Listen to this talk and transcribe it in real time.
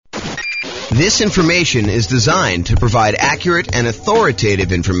This information is designed to provide accurate and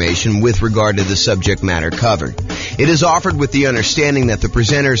authoritative information with regard to the subject matter covered. It is offered with the understanding that the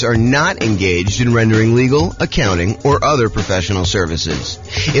presenters are not engaged in rendering legal, accounting, or other professional services.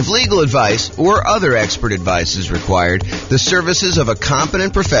 If legal advice or other expert advice is required, the services of a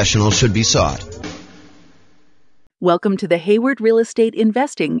competent professional should be sought. Welcome to the Hayward Real Estate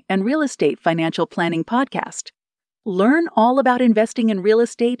Investing and Real Estate Financial Planning Podcast. Learn all about investing in real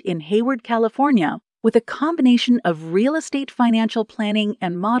estate in Hayward, California, with a combination of real estate financial planning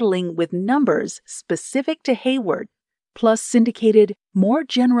and modeling with numbers specific to Hayward, plus syndicated, more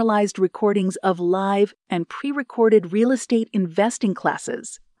generalized recordings of live and pre-recorded real estate investing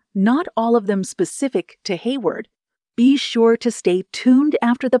classes, not all of them specific to Hayward. Be sure to stay tuned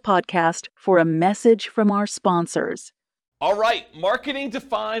after the podcast for a message from our sponsors. All right, marketing to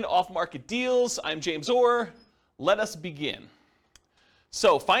find off-market deals. I'm James Orr. Let us begin.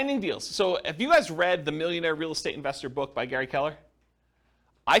 So, finding deals. So, have you guys read The Millionaire Real Estate Investor book by Gary Keller?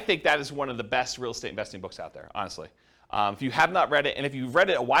 I think that is one of the best real estate investing books out there, honestly. If you have not read it, and if you read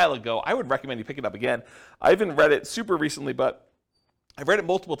it a while ago, I would recommend you pick it up again. I haven't read it super recently, but I've read it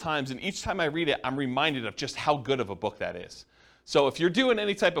multiple times, and each time I read it, I'm reminded of just how good of a book that is. So if you're doing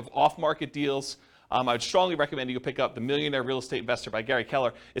any type of off-market deals, I would strongly recommend you pick up The Millionaire Real Estate Investor by Gary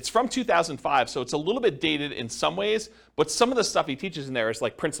Keller. It's from 2005, so it's a little bit dated in some ways, but some of the stuff he teaches in there is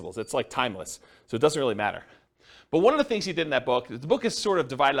like principles. It's like timeless, so it doesn't really matter. But one of the things he did in that book, the book is sort of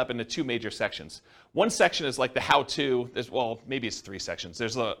divided up into two major sections. One section is like the how-to. Well, maybe it's three sections.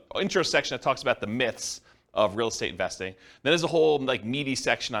 There's an intro section that talks about the myths of real estate investing. Then there's a whole like meaty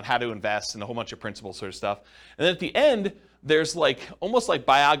section on how to invest and a whole bunch of principles sort of stuff. And then at the end, there's like almost like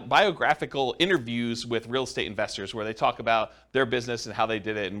biographical interviews with real estate investors where they talk about their business and how they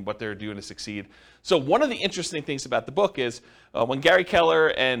did it and what they're doing to succeed. So one of the interesting things about the book is when Gary Keller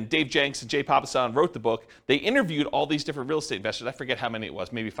and Dave Jenks and Jay Papasan wrote the book, they interviewed all these different real estate investors. I forget how many it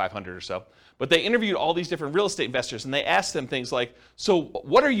was, maybe 500 or so. But they interviewed all these different real estate investors and they asked them things like, so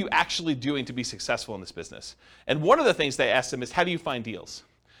what are you actually doing to be successful in this business? And one of the things they asked them is, how do you find deals?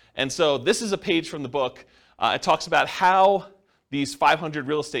 And so this is a page from the book. It talks about how these 500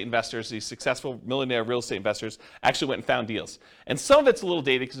 real estate investors, these successful millionaire real estate investors, actually went and found deals. And some of it's a little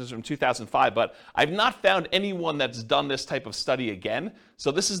dated because it's from 2005, but I've not found anyone that's done this type of study again.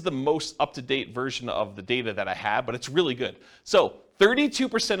 So this is the most up-to-date version of the data that I have, but it's really good. So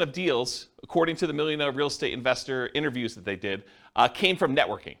 32% of deals, according to the Millionaire Real Estate Investor interviews that they did, came from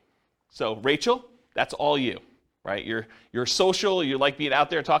networking. So Rachel, that's all you. Right? You're social, you like being out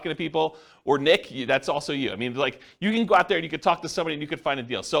there talking to people, or Nick, that's also you. I mean, like you can go out there and you could talk to somebody and you could find a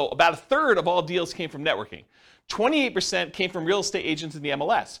deal. So about a third of all deals came from networking. 28% came from real estate agents in the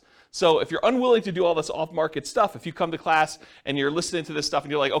MLS. So if you're unwilling to do all this off-market stuff, if you come to class and you're listening to this stuff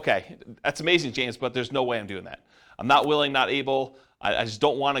and you're like, okay, that's amazing, James, but there's no way I'm doing that. I'm not willing, not able. I just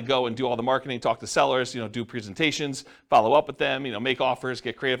don't want to go and do all the marketing, talk to sellers, do presentations, follow up with them, make offers,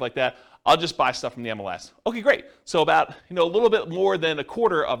 get creative like that. I'll just buy stuff from the MLS. Okay, great. So about, a little bit more than a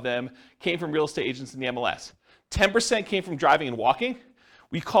quarter of them came from real estate agents in the MLS. 10% came from driving and walking.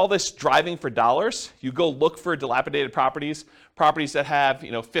 We call this driving for dollars. You go look for dilapidated properties that have,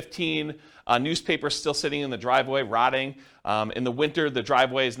 15 newspapers still sitting in the driveway, rotting. In the winter, the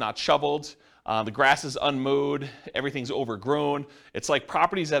driveway is not shoveled. The grass is unmowed. Everything's overgrown. It's like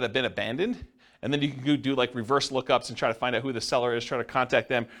properties that have been abandoned. And then you can go do like reverse lookups and try to find out who the seller is, try to contact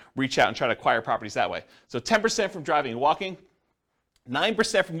them, reach out and try to acquire properties that way. So 10% from driving and walking,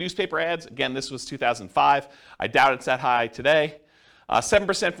 9% from newspaper ads. Again, this was 2005. I doubt it's that high today.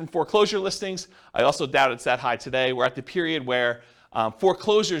 7% from foreclosure listings. I also doubt it's that high today. We're at the period where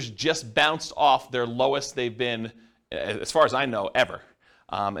foreclosures just bounced off their lowest they've been, as far as I know, ever.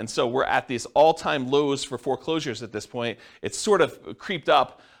 And so we're at these all-time lows for foreclosures at this point. It's sort of creeped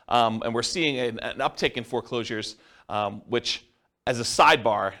up. And we're seeing an uptick in foreclosures, which, as a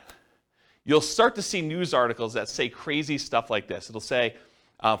sidebar, you'll start to see news articles that say crazy stuff like this. It'll say,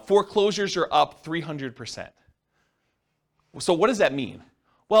 foreclosures are up 300%. So what does that mean?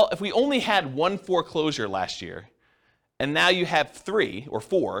 Well, if we only had one foreclosure last year, and now you have 3 or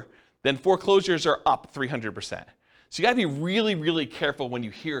 4, then foreclosures are up 300%. So you gotta be really, really careful when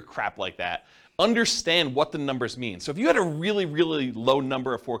you hear crap like that. Understand what the numbers mean. So if you had a really, really low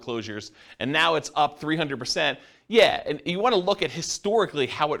number of foreclosures and now it's up 300%, yeah, and you want to look at historically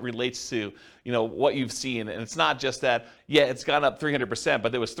how it relates to, what you've seen. And it's not just that, yeah, it's gone up 300%,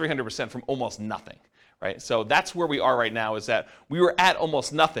 but there was 300% from almost nothing, right? So that's where we are right now, is that we were at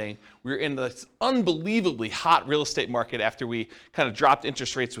almost nothing. We were in this unbelievably hot real estate market after we kind of dropped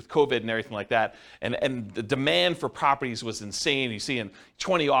interest rates with COVID and everything like that. And the demand for properties was insane. You see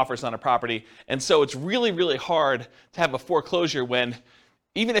 20 offers on a property. And so it's really, really hard to have a foreclosure when,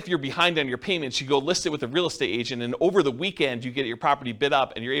 even if you're behind on your payments, you go list it with a real estate agent, and over the weekend you get your property bid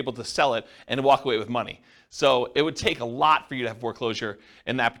up and you're able to sell it and walk away with money. So it would take a lot for you to have foreclosure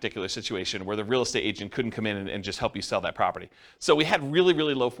in that particular situation where the real estate agent couldn't come in and just help you sell that property. So we had really,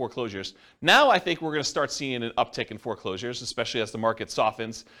 really low foreclosures. Now I think we're going to start seeing an uptick in foreclosures, especially as the market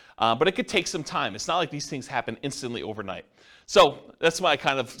softens. But it could take some time. It's not like these things happen instantly overnight. So that's my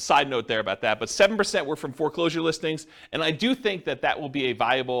kind of side note there about that. But 7% were from foreclosure listings, and I do think that that will be a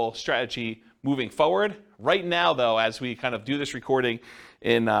viable strategy moving forward. Right now, though, as we kind of do this recording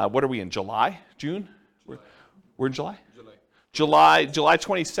in, what are we in, July? June? We're in July? July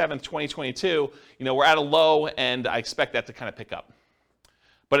 27th, 2022. We're at a low, and I expect that to kind of pick up.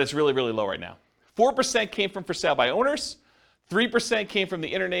 But it's really, really low right now. 4% came from for sale by owners. 3% came from the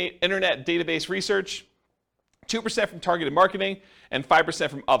internet database research. 2% from targeted marketing, and 5%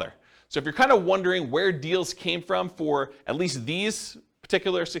 from other. So if you're kind of wondering where deals came from for at least these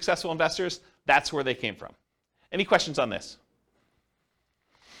particular successful investors, that's where they came from. Any questions on this?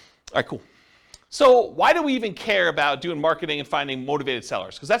 All right, cool. So why do we even care about doing marketing and finding motivated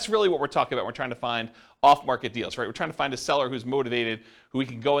sellers? Because that's really what we're talking about. We're trying to find off-market deals, right? We're trying to find a seller who's motivated, who we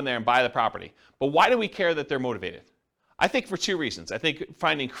can go in there and buy the property. But why do we care that they're motivated? I think for two reasons. I think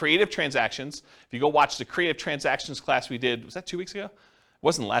finding creative transactions. If you go watch the creative transactions class we did, was that 2 weeks ago? It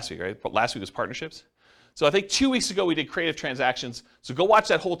wasn't last week, right? But last week was partnerships. So I think 2 weeks ago we did creative transactions. So go watch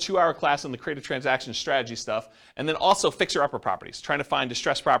that whole 2-hour class on the creative transaction strategy stuff. And then also fixer-upper properties, trying to find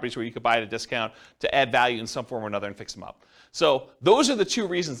distressed properties where you could buy at a discount to add value in some form or another and fix them up. So those are the two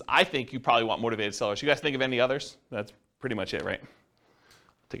reasons I think you probably want motivated sellers. You guys think of any others? That's pretty much it, right?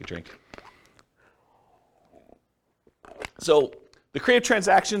 Take a drink. So the creative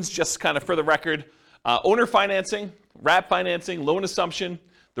transactions, just kind of for the record, owner financing, wrap financing, loan assumption,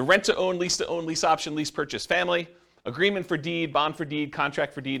 the rent-to-own, lease option, lease purchase family, agreement for deed, bond for deed,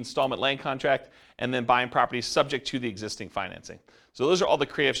 contract for deed, installment land contract, and then buying properties subject to the existing financing. So those are all the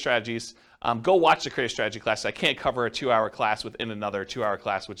creative strategies. Go watch the creative strategy class. I can't cover a 2-hour class within another 2-hour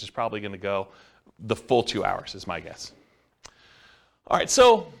class, which is probably going to go the full 2 hours, is my guess. All right,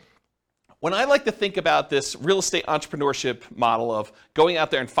 so when I like to think about this real estate entrepreneurship model of going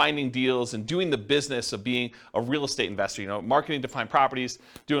out there and finding deals and doing the business of being a real estate investor, marketing to find properties,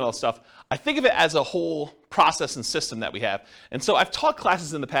 doing all this stuff, I think of it as a whole process and system that we have. And so I've taught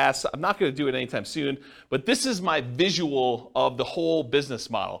classes in the past. I'm not going to do it anytime soon, but this is my visual of the whole business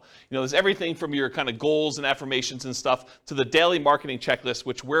model. There's everything from your kind of goals and affirmations and stuff to the daily marketing checklist,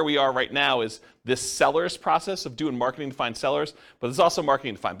 which where we are right now is this seller's process of doing marketing to find sellers, but there's also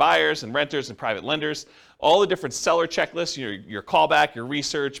marketing to find buyers and renters and private lenders. All the different seller checklists, your callback, your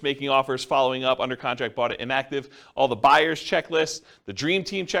research, making offers, following up, under contract, bought it, inactive, all the buyers checklist, the dream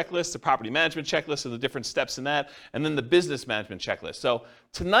team checklist, the property management checklist, and the different steps in that, and then the business management checklist. So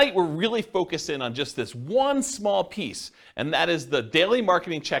tonight we're really focused in on just this one small piece, and that is the daily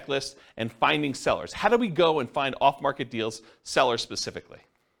marketing checklist and finding sellers. How do we go and find off-market deals, sellers specifically?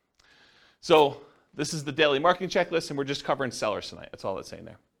 So this is the daily marketing checklist, and we're just covering sellers tonight. That's all it's saying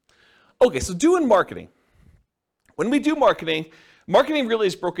there. Okay, so doing marketing. When we do marketing, marketing really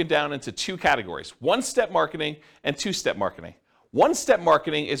is broken down into two categories: one-step marketing and two-step marketing. One-step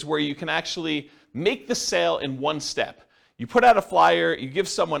marketing is where you can actually make the sale in one step. You put out a flyer, you give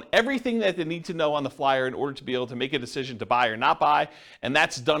someone everything that they need to know on the flyer in order to be able to make a decision to buy or not buy, and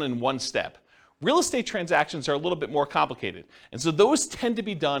that's done in one step. Real estate transactions are a little bit more complicated, and so those tend to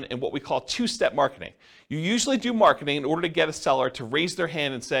be done in what we call two-step marketing. You usually do marketing in order to get a seller to raise their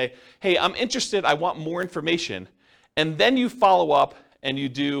hand and say, hey, I'm interested, I want more information, and then you follow up and you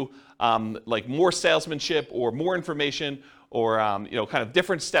do like more salesmanship or more information or kind of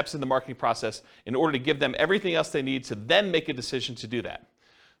different steps in the marketing process in order to give them everything else they need to then make a decision to do that.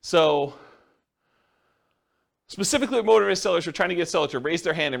 So specifically with motivated sellers, we're trying to get sellers to raise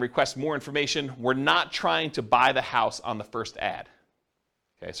their hand and request more information. We're not trying to buy the house on the first ad.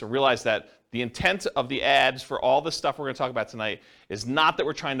 Okay, so realize that the intent of the ads for all the stuff we're going to talk about tonight is not that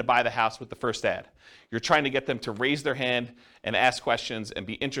we're trying to buy the house with the first ad. You're trying to get them to raise their hand and ask questions and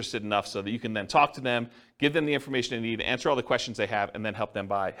be interested enough so that you can then talk to them, give them the information they need, answer all the questions they have, and then help them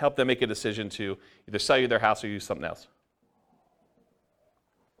buy, help them make a decision to either sell you their house or use something else.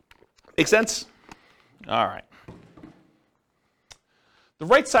 Make sense? All right. The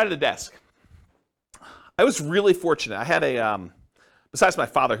right side of the desk. I was really fortunate. I had besides my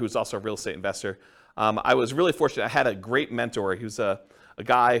father, who's also a real estate investor, I was really fortunate. I had a great mentor. He was a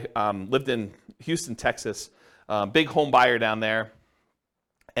guy, lived in Houston, Texas, big home buyer down there.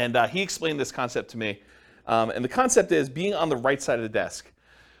 And he explained this concept to me. And the concept is being on the right side of the desk.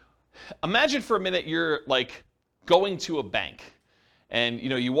 Imagine for a minute you're like going to a bank. And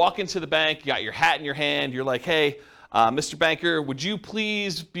you walk into the bank, you got your hat in your hand, you're like, hey, Mr. Banker, would you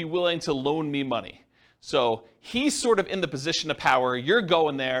please be willing to loan me money? So he's sort of in the position of power, you're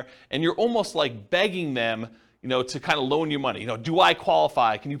going there, and you're almost like begging them, to kind of loan you money. Do I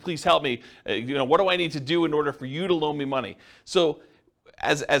qualify? Can you please help me? What do I need to do in order for you to loan me money? So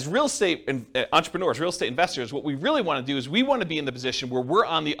as real estate entrepreneurs, real estate investors, what we really want to do is we want to be in the position where we're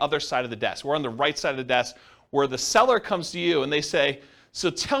on the other side of the desk. We're on the right side of the desk, where the seller comes to you and they say, so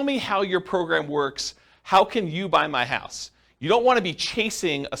tell me how your program works. How can you buy my house? You don't want to be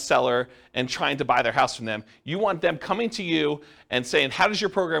chasing a seller and trying to buy their house from them. You want them coming to you and saying, how does your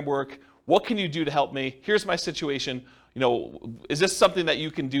program work? What can you do to help me? Here's my situation. Is this something that you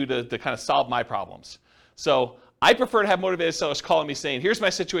can do to kind of solve my problems? So I prefer to have motivated sellers calling me saying, here's my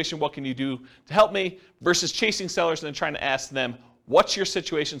situation, what can you do to help me? Versus chasing sellers and then trying to ask them, what's your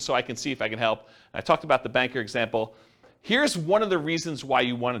situation so I can see if I can help? And I talked about the banker example. Here's one of the reasons why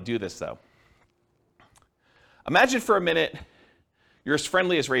you want to do this though. Imagine for a minute, you're as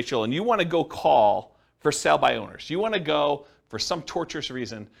friendly as Rachel and you want to go call for sale by owners. You want to go, for some torturous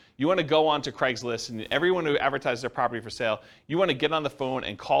reason, you want to go onto Craigslist and everyone who advertises their property for sale, you want to get on the phone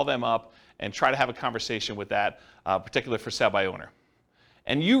and call them up and try to have a conversation with that particular for sale by owner.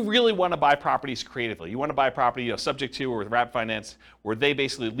 And you really want to buy properties creatively. You want to buy a property subject to or with Wrap Finance where they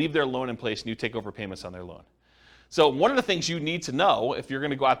basically leave their loan in place and you take over payments on their loan. So one of the things you need to know if you're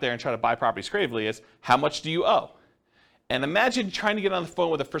going to go out there and try to buy properties creatively is how much do you owe? And imagine trying to get on the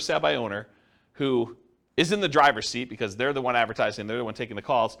phone with a for sale by owner who is in the driver's seat because they're the one advertising, they're the one taking the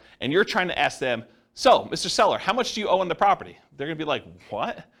calls, and you're trying to ask them, so, Mr. Seller, how much do you owe on the property? They're going to be like,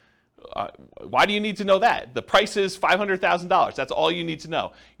 what? Why do you need to know that? The price is $500,000. That's all you need to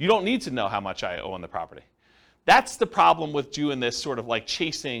know. You don't need to know how much I owe on the property. That's the problem with doing this sort of like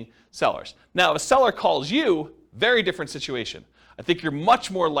chasing sellers. Now, if a seller calls you, very different situation. I think you're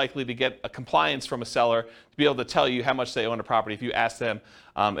much more likely to get a compliance from a seller to be able to tell you how much they own a property if you ask them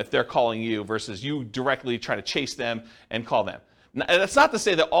if they're calling you versus you directly try to chase them and call them. Now, that's not to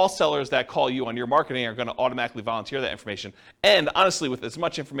say that all sellers that call you on your marketing are going to automatically volunteer that information. And honestly, with as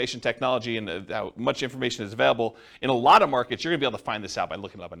much information technology and how much information is available in a lot of markets, you're going to be able to find this out by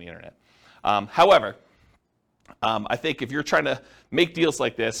looking it up on the internet. However, I think if you're trying to make deals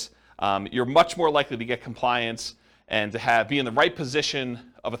like this, you're much more likely to get compliance and to be in the right position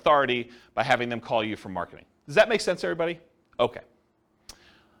of authority by having them call you for marketing. Does that make sense, everybody? Okay.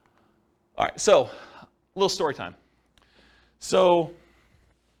 All right, so a little story time. So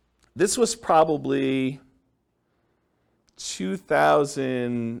this was probably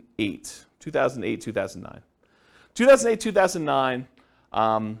 2008, 2009. 2009,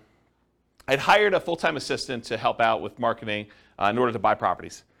 I'd hired a full-time assistant to help out with marketing in order to buy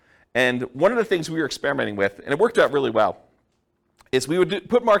properties. And one of the things we were experimenting with, and it worked out really well, is we would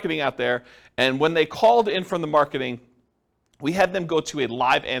put marketing out there, and when they called in from the marketing, we had them go to a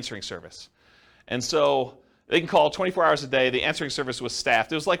live answering service. And so they can call 24 hours a day. The answering service was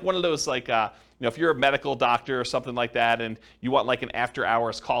staffed. It was like one of those, like, if you're a medical doctor or something like that, and you want like an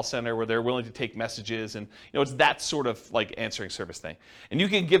after-hours call center where they're willing to take messages, and it's that sort of like answering service thing. And you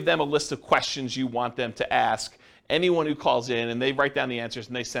can give them a list of questions you want them to ask anyone who calls in, and they write down the answers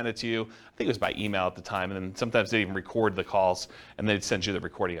and they send it to you. I think it was by email at the time, and then sometimes they even record the calls and they'd send you the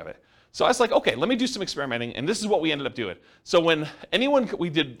recording of it. So I was like, okay, let me do some experimenting, and this is what we ended up doing. So when we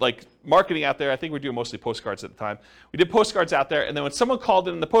did like marketing out there, I think we were doing mostly postcards at the time. We did postcards out there, and then when someone called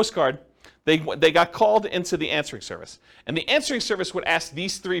in the postcard, they got called into the answering service. And the answering service would ask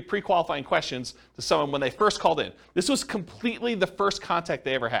these 3 pre-qualifying questions to someone when they first called in. This was completely the first contact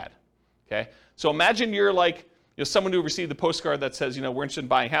they ever had. Okay? So imagine you're like, someone who received the postcard that says, we're interested in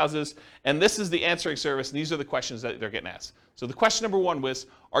buying houses, and this is the answering service, and these are the questions that they're getting asked. So the question number 1 was,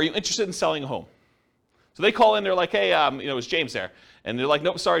 are you interested in selling a home? So they call in, they're like, hey, is James there? And they're like,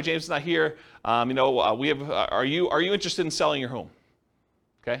 nope, sorry, James is not here. Are you interested in selling your home?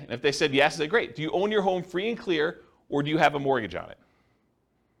 Okay, and if they said yes, they say, great. Do you own your home free and clear, or do you have a mortgage on it?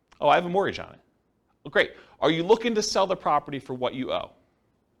 Oh, I have a mortgage on it. Well, great. Are you looking to sell the property for what you owe?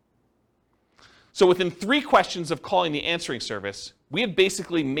 So within 3 questions of calling the answering service, we had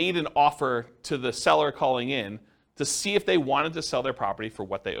basically made an offer to the seller calling in to see if they wanted to sell their property for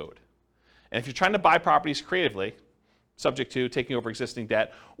what they owed. And if you're trying to buy properties creatively, subject to taking over existing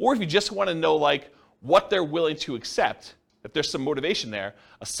debt, or if you just want to know like what they're willing to accept, if there's some motivation there,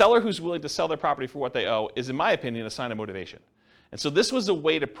 a seller who's willing to sell their property for what they owe is, in my opinion, a sign of motivation. And so this was a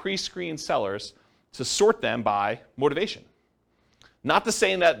way to pre-screen sellers to sort them by motivation. Not to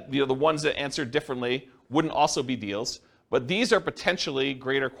say that the ones that answered differently wouldn't also be deals, but these are potentially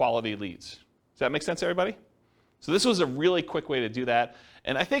greater quality leads. Does that make sense, everybody? So this was a really quick way to do that.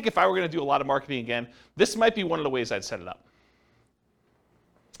 And I think if I were going to do a lot of marketing again, this might be one of the ways I'd set it up.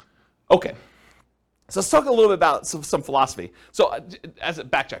 Okay. So let's talk a little bit about some philosophy. So as a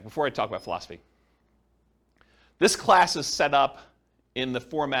backtrack, before I talk about philosophy, this class is set up in the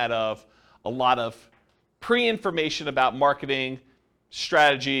format of a lot of pre-information about marketing,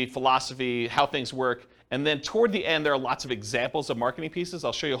 strategy, philosophy, how things work. And then toward the end, there are lots of examples of marketing pieces.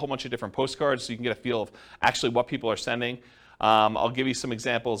 I'll show you a whole bunch of different postcards so you can get a feel of actually what people are sending. I'll give you some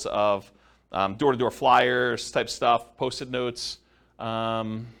examples of door-to-door flyers type stuff, Post-it notes.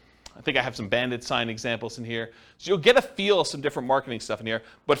 I think I have some bandit sign examples in here. So you'll get a feel of some different marketing stuff in here.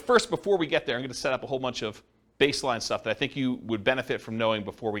 But first, before we get there, I'm going to set up a whole bunch of baseline stuff that I think you would benefit from knowing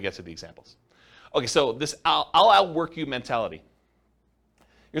before we get to the examples. Okay, so this I'll outwork you mentality.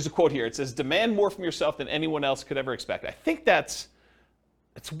 Here's a quote here. It says, "Demand more from yourself than anyone else could ever expect." I think it's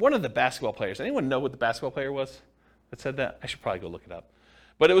one of the basketball players. Anyone know what the basketball player was that said that? I should probably go look it up.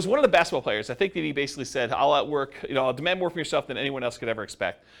 But it was one of the basketball players. I think that he basically said, I'll demand more from yourself than anyone else could ever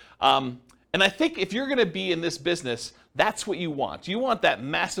expect. And I think if you're going to be in this business, that's what you want. You want that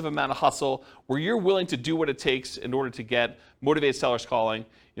massive amount of hustle where you're willing to do what it takes in order to get motivated sellers calling,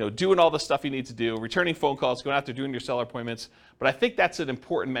 doing all the stuff you need to do, returning phone calls, going out there doing your seller appointments. But I think that's an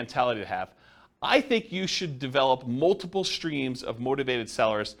important mentality to have. I think you should develop multiple streams of motivated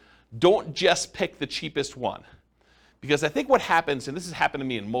sellers. Don't just pick the cheapest one. Because I think what happens, and this has happened to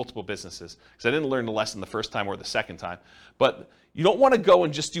me in multiple businesses, because I didn't learn the lesson the first time or the second time, but you don't want to go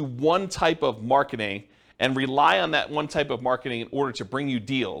and just do one type of marketing and rely on that one type of marketing in order to bring you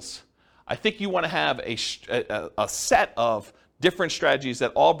deals. I think you want to have a set of different strategies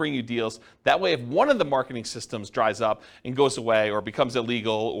that all bring you deals. That way, if one of the marketing systems dries up and goes away or becomes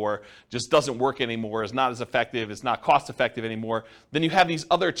illegal or just doesn't work anymore, is not as effective, is not cost effective anymore, then you have these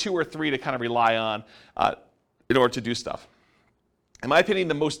other 2 or 3 to kind of rely on in order to do stuff. In my opinion,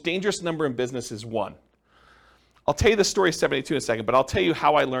 the most dangerous number in business is 1. I'll tell you the story of 72 in a second, but I'll tell you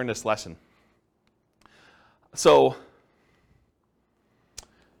how I learned this lesson. So,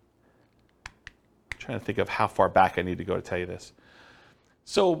 I'm trying to think of how far back I need to go to tell you this.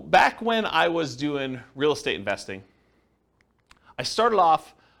 So, back when I was doing real estate investing, I started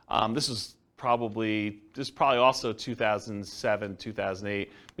off, this is probably also 2007,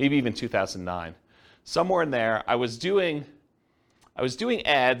 2008, maybe even 2009. Somewhere in there, I was doing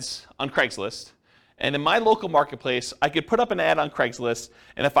ads on Craigslist, and in my local marketplace, I could put up an ad on Craigslist,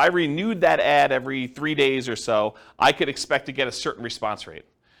 and if I renewed that ad every 3 days or so, I could expect to get a certain response rate.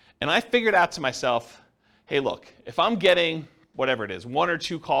 And I figured out to myself, hey, look, if I'm getting whatever it is, 1 or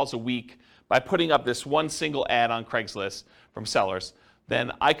 2 calls a week by putting up this one single ad on Craigslist from sellers,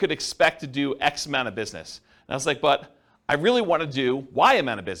 then I could expect to do X amount of business. And I was like, but I really want to do Y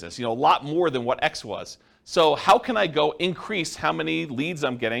amount of business, a lot more than what X was. So how can I go increase how many leads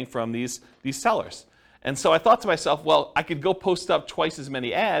I'm getting from these sellers? And so I thought to myself, well, I could go post up twice as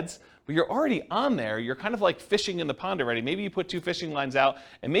many ads, but you're already on there. You're kind of like fishing in the pond already. Maybe you put 2 fishing lines out,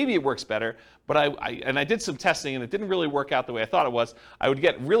 and maybe it works better. But I did some testing, and it didn't really work out the way I thought it was. I would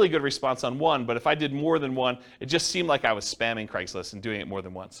get really good response on one, but if I did more than one, it just seemed like I was spamming Craigslist and doing it more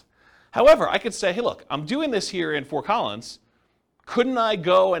than once. However, I could say, hey, look, I'm doing this here in Fort Collins. Couldn't I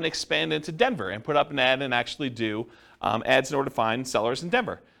go and expand into Denver and put up an ad and actually do ads in order to find sellers in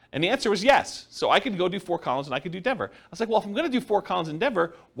Denver? And the answer was yes. So I could go do Fort Collins and I could do Denver. I was like, well, if I'm going to do Fort Collins and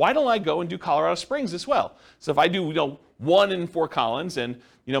Denver, why don't I go and do Colorado Springs as well? So if I do 1 in Fort Collins and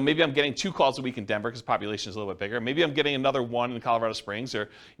maybe I'm getting 2 calls a week in Denver because the population is a little bit bigger. Maybe I'm getting another 1 in Colorado Springs, or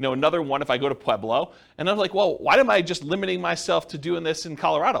another 1 if I go to Pueblo. And I'm like, well, why am I just limiting myself to doing this in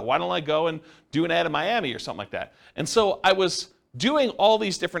Colorado? Why don't I go and do an ad in Miami or something like that? And so I was doing all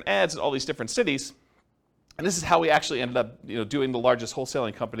these different ads in all these different cities. And this is how we actually ended up doing the largest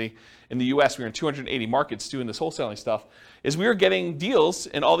wholesaling company in the US. We were in 280 markets doing this wholesaling stuff. Is we were getting deals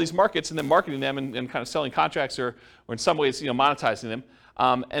in all these markets and then marketing them and kind of selling contracts or in some ways monetizing them.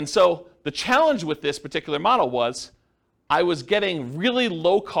 And so the challenge with this particular model was I was getting really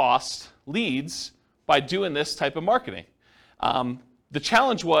low cost leads by doing this type of marketing. The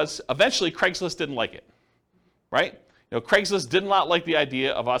challenge was eventually Craigslist didn't like it, right? Craigslist did not like the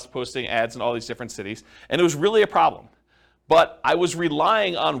idea of us posting ads in all these different cities, and it was really a problem. But I was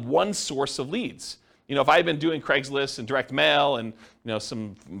relying on one source of leads. if I had been doing Craigslist and direct mail and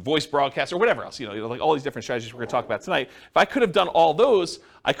some voice broadcasts or whatever else, like all these different strategies we're going to talk about tonight, if I could have done all those,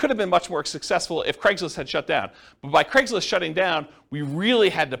 I could have been much more successful if Craigslist had shut down. But by Craigslist shutting down, we really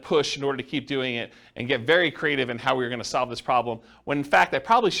had to push in order to keep doing it and get very creative in how we were going to solve this problem, when in fact I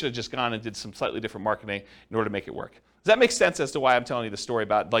probably should have just gone and did some slightly different marketing in order to make it work. Does that make sense as to why I'm telling you the story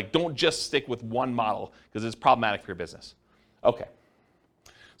about, don't just stick with one model because it's problematic for your business? Okay.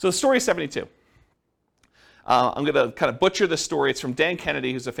 So the story is 72. I'm going to kind of butcher this story. It's from Dan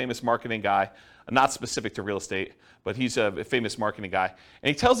Kennedy, who's a famous marketing guy, not specific to real estate, but he's a famous marketing guy. And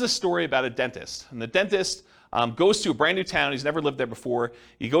he tells this story about a dentist. And the dentist goes to a brand new town. He's never lived there before.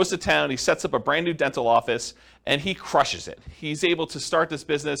 He goes to town. He sets up a brand new dental office, and he crushes it. He's able to start this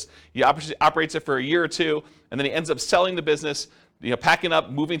business. He operates it for a year or two, and then he ends up selling the business, packing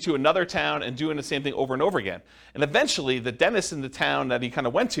up, moving to another town, and doing the same thing over and over again. And eventually, the dentists in the town that he kind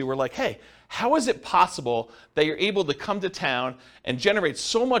of went to were like, hey, how is it possible that you're able to come to town and generate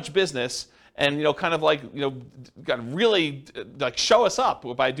so much business and, really show us up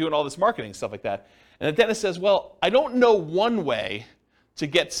by doing all this marketing, stuff like that? And the dentist says, well, I don't know one way to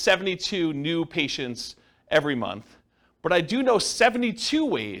get 72 new patients every month, but I do know 72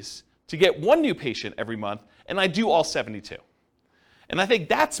 ways to get one new patient every month, and I do all 72. And I think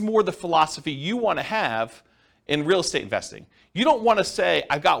that's more the philosophy you want to have in real estate investing. You don't want to say,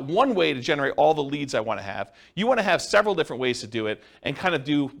 I've got one way to generate all the leads I want to have. You want to have several different ways to do it and kind of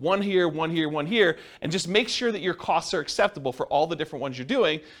do one here, one here, one here, and just make sure that your costs are acceptable for all the different ones you're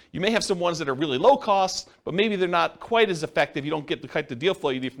doing. You may have some ones that are really low cost, but maybe they're not quite as effective. You don't get the deal flow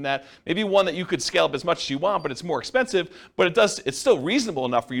you need from that. Maybe one that you could scale up as much as you want, but it's more expensive, but it's still reasonable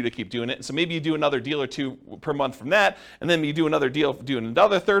enough for you to keep doing it. And so maybe you do another deal or two per month from that, and then you do another deal, do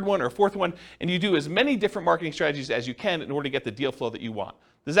another third one or fourth one, and you do as many different marketing strategies as you can in order to get the deal flow that you want.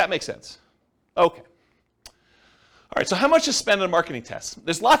 Does that make sense? Okay. All right, so how much to spend on a marketing test?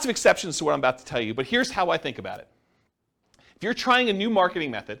 There's lots of exceptions to what I'm about to tell you, but here's how I think about it. If you're trying a new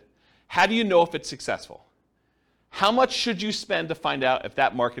marketing method, how do you know if it's successful? How much should you spend to find out if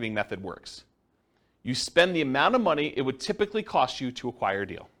that marketing method works? You spend the amount of money it would typically cost you to acquire a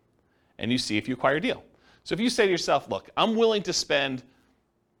deal, and you see if you acquire a deal. So if you say to yourself, look, I'm willing to spend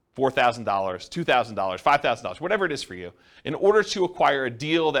 $4,000, $2,000, $5,000, whatever it is for you, in order to acquire a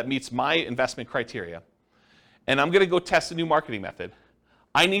deal that meets my investment criteria, and I'm going to go test a new marketing method,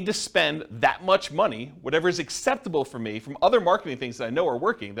 I need to spend that much money, whatever is acceptable for me from other marketing things that I know are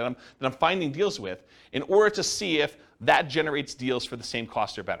working, that I'm finding deals with, in order to see if that generates deals for the same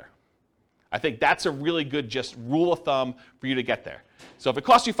cost or better. I think that's a really good just rule of thumb for you to get there. So if it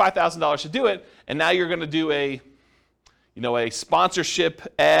costs you $5,000 to do it, and now you're going to do a sponsorship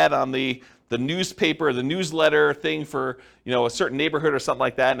ad on the newspaper, the newsletter thing for, a certain neighborhood or something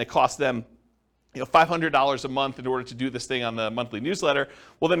like that, and it costs them, $500 a month in order to do this thing on the monthly newsletter,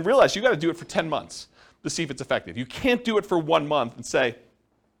 well, then realize you got to do it for 10 months to see if it's effective. You can't do it for 1 month and say,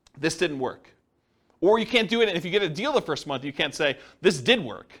 this didn't work. Or you can't do it, and if you get a deal the first month, you can't say, this did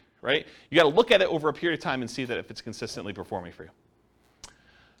work, right? You got to look at it over a period of time and see that if it's consistently performing for you.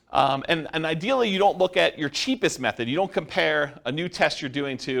 And ideally, you don't look at your cheapest method. You don't compare a new test you're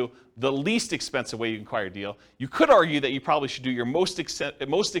doing to the least expensive way you can acquire a deal. You could argue that you probably should do your most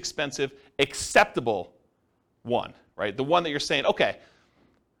expensive, acceptable one, right? The one that you're saying, okay,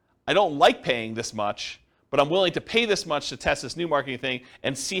 I don't like paying this much, but I'm willing to pay this much to test this new marketing thing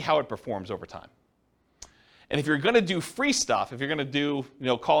and see how it performs over time. And if you're going to do free stuff, if you're going to do,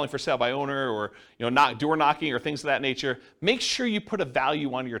 calling for sale by owner or, door knocking or things of that nature, make sure you put a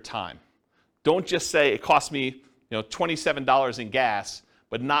value on your time. Don't just say it cost me, $27 in gas,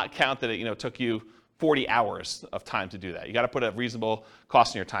 but not count that it, took you 40 hours of time to do that. You got to put a reasonable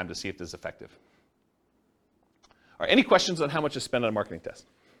cost on your time to see if this is effective. All right, any questions on how much to spend on a marketing test?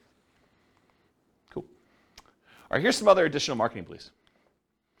 Cool. All right, here's some other additional marketing beliefs.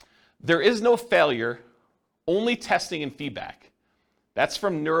 There is no failure, only testing and feedback. That's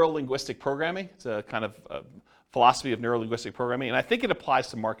from neuro-linguistic programming. It's a kind of philosophy of neuro-linguistic programming, and I think it applies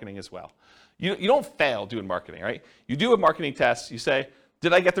to marketing as well. You don't fail doing marketing, right? You do a marketing test, you say,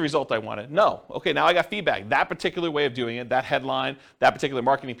 did I get the result I wanted? No. Okay, now I got feedback. That particular way of doing it, that headline, that particular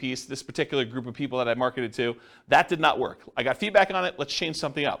marketing piece, this particular group of people that I marketed to, that did not work. I got feedback on it, let's change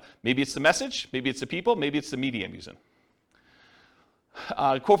something up. Maybe it's the message, maybe it's the people, maybe it's the media I'm using.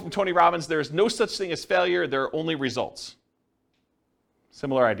 Quote from Tony Robbins, there is no such thing as failure, there are only results.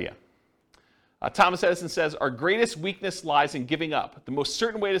 Similar idea. Thomas Edison says, our greatest weakness lies in giving up. The most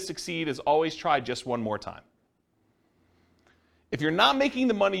certain way to succeed is always try just one more time. If you're not making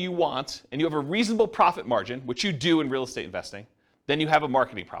the money you want and you have a reasonable profit margin, which you do in real estate investing, then you have a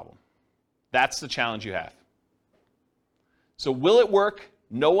marketing problem. That's the challenge you have. So will it work?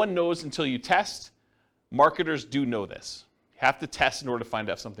 No one knows until you test. Marketers do know this. You have to test in order to find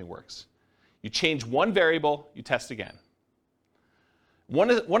out if something works. You change one variable, you test again. One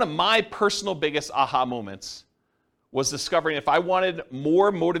of my personal biggest aha moments was discovering if I wanted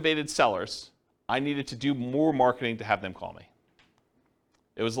more motivated sellers, I needed to do more marketing to have them call me.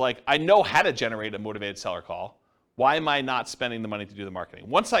 It was like, I know how to generate a motivated seller call. Why am I not spending the money to do the marketing?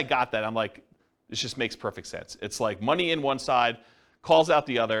 Once I got that, I'm like, this just makes perfect sense. It's like money in one side, calls out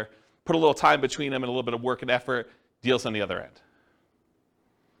the other, put a little time between them and a little bit of work and effort, deals on the other end.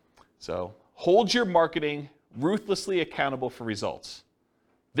 So hold your marketing ruthlessly accountable for results.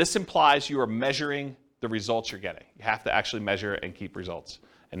 This implies you are measuring the results you're getting. You have to actually measure and keep results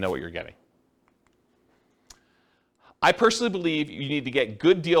and know what you're getting. I personally believe you need to get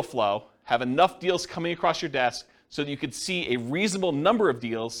good deal flow, have enough deals coming across your desk so that you can see a reasonable number of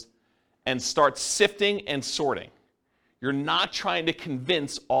deals and start sifting and sorting. You're not trying to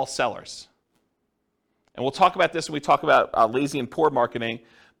convince all sellers. And we'll talk about this when we talk about lazy and poor marketing,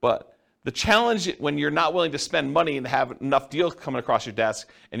 but the challenge when you're not willing to spend money and have enough deals coming across your desk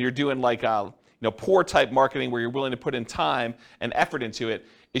and you're doing like poor type marketing where you're willing to put in time and effort into it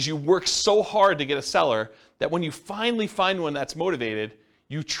is you work so hard to get a seller that when you finally find one that's motivated,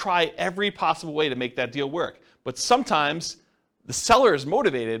 you try every possible way to make that deal work. But sometimes the seller is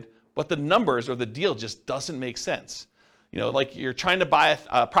motivated, but the numbers or the deal just doesn't make sense. Like you're trying to buy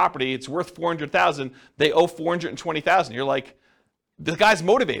a property, it's worth $400,000, they owe $420,000. You're like, the guy's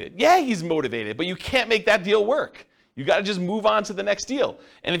motivated. Yeah, he's motivated, but you can't make that deal work. You got to just move on to the next deal.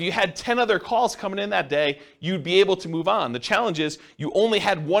 And if you had 10 other calls coming in that day, you'd be able to move on. The challenge is you only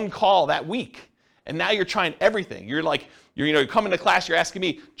had one call that week, and now you're trying everything. You're like, you're coming to class, you're asking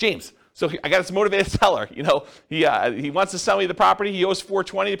me, James, so I got this motivated seller. He wants to sell me the property. He owes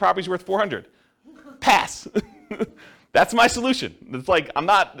 $420. The property's worth $400. Pass. That's my solution. It's like I'm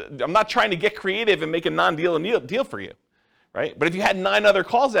not trying to get creative and make a non-deal deal for you, right? But if you had 9 other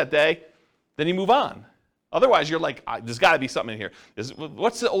calls that day, then you move on. Otherwise, you're like, there's got to be something in here.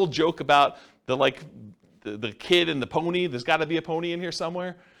 What's the old joke about the kid and the pony? There's got to be a pony in here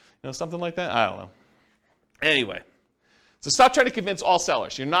somewhere, something like that. I don't know. Anyway, so stop trying to convince all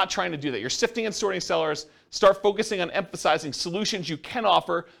sellers. You're not trying to do that. You're sifting and sorting sellers. Start focusing on emphasizing solutions you can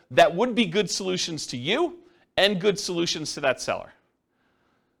offer that would be good solutions to you and good solutions to that seller.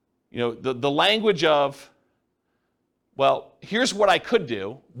 The language of, well, here's what I could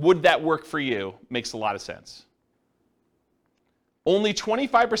do. Would that work for you? Makes a lot of sense. Only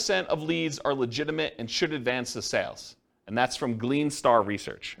 25% of leads are legitimate and should advance to sales. And that's from Gleanstar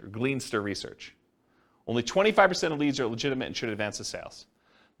Research, or Gleanster Research. Only 25% of leads are legitimate and should advance to sales.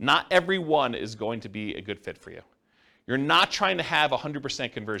 Not every one is going to be a good fit for you. You're not trying to have a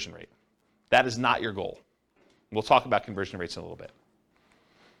 100% conversion rate. That is not your goal. We'll talk about conversion rates in a little bit.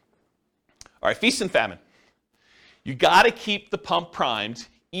 All right, feast and famine. You got to keep the pump primed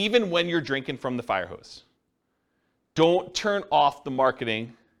even when you're drinking from the fire hose. Don't turn off the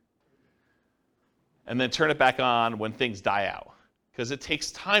marketing and then turn it back on when things die out, because it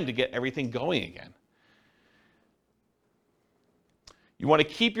takes time to get everything going again. You want to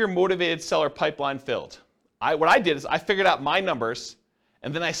keep your motivated seller pipeline filled. What I did is I figured out my numbers,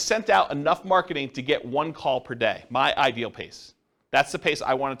 and then I sent out enough marketing to get 1 call per day, my ideal pace. That's the pace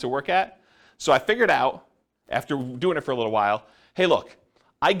I wanted to work at. So I figured out, after doing it for a little while, hey, look,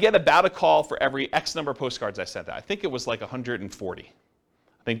 I get about a call for every X number of postcards I sent out. I think it was like 140.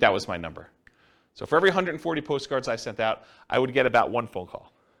 I think that was my number. So for every 140 postcards I sent out, I would get about 1 phone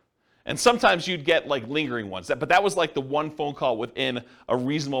call. And sometimes you'd get like lingering ones, but that was like the 1 phone call within a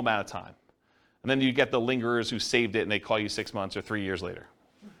reasonable amount of time. And then you get the lingerers who saved it and they call you 6 months or 3 years later.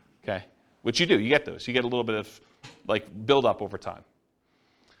 Okay? Which you do, you get those. You get a little bit of like build up over time.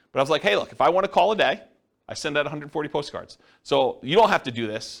 But I was like, hey, look, if I want to call a day, I send out 140 postcards. So you don't have to do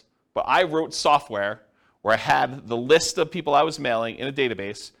this, but I wrote software where I had the list of people I was mailing in a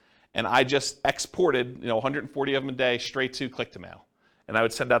database, and I just exported 140 of them a day straight to Click-to-Mail. And I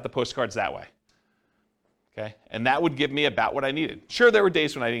would send out the postcards that way. Okay? And that would give me about what I needed. Sure, there were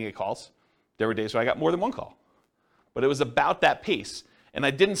days when I didn't get calls. There were days when I got more than 1 call. But it was about that pace. And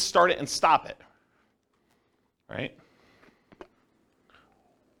I didn't start it and stop it. Right?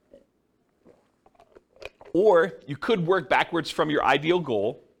 Or you could work backwards from your ideal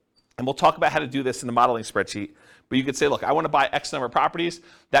goal. And we'll talk about how to do this in the modeling spreadsheet. But you could say, look, I want to buy X number of properties.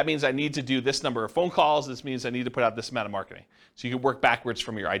 That means I need to do this number of phone calls. This means I need to put out this amount of marketing. So you can work backwards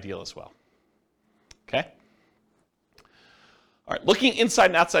from your ideal as well. Okay? All right, looking inside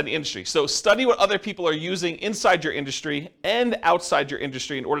and outside the industry. So study what other people are using inside your industry and outside your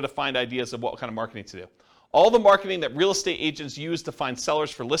industry in order to find ideas of what kind of marketing to do. All the marketing that real estate agents use to find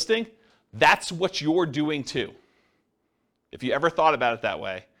sellers for listing, that's what you're doing too. If you ever thought about it that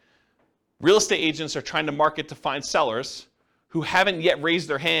way, real estate agents are trying to market to find sellers who haven't yet raised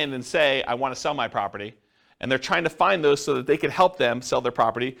their hand and say, I want to sell my property. And they're trying to find those so that they can help them sell their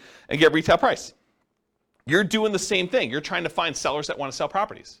property and get retail price. You're doing the same thing. You're trying to find sellers that want to sell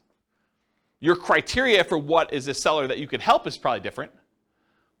properties. Your criteria for what is a seller that you could help is probably different,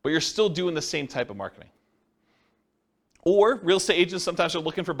 but you're still doing the same type of marketing. Or real estate agents sometimes are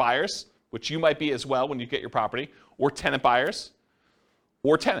looking for buyers, which you might be as well when you get your property, or tenant buyers,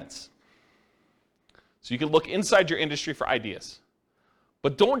 or tenants. So you can look inside your industry for ideas.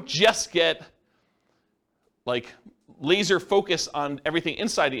 But don't just get laser focus on everything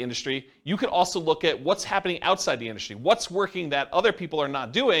inside the industry. You can also look at what's happening outside the industry, what's working that other people are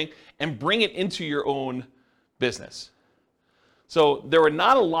not doing, and bring it into your own business. So there were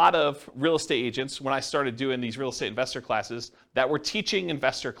not a lot of real estate agents when I started doing these real estate investor classes that were teaching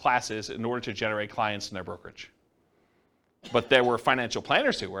investor classes in order to generate clients in their brokerage. But there were financial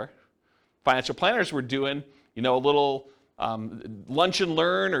planners who were. Financial planners were doing, a little lunch and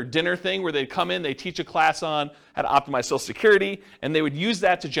learn or dinner thing where they'd come in, they teach a class on how to optimize Social Security, and they would use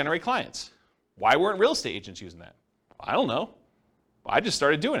that to generate clients. Why weren't real estate agents using that? I don't know. I just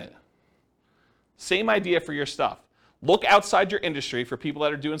started doing it. Same idea for your stuff. Look outside your industry for people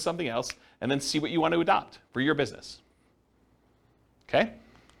that are doing something else, and then see what you want to adopt for your business. Okay?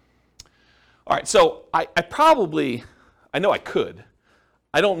 All right, so I know I could.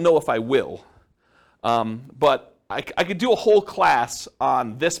 I don't know if I will, but I could do a whole class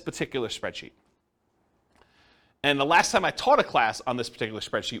on this particular spreadsheet. And the last time I taught a class on this particular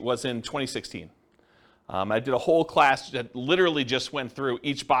spreadsheet was in 2016. I did a whole class that literally just went through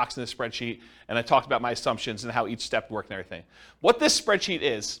each box in the spreadsheet, and I talked about my assumptions and how each step worked and everything. What this spreadsheet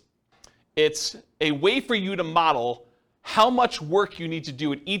is, it's a way for you to model how much work you need to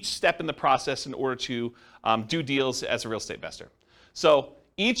do at each step in the process in order to do deals as a real estate investor. So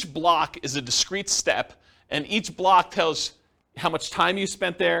each block is a discrete step, and each block tells how much time you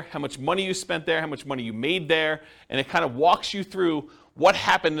spent there, how much money you spent there, how much money you made there, and it kind of walks you through what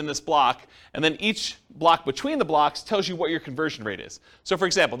happened in this block, and then each block between the blocks tells you what your conversion rate is. So for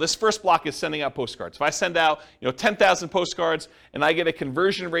example, this first block is sending out postcards. If I send out 10,000 postcards and I get a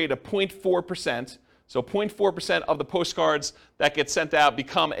conversion rate of 0.4%, so 0.4% of the postcards that get sent out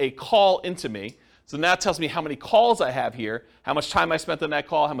become a call into me. So now it tells me how many calls I have here, how much time I spent on that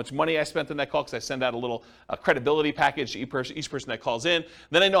call, how much money I spent on that call, because I send out a little credibility package to each person that calls in.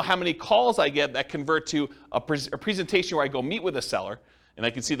 Then I know how many calls I get that convert to a presentation where I go meet with a seller, and I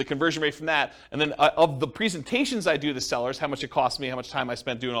can see the conversion rate from that. And then of the presentations I do to sellers, how much it costs me, how much time I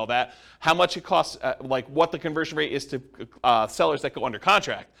spent doing all that, how much it costs, what the conversion rate is to sellers that go under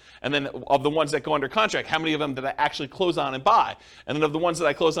contract. And then of the ones that go under contract, how many of them did I actually close on and buy? And then of the ones that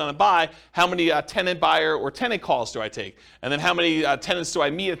I close on and buy, how many tenant buyer or tenant calls do I take? And then how many tenants do I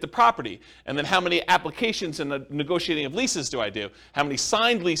meet at the property? And then how many applications and the negotiating of leases do I do? How many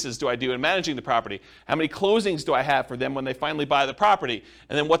signed leases do I do in managing the property? How many closings do I have for them when they finally buy the property?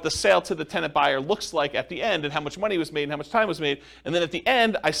 And then what the sale to the tenant buyer looks like at the end, and how much money was made and how much time was made. And then at the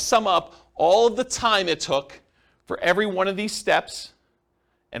end, I sum up all of the time it took for every one of these steps,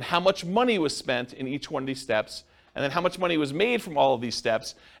 and how much money was spent in each one of these steps, and then how much money was made from all of these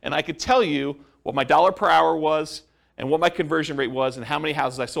steps. And I could tell you what my dollar per hour was, and what my conversion rate was, and how many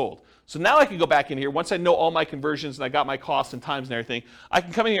houses I sold. So now I can go back in here, once I know all my conversions and I got my costs and times and everything, I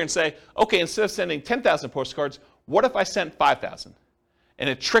can come in here and say, okay, instead of sending 10,000 postcards, what if I sent 5,000? And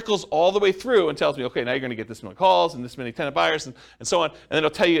it trickles all the way through and tells me, okay, now you're going to get this many calls and this many tenant buyers and so on. And then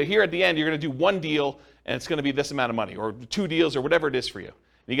it'll tell you here at the end, you're going to do one deal and it's going to be this amount of money, or 2 deals, or whatever it is for you.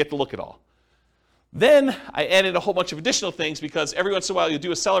 And you get to look at all. Then I added a whole bunch of additional things, because every once in a while you'll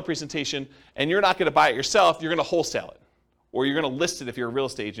do a seller presentation and you're not going to buy it yourself, you're going to wholesale it. Or you're going to list it if you're a real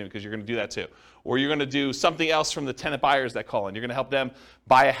estate agent, because you're going to do that too. Or you're going to do something else from the tenant buyers that call in. You're going to help them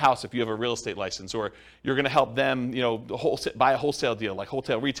buy a house if you have a real estate license. Or you're going to help them, buy a wholesale deal, like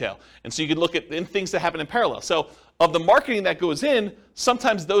wholesale retail. And so you can look at things that happen in parallel. So of the marketing that goes in,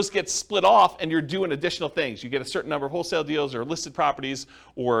 sometimes those get split off and you're doing additional things. You get a certain number of wholesale deals or listed properties,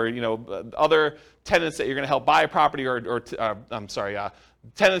 or other tenants that you're going to help buy a property,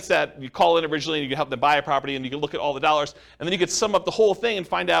 tenants that you call in originally and you can help them buy a property, and you can look at all the dollars, and then you can sum up the whole thing and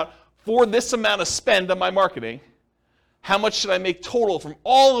find out, for this amount of spend on my marketing, how much should I make total from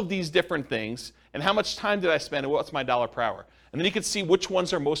all of these different things, and how much time did I spend, and what's my dollar per hour? And then you can see which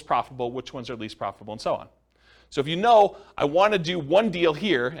ones are most profitable, which ones are least profitable, and so on. So if you know, I want to do one deal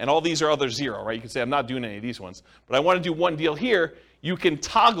here, and all these are other 0, right? You can say, I'm not doing any of these ones, but I want to do one deal here. You can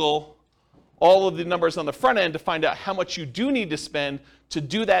toggle all of the numbers on the front end to find out how much you do need to spend to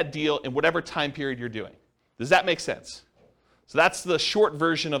do that deal in whatever time period you're doing. Does that make sense? So that's the short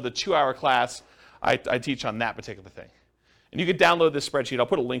version of the 2-hour class I teach on that particular thing. And you can download this spreadsheet. I'll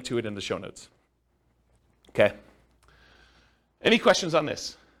put a link to it in the show notes. Okay. Any questions on this?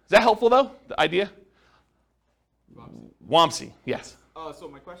 Is that helpful, though, the idea? Wamsi, yes. So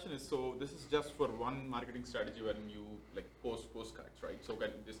my question is, so this is just for one marketing strategy when you like post postcards, right? So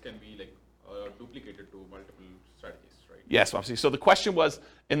this can be like duplicated to multiple strategies, right? Yes, Wamsi. So the question was,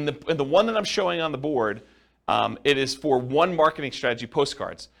 in the one that I'm showing on the board, it is for one marketing strategy,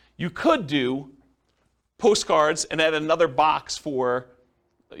 postcards. You could do postcards and add another box for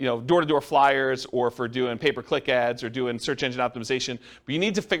door-to-door flyers or for doing pay-per-click ads or doing search engine optimization. But you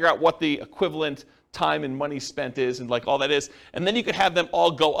need to figure out what the equivalent time and money spent is and like all that is. And then you could have them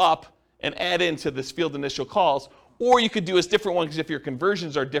all go up and add into this field initial calls. Or you could do a different one, because if your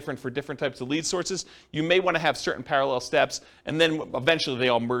conversions are different for different types of lead sources, you may want to have certain parallel steps, and then eventually they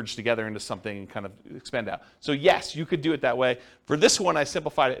all merge together into something and kind of expand out. So yes, you could do it that way. For this one, I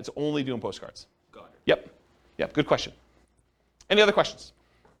simplified it. It's only doing postcards. Got it. Yep, good question. Any other questions?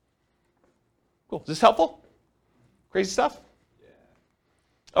 Cool. Is this helpful? Crazy stuff?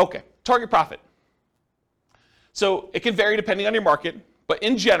 Yeah. Okay, target profit. So it can vary depending on your market, but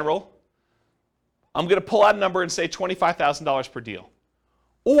in general, I'm going to pull out a number and say $25,000 per deal,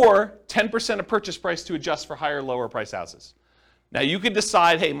 or 10% of purchase price to adjust for higher, lower price houses. Now you could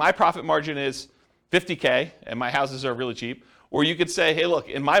decide, hey, my profit margin is $50K and my houses are really cheap, or you could say, hey, look,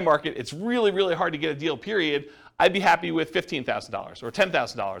 in my market, it's really, really hard to get a deal, period. I'd be happy with $15,000 or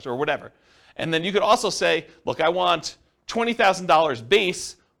 $10,000 or whatever. And then you could also say, look, I want $20,000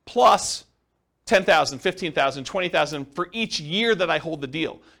 base plus $10,000, $15,000, $20,000 for each year that I hold the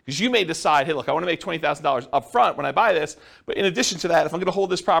deal. Because you may decide, hey, look, I want to make $20,000 up front when I buy this, but in addition to that, if I'm going to hold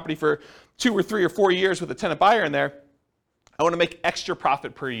this property for 2 or 3 or 4 years with a tenant buyer in there, I want to make extra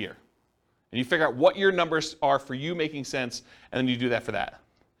profit per year. And you figure out what your numbers are for you making sense, and then you do that for that.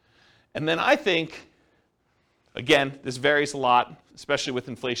 And then I think, again, this varies a lot, especially with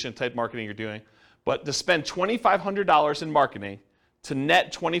inflation type marketing you're doing, but to spend $2,500 in marketing to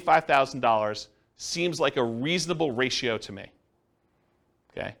net $25,000 seems like a reasonable ratio to me.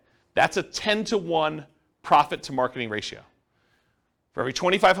 Okay? That's a 10-to-1 profit to marketing ratio. For every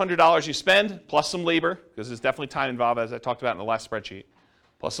 $2,500 you spend, plus some labor, because there's definitely time involved, as I talked about in the last spreadsheet,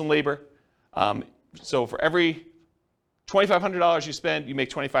 plus some labor. So for every $2,500 you spend, you make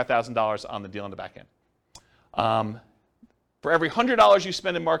 $25,000 on the deal on the back end. For every $100 you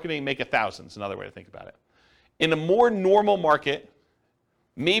spend in marketing, make $1,000 is another way to think about it. In a more normal market,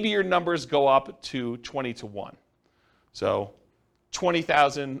 maybe your numbers go up to 20-to-1. So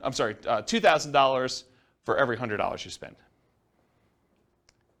 $2,000 for every $100 you spend.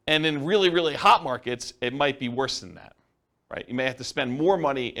 And in really, really hot markets, it might be worse than that, right? You may have to spend more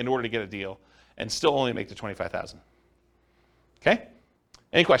money in order to get a deal and still only make the $25,000. Okay?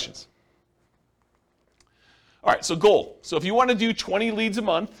 Any questions? All right, so goal. So if you want to do 20 leads a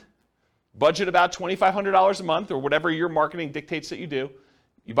month, budget about $2,500 a month or whatever your marketing dictates that you do.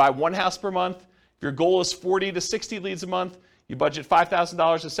 You buy one house per month. If your goal is 40 to 60 leads a month, you budget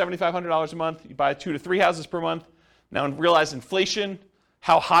 $5,000 to $7,500 a month. You buy 2 to 3 houses per month. Now realize inflation,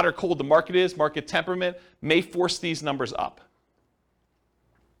 how hot or cold the market is, market temperament, may force these numbers up.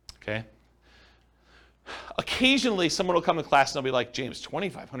 Okay? Occasionally, someone will come to class and they'll be like, James,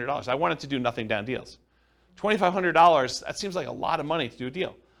 $2,500. I wanted to do nothing down deals. $2,500, that seems like a lot of money to do a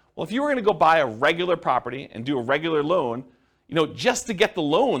deal. Well, if you were going to go buy a regular property and do a regular loan, just to get the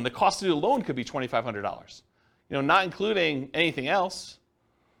loan, the cost to do the loan could be $2,500. Not including anything else.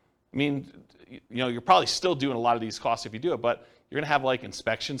 I mean, you're probably still doing a lot of these costs if you do it, but you're going to have like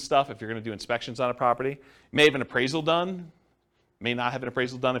inspection stuff if you're going to do inspections on a property. You may have an appraisal done. May not have an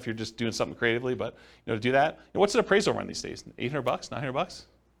appraisal done if you're just doing something creatively, but to do that. What's an appraisal run these days? $800, $900,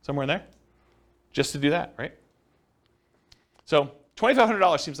 somewhere in there? Just to do that, right? So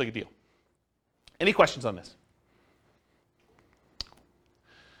 $2,500 seems like a deal. Any questions on this?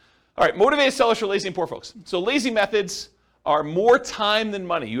 All right, motivated sellers for lazy and poor folks. So lazy methods are more time than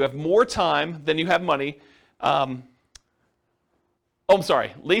money. You have more time than you have money. I'm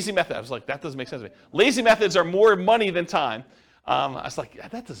sorry, lazy method. I was like, that doesn't make sense to me. Lazy methods are more money than time. I was like, yeah,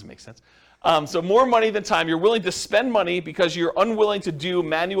 that doesn't make sense. So more money than time. You're willing to spend money because you're unwilling to do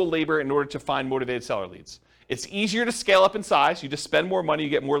manual labor in order to find motivated seller leads. It's easier to scale up in size. You just spend more money, you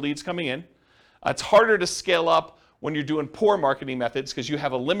get more leads coming in. It's harder to scale up when you're doing poor marketing methods because you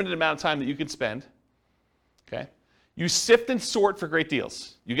have a limited amount of time that you can spend. Okay? You sift and sort for great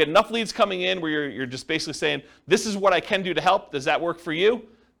deals. You get enough leads coming in where you're just basically saying, this is what I can do to help. Does that work for you?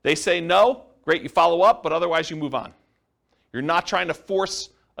 They say no. Great, you follow up, but otherwise you move on. You're not trying to force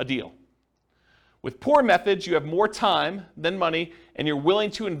a deal. With poor methods, you have more time than money, and you're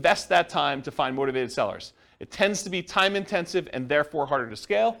willing to invest that time to find motivated sellers. It tends to be time intensive and therefore harder to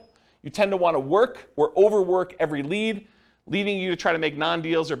scale. You tend to want to work or overwork every lead, leading you to try to make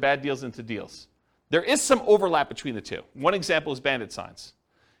non-deals or bad deals into deals. There is some overlap between the two. One example is bandit signs.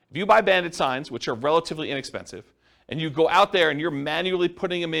 If you buy bandit signs, which are relatively inexpensive, and you go out there and you're manually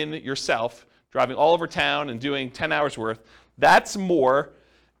putting them in yourself, driving all over town and doing 10 hours worth, that's more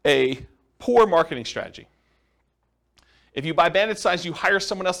a poor marketing strategy. If you buy bandit signs, you hire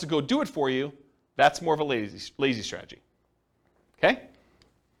someone else to go do it for you, that's more of a lazy strategy. Okay?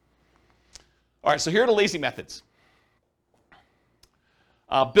 All right, so here are the lazy methods.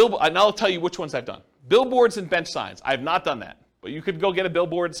 And I'll tell you which ones I've done. Billboards and bench signs. I have not done that. But you could go get a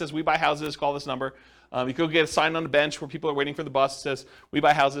billboard that says, we buy houses, call this number. You could go get a sign on the bench where people are waiting for the bus that says, we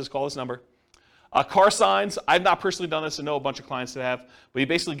buy houses, call this number. Car signs, I've not personally done this. I know a bunch of clients that have. But you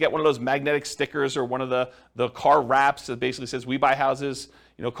basically get one of those magnetic stickers or one of the car wraps that basically says, we buy houses,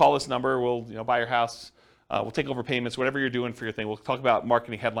 call this number, we'll buy your house. We'll take over payments, whatever you're doing for your thing. We'll talk about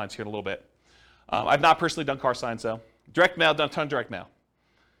marketing headlines here in a little bit. I've not personally done car signs, though. Direct mail, done a ton of direct mail.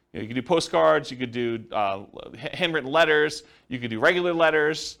 You could do postcards, you could do handwritten letters, you could do regular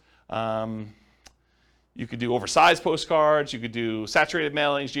letters, you could do oversized postcards, you could do saturated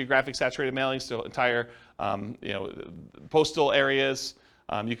mailings, geographic saturated mailings to entire postal areas.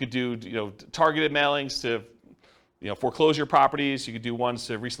 You could do targeted mailings to foreclosure properties. You could do ones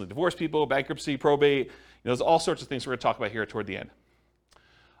to recently divorced people, bankruptcy, probate. There's all sorts of things we're going to talk about here toward the end.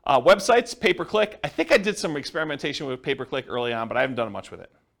 Websites, pay-per-click. I think I did some experimentation with pay-per-click early on, but I haven't done much with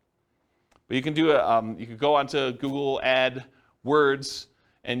it. But you can do you could go onto Google AdWords,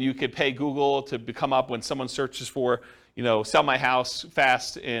 and you could pay Google to come up when someone searches for, sell my house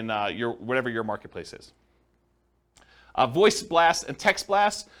fast in whatever your marketplace is. Voice blast and text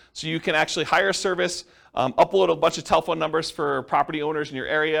blast, so you can actually hire a service, upload a bunch of telephone numbers for property owners in your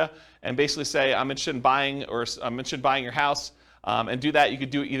area, and basically say, I'm interested in buying, or I'm interested in buying your house. And do that. You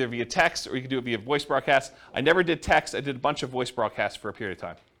could do it either via text or you could do it via voice broadcast. I never did text. I did a bunch of voice broadcasts for a period of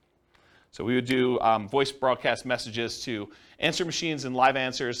time. So we would do voice broadcast messages to answer machines and live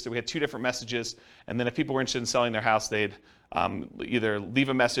answers. So we had 2 different messages. And then if people were interested in selling their house, they'd either leave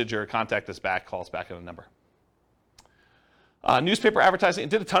a message or contact us back, call us back on a number. Newspaper advertising. I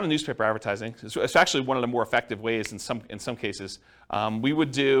did a ton of newspaper advertising. It's actually one of the more effective ways in some cases. We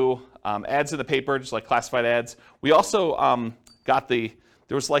would do ads in the paper, just like classified ads. We also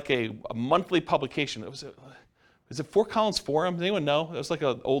there was like a monthly publication. Is it Fort Collins Forum? Does anyone know? It was like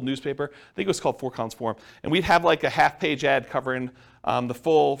an old newspaper. I think it was called Fort Collins Forum. And we'd have like a half-page ad covering the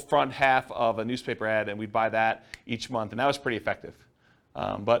full front half of a newspaper ad, and we'd buy that each month. And that was pretty effective.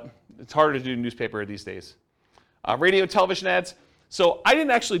 But it's harder to do newspaper these days. Radio, television ads. So I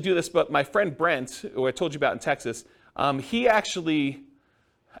didn't actually do this, but my friend Brent, who I told you about in Texas, he actually,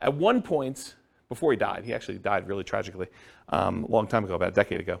 at one point, before he actually died really tragically, a long time ago, about a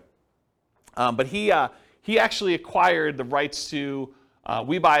decade ago. But he actually acquired the rights to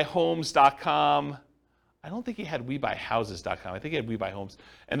WeBuyHomes.com. I don't think he had WeBuyHouses.com. I think he had WeBuyHomes.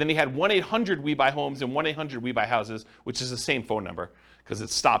 And then he had 1-800-WeBuyHomes and 1-800-WeBuyHouses, which is the same phone number because it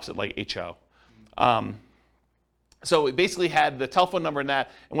stops at like HO. So it basically had the telephone number and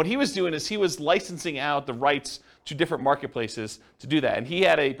that. And what he was doing is he was licensing out the rights to different marketplaces to do that. And he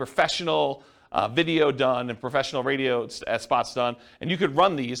had a professional video done and professional radio spots done. And you could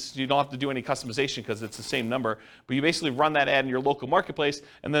run these. You don't have to do any customization because it's the same number. But you basically run that ad in your local marketplace,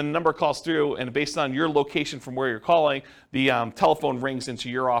 and then the number calls through. And based on your location from where you're calling, the telephone rings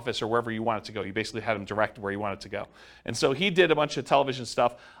into your office or wherever you want it to go. You basically had them direct where you want it to go. And so he did a bunch of television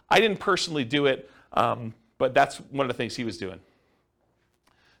stuff. I didn't personally do it. But that's one of the things he was doing.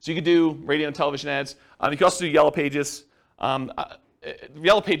 So you could do radio and television ads. You could also do Yellow Pages.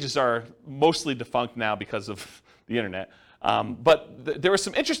 Yellow Pages are mostly defunct now because of the internet. But there were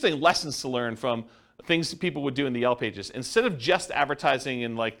some interesting lessons to learn from things that people would do in the Yellow Pages. Instead of just advertising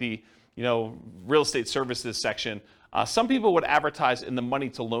in like the real estate services section, some people would advertise in the money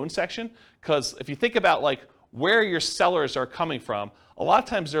to loan section. Because if you think about like where your sellers are coming from, a lot of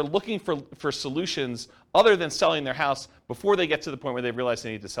times they're looking for solutions other than selling their house before they get to the point where they realize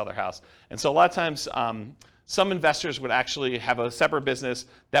they need to sell their house. And so a lot of times some investors would actually have a separate business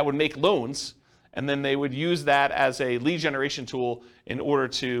that would make loans, and then they would use that as a lead generation tool in order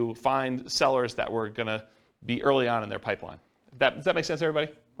to find sellers that were going to be early on in their pipeline. Does that make sense,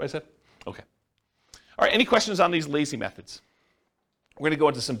 everybody? What I said? Okay. All right, any questions on these lazy methods? We're going to go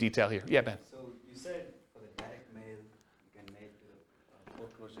into some detail here. Yeah, Ben. So you said for the direct mail, you can mail to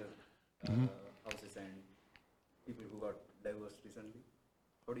foreclosure houses and people who got divorced recently.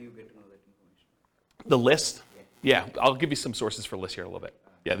 How do you get to know that information? The list? Yeah, I'll give you some sources for lists here in a little bit.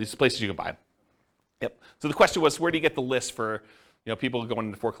 Yeah, these are places you can buy them. Yep. So the question was, where do you get the list for people going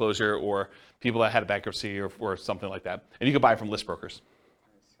into foreclosure or people that had a bankruptcy or something like that? And you can buy it from list brokers.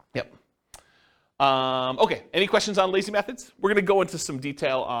 Yep. Okay, any questions on lazy methods? We're going to go into some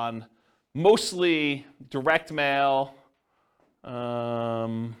detail on mostly direct mail. I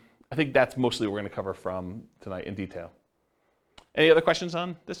think that's mostly what we're going to cover from tonight in detail. Any other questions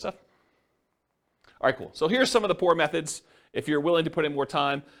on this stuff? All right, cool. So here's some of the poor methods. If you're willing to put in more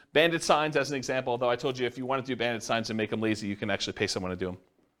time, bandit signs as an example, although I told you if you want to do bandit signs and make them lazy, you can actually pay someone to do them.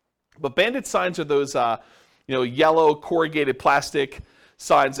 But bandit signs are those yellow corrugated plastic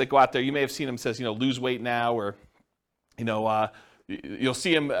signs that go out there. You may have seen them, says, lose weight now, or, you'll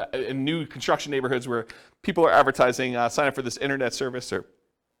see them in new construction neighborhoods where people are advertising, sign up for this internet service or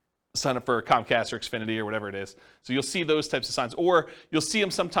sign up for Comcast or Xfinity or whatever it is. So you'll see those types of signs, or you'll see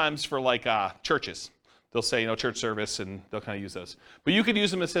them sometimes for like churches. They'll say, church service, and they'll kind of use those. But you could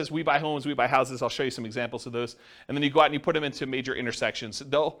use them that says, we buy homes, we buy houses. I'll show you some examples of those. And then you go out and you put them into major intersections.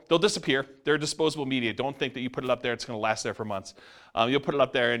 They'll disappear. They're disposable media. Don't think that you put it up there, it's going to last there for months. You'll put it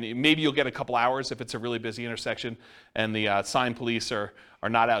up there, and maybe you'll get a couple hours if it's a really busy intersection, and the sign police are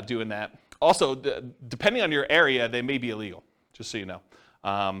not out doing that. Also, depending on your area, they may be illegal, just so you know.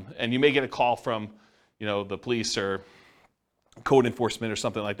 And you may get a call from, the police or code enforcement or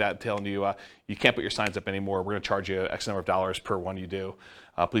something like that telling you you can't put your signs up anymore. We're going to charge you X number of dollars per one you do.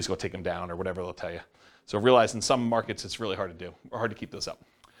 Please go take them down or whatever they'll tell you. So realize in some markets it's really hard to do or hard to keep those up.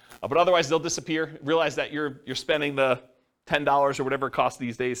 But otherwise they'll disappear. Realize that you're spending the $10 or whatever it costs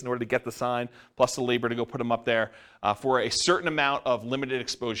these days in order to get the sign, plus the labor to go put them up there for a certain amount of limited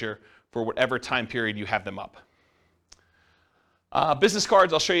exposure for whatever time period you have them up. Business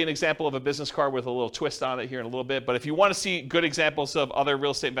cards, I'll show you an example of a business card with a little twist on it here in a little bit. But if you want to see good examples of other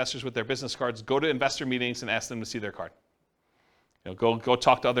real estate investors with their business cards, go to investor meetings and ask them to see their card. Go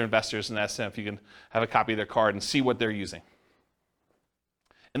talk to other investors and ask them if you can have a copy of their card and see what they're using.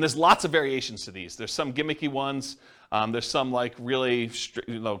 And there's lots of variations to these. There's some gimmicky ones. There's some like really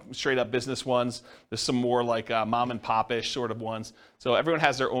straight up business ones. There's some more like mom and pop-ish sort of ones. So everyone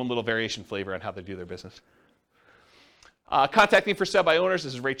has their own little variation flavor on how they do their business. Contacting for sale by owners,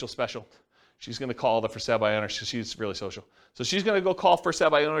 this is Rachel's special. She's going to call the for sale by owners because she's really social. So she's going to go call for sale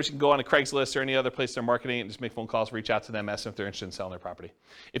by owners. You can go on a Craigslist or any other place they're marketing it and just make phone calls, reach out to them, ask them if they're interested in selling their property.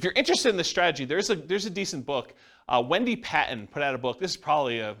 If you're interested in this strategy, there's a decent book. Wendy Patton put out a book. This is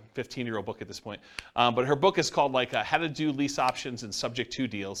probably a 15-year-old book at this point. But her book is called How to Do Lease Options and Subject to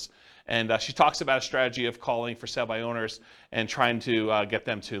Deals. And she talks about a strategy of calling for sale by owners and trying to get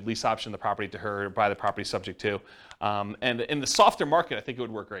them to lease option the property to her or buy the property subject to. And in the softer market, I think it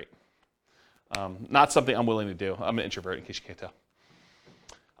would work great. Not something I'm willing to do. I'm an introvert, in case you can't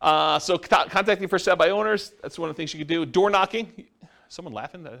tell. So contacting for sale by owners, that's one of the things you can do. Door knocking. Someone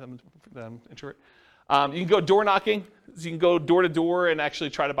laughing that I'm an introvert? You can go door knocking. So you can go door to door and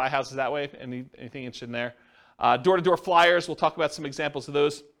actually try to buy houses that way. Anything interested in there? Door to door flyers. We'll talk about some examples of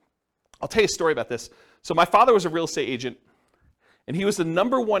those. I'll tell you a story about this. So my father was a real estate agent, and he was the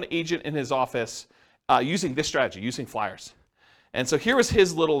 #1 agent in his office using this strategy, using flyers. And so here was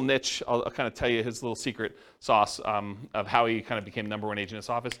his little niche. I'll kind of tell you his little secret sauce of how he kind of became #1 agent in his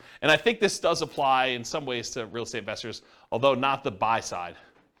office. And I think this does apply in some ways to real estate investors, although not the buy side.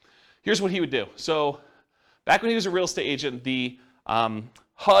 Here's what he would do. So back when he was a real estate agent, the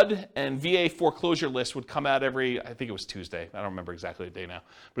HUD and VA foreclosure list would come out every, I think it was Tuesday. I don't remember exactly the day now.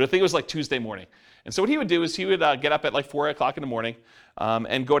 But I think it was like Tuesday morning. And so what he would do is he would get up at like 4 o'clock in the morning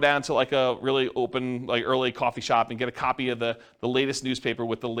and go down to like a really open, like early coffee shop and get a copy of the latest newspaper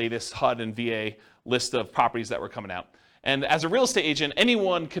with the latest HUD and VA list of properties that were coming out. And as a real estate agent,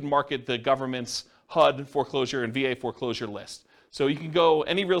 anyone could market the government's HUD foreclosure and VA foreclosure list. So you can go,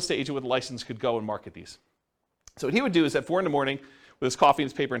 any real estate agent with a license could go and market these. So what he would do is at 4 in the morning, with his coffee and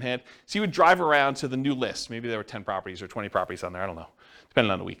his paper in hand, so he would drive around to the new list. Maybe there were 10 properties or 20 properties on there, I don't know,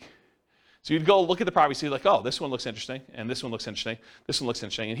 depending on the week. So you'd go look at the properties, so you'd like, oh, this one looks interesting, and this one looks interesting, this one looks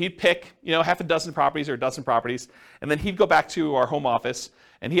interesting. And he'd pick, half a dozen properties or a dozen properties, and then he'd go back to our home office,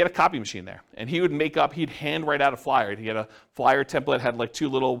 and he had a copy machine there. And he would he'd hand write out a flyer. He had a flyer template, had like 2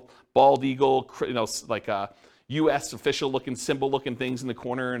 little bald eagle, like U.S. official-looking, symbol-looking things in the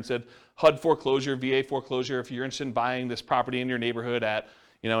corner and said, HUD foreclosure, VA foreclosure, if you're interested in buying this property in your neighborhood at,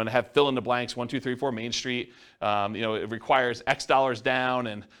 and have fill in the blanks, 1, 2, 3, 4 Main Street. It requires X dollars down,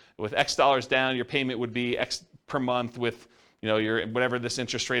 and with X dollars down, your payment would be X per month with, your whatever this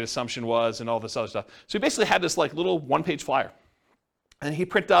interest rate assumption was and all this other stuff. So he basically had this like little one-page flyer. And he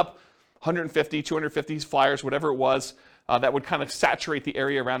printed up 150, 250 flyers, whatever it was, that would kind of saturate the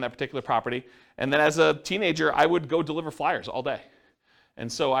area around that particular property. And then as a teenager, I would go deliver flyers all day.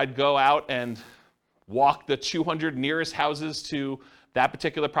 And so I'd go out and walk the 200 nearest houses to that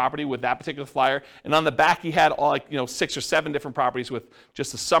particular property with that particular flyer. And on the back, he had all 6 or 7 different properties with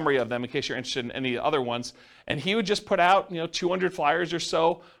just a summary of them in case you're interested in any other ones. And he would just put out 200 flyers or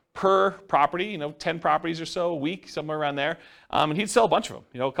so per property, 10 properties or so a week, somewhere around there. And he'd sell a bunch of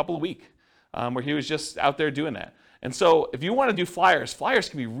them, a couple a week, where he was just out there doing that. And so if you want to do flyers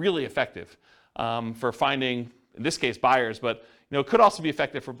can be really effective for finding, in this case, buyers, but it could also be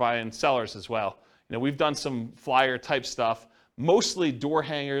effective for buying sellers as well. We've done some flyer type stuff. Mostly door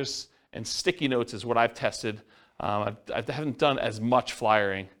hangers and sticky notes is what I've tested. I haven't done as much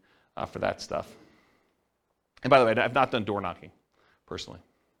flyering for that stuff. And by the way, I've not done door knocking, personally.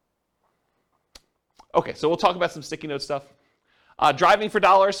 Okay, so we'll talk about some sticky note stuff. Driving for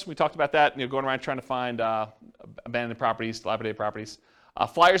dollars, we talked about that, going around trying to find abandoned properties, dilapidated properties.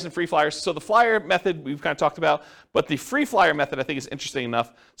 Flyers and free flyers. So the flyer method we've kind of talked about, but the free flyer method I think is interesting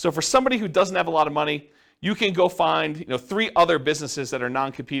enough. So for somebody who doesn't have a lot of money, you can go find 3 other businesses that are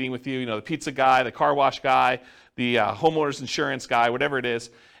non-competing with you, the pizza guy, the car wash guy, the homeowner's insurance guy, whatever it is,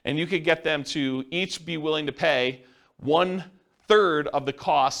 and you could get them to each be willing to pay 1/3 of the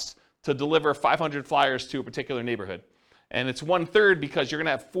cost to deliver 500 flyers to a particular neighborhood. And it's 1/3 because you're going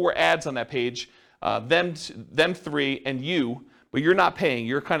to have 4 ads on that page, them 3 and you, but you're not paying.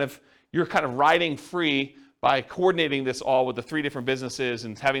 You're kind of riding free by coordinating this all with the 3 different businesses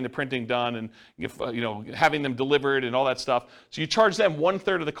and having the printing done and having them delivered and all that stuff. So you charge them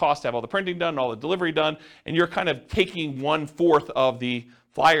 1/3 of the cost to have all the printing done, all the delivery done, and you're kind of taking 1/4 of the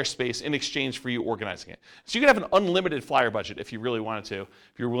flyer space in exchange for you organizing it. So you can have an unlimited flyer budget if you really wanted to,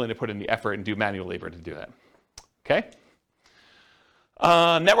 if you're willing to put in the effort and do manual labor to do that. Okay?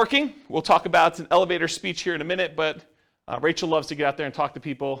 Networking, we'll talk about an elevator speech here in a minute, but Rachel loves to get out there and talk to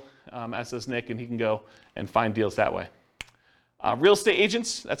people, as does Nick, and he can go and find deals that way. Real estate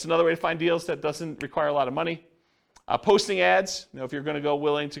agents, that's another way to find deals that doesn't require a lot of money. Posting ads, if you're going to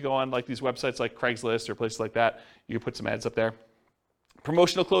willing to go on like these websites like Craigslist or places like that, you can put some ads up there.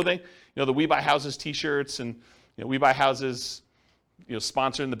 Promotional clothing, the We Buy Houses t-shirts and We Buy Houses,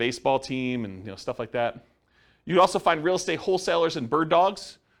 sponsoring the baseball team and stuff like that. You can also find real estate wholesalers and bird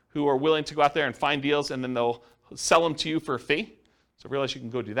dogs who are willing to go out there and find deals, and then they'll sell them to you for a fee. So realize you can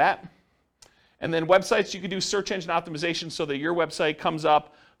go do that. And then websites, you can do search engine optimization so that your website comes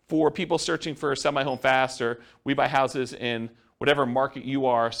up for people searching for Sell My Home Fast or We Buy Houses in whatever market you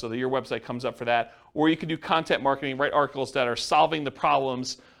are, so that your website comes up for that. Or you can do content marketing, write articles that are solving the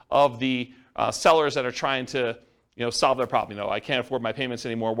problems of the sellers that are trying to solve their problem. I can't afford my payments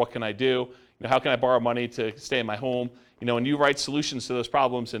anymore. What can I do? How can I borrow money to stay in my home? And you write solutions to those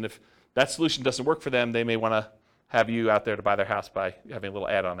problems. And if that solution doesn't work for them, they may want to have you out there to buy their house by having a little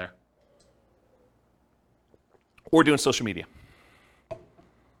ad on there. Or doing social media.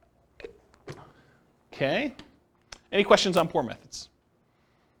 Okay. Any questions on poor methods?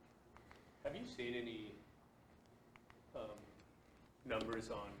 Have you seen any numbers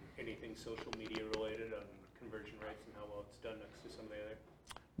on anything social media related on conversion rates and how well it's done next to some of the other?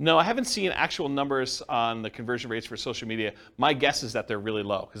 No, I haven't seen actual numbers on the conversion rates for social media. My guess is that they're really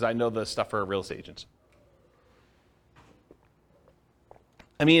low because I know the stuff for real estate agents.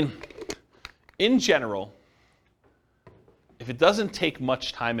 I mean, in general, if it doesn't take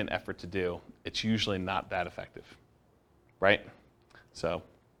much time and effort to do, it's usually not that effective, right? So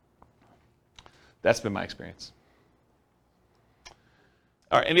that's been my experience.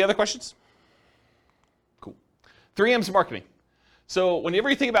 All right, any other questions? Cool. 3 M's marketing. So whenever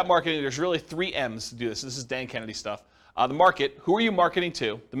you think about marketing, there's really 3 M's to do this. This is Dan Kennedy stuff. The market, who are you marketing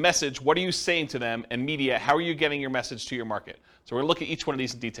to? The message, what are you saying to them? And media, how are you getting your message to your market? So we're going to look at each one of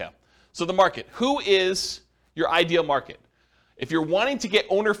these in detail. So the market, who is your ideal market? If you're wanting to get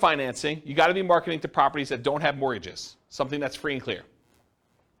owner financing, you got to be marketing to properties that don't have mortgages, something that's free and clear.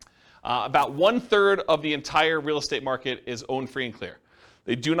 About 1/3 of the entire real estate market is owned free and clear.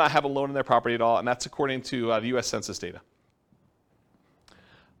 They do not have a loan in their property at all, and that's according to the U.S. Census data.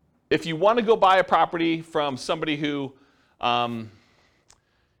 If you want to go buy a property from somebody who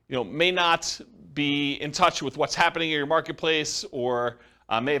may not be in touch with what's happening in your marketplace or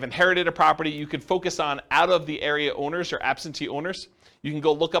may have inherited a property, you can focus on out-of-the-area owners or absentee owners. You can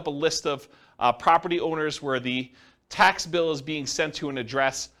go look up a list of property owners where the tax bill is being sent to an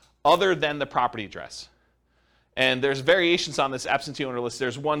address other than the property address. And there's variations on this absentee owner list.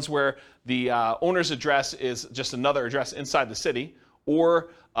 There's ones where the owner's address is just another address inside the city, or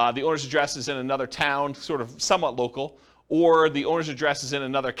the owner's address is in another town, sort of somewhat local, or the owner's address is in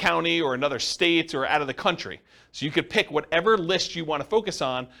another county or another state or out of the country. So you could pick whatever list you want to focus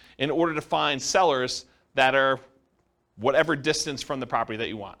on in order to find sellers that are whatever distance from the property that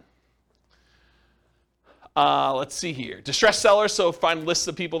you want. Let's see here. Distressed sellers, so find lists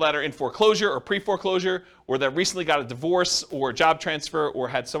of people that are in foreclosure or pre-foreclosure, or that recently got a divorce or a job transfer or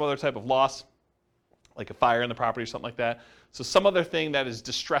had some other type of loss, like a fire in the property or something like that. So some other thing that is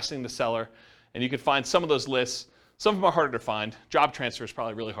distressing the seller, and you can find some of those lists. Some of them are harder to find. Job transfer is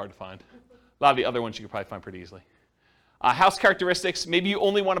probably really hard to find. A lot of the other ones you can probably find pretty easily. House characteristics, maybe you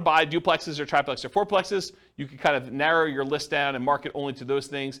only want to buy duplexes or triplexes or fourplexes. You can kind of narrow your list down and market only to those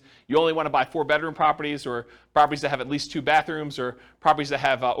things. You only want to buy 4-bedroom properties, or properties that have at least 2 bathrooms, or properties that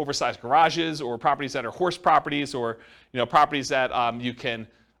have oversized garages, or properties that are horse properties, or properties that you can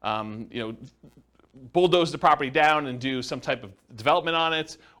bulldoze the property down and do some type of development on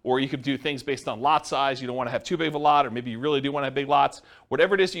it, or you could do things based on lot size. You don't want to have too big of a lot, or maybe you really do want to have big lots.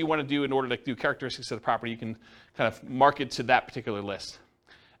 Whatever it is that you want to do in order to do characteristics of the property, you can kind of market to that particular list.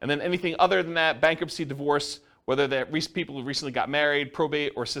 And then anything other than that, bankruptcy, divorce, whether they're people who recently got married,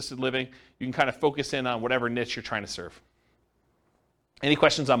 probate, or assisted living, you can kind of focus in on whatever niche you're trying to serve. Any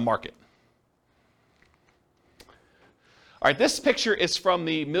questions on market? All right, this picture is from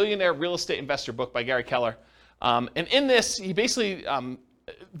the Millionaire Real Estate Investor book by Gary Keller. And in this, he basically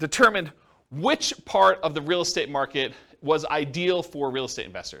determined which part of the real estate market was ideal for real estate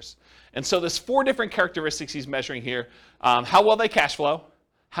investors. And so there's 4 different characteristics he's measuring here. How well they cash flow,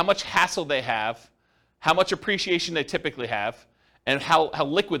 how much hassle they have, how much appreciation they typically have, and how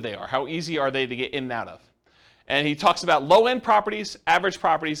liquid they are, how easy are they to get in and out of. And he talks about low-end properties, average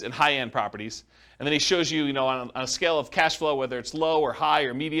properties, and high-end properties. And then he shows you, on a scale of cash flow, whether it's low or high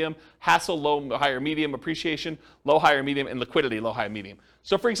or medium, hassle, low, high, or medium, appreciation, low, high, or medium, and liquidity, low, high, medium.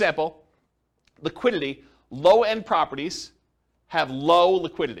 So for example, liquidity, low-end properties have low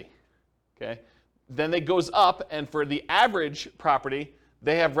liquidity. Okay? Then it goes up, and for the average property,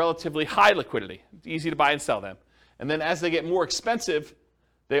 they have relatively high liquidity. It's easy to buy and sell them. And then as they get more expensive,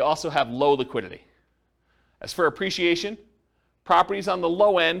 they also have low liquidity. As for appreciation, properties on the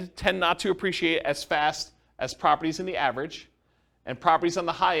low end tend not to appreciate as fast as properties in the average, and properties on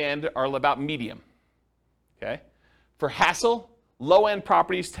the high end are about medium. Okay? For hassle, low-end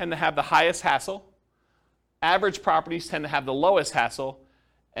properties tend to have the highest hassle, average properties tend to have the lowest hassle,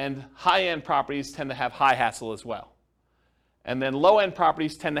 and high-end properties tend to have high hassle as well. And then low-end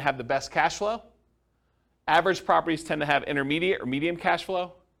properties tend to have the best cash flow, average properties tend to have intermediate or medium cash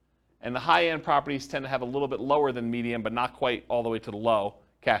flow, and the high-end properties tend to have a little bit lower than medium, but not quite all the way to the low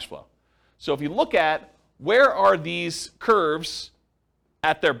cash flow. So if you look at where are these curves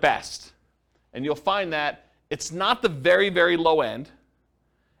at their best, and you'll find that it's not the very, very low end,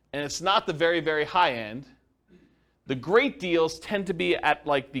 and it's not the very, very high end. The great deals tend to be at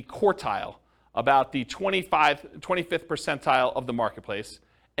like the quartile, about the 25th percentile of the marketplace,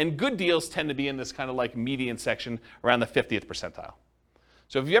 and good deals tend to be in this kind of like median section around the 50th percentile.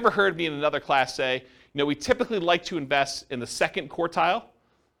 So if you ever heard me in another class say, we typically like to invest in the second quartile.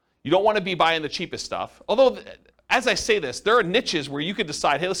 You don't want to be buying the cheapest stuff. Although, as I say this, there are niches where you could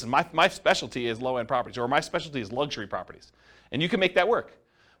decide, hey, listen, my specialty is low-end properties, or my specialty is luxury properties. And you can make that work.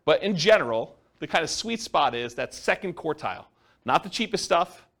 But in general, the kind of sweet spot is that second quartile, not the cheapest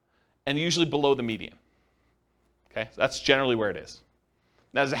stuff, and usually below the median. Okay, so that's generally where it is.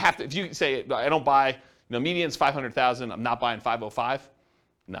 Now, does it have to, if you say, I don't buy, median's 500,000, I'm not buying 505,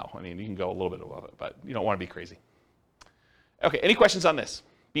 no, you can go a little bit above it, but you don't want to be crazy. Okay, any questions on this?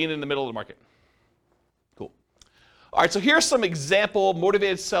 Being in the middle of the market. Cool. All right, so here's some example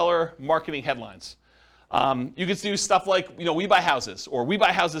motivated seller marketing headlines. You could do stuff like, we buy houses, or we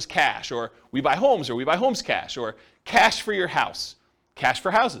buy houses cash, or we buy homes, or we buy homes cash, or cash for your house, cash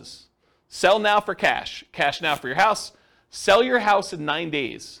for houses. Sell now for cash, cash now for your house. Sell your house in 9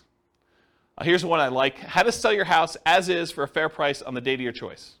 days. Here's one I like. How to sell your house as is for a fair price on the date of your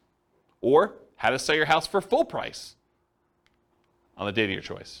choice. Or how to sell your house for full price on the date of your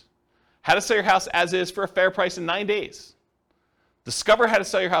choice. How to sell your house as is for a fair price in 9 days. Discover how to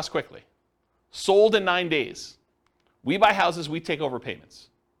sell your house quickly. Sold in 9 days. We buy houses, we take over payments.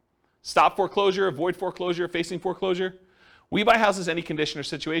 Stop foreclosure, avoid foreclosure, facing foreclosure. We buy houses any condition or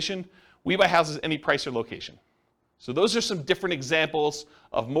situation. We buy houses any price or location. So those are some different examples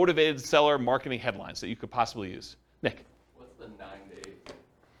of motivated seller marketing headlines that you could possibly use. Nick? What's the 9 days?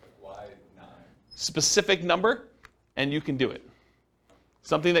 Why 9? Specific number? and you can do it.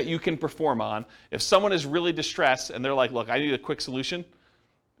 Something that you can perform on. If someone is really distressed and they're like, look, I need a quick solution,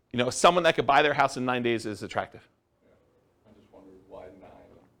 someone that could buy their house in 9 days is attractive. I just wondered why 9,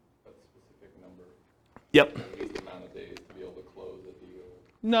 that specific number. Yep. The amount of days to be able to close a deal.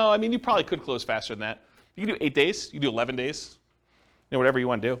 No, I mean, you probably could close faster than that. You can do 8 days. You can do 11 days. Whatever you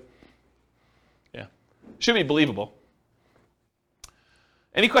want to do. Yeah. Should be believable.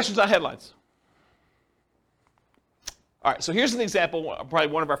 Any questions on headlines? All right, so here's an example, probably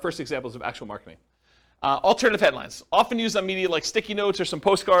one of our first examples of actual marketing. Alternative headlines, often used on media like sticky notes or some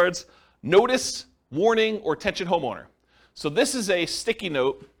postcards. Notice, warning, or attention homeowner. So this is a sticky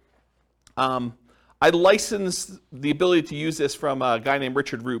note. I licensed the ability to use this from a guy named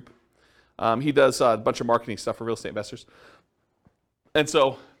Richard Roop. He does a bunch of marketing stuff for real estate investors. And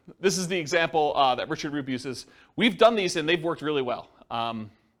so this is the example that Richard Roop uses. We've done these and they've worked really well.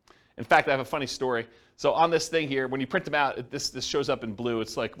 In fact, I have a funny story. So on this thing here, when you print them out, this shows up in blue.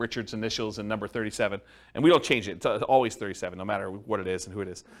 It's like Richard's initials and number 37. And we don't change it. It's always 37, no matter what it is and who it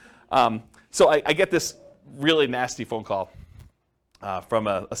is. So I get this really nasty phone call from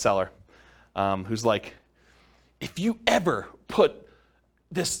a seller who's like, if you ever put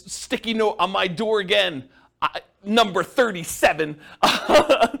this sticky note on my door again, number 37.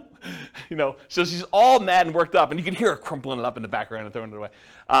 So she's all mad and worked up, and you can hear her crumpling it up in the background and throwing it away.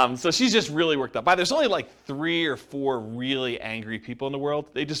 So she's just really worked up. There's only like 3 or 4 really angry people in the world.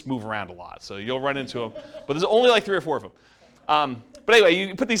 They just move around a lot, so you'll run into them. But there's only like 3 or 4 of them. But anyway,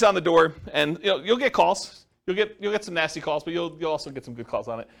 you put these on the door, and you'll get calls. You'll get some nasty calls, but you'll also get some good calls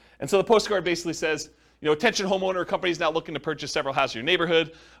on it. And so the postcard basically says, attention homeowner, company's now looking to purchase several houses in your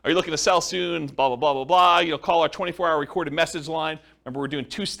neighborhood. Are you looking to sell soon? Blah, blah, blah, blah, blah. Call our 24-hour recorded message line. Remember, we're doing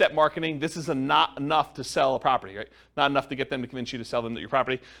 2-step marketing. This is not enough to sell a property, right? Not enough to get them to convince you to sell them your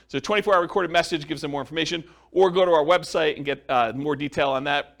property. So 24-hour recorded message gives them more information. Or go to our website and get more detail on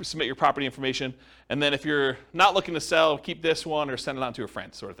that. Submit your property information. And then if you're not looking to sell, keep this one or send it on to a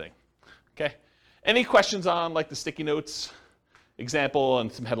friend, sort of thing. Okay? Any questions on like the sticky notes example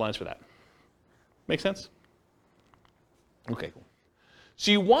and some headlines for that? Make sense? Okay, cool.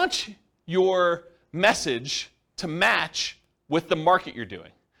 So you want your message to match with the market you're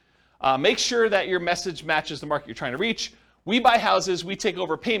doing. Make sure that your message matches the market you're trying to reach. We buy houses, we take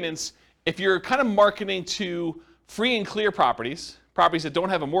over payments. If you're kind of marketing to free and clear properties that don't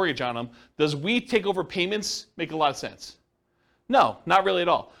have a mortgage on them, does we take over payments make a lot of sense? No, not really at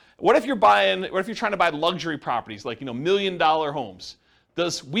all. What if you're trying to buy luxury properties, like $1 million homes?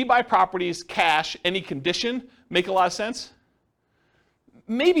 Does we buy properties cash, any condition, make a lot of sense?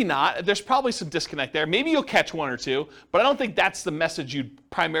 Maybe not. There's probably some disconnect there. Maybe you'll catch 1 or 2, but I don't think that's the message you'd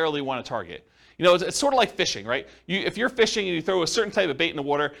primarily want to target. It's sort of like fishing, right? If you're fishing and you throw a certain type of bait in the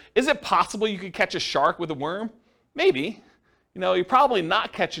water, is it possible you could catch a shark with a worm? Maybe. You're probably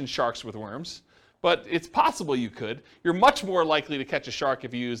not catching sharks with worms, but it's possible you could. You're much more likely to catch a shark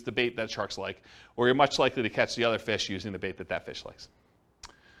if you use the bait that sharks like, or you're much likely to catch the other fish using the bait that fish likes.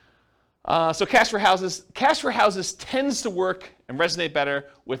 So cash for houses tends to work and resonate better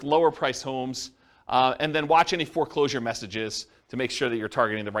with lower priced homes. And then watch any foreclosure messages to make sure that you're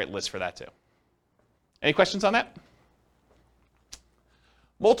targeting the right list for that too. Any questions on that?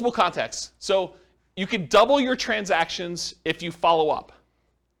 Multiple contacts. So you can double your transactions if you follow up.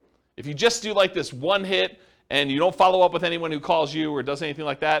 If you just do like this one hit and you don't follow up with anyone who calls you or does anything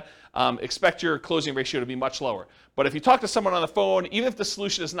like that, expect your closing ratio to be much lower. But if you talk to someone on the phone, even if the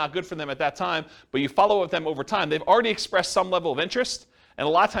solution is not good for them at that time, but you follow up with them over time, they've already expressed some level of interest, and a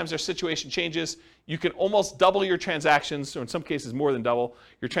lot of times their situation changes. You can almost double your transactions, or in some cases more than double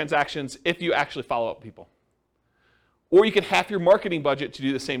your transactions if you actually follow up with people. Or you can half your marketing budget to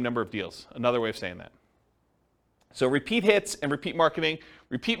do the same number of deals. Another way of saying that. So repeat hits and repeat marketing,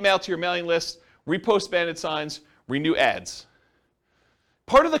 repeat mail to your mailing list, repost banded signs, renew ads.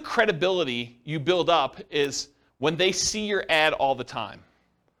 Part of the credibility you build up is when they see your ad all the time,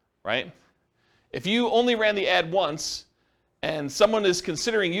 right? If you only ran the ad once and someone is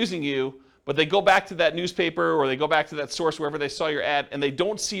considering using you, but they go back to that newspaper or they go back to that source wherever they saw your ad and they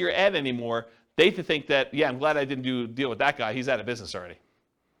don't see your ad anymore, they think that, yeah, I'm glad I didn't do a deal with that guy. He's out of business already.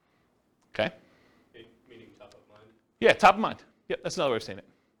 Okay? Meaning top of mind? Yeah, top of mind. Yep, that's another way of saying it.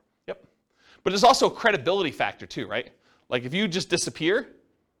 Yep. But there's also a credibility factor too, right? Like if you just disappear,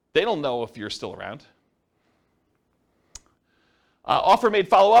 they don't know if you're still around. Offer made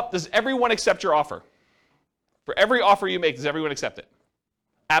follow-up. Does everyone accept your offer? For every offer you make, does everyone accept it?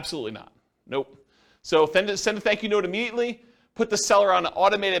 Absolutely not. Nope. So send a thank you note immediately. Put the seller on an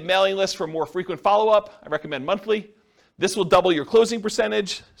automated mailing list for more frequent follow-up. I recommend monthly. This will double your closing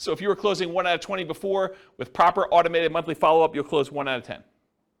percentage. So if you were closing 1 out of 20 before, with proper automated monthly follow-up, you'll close 1 out of 10.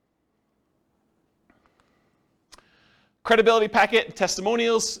 Credibility packet and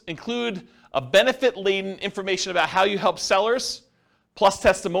testimonials include a benefit-laden information about how you help sellers, plus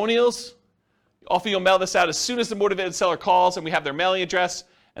testimonials. Often you'll mail this out as soon as the motivated seller calls and we have their mailing address,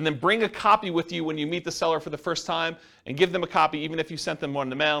 and then bring a copy with you when you meet the seller for the first time and give them a copy even if you sent them one in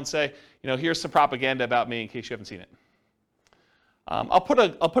the mail and say, here's some propaganda about me in case you haven't seen it. I'll put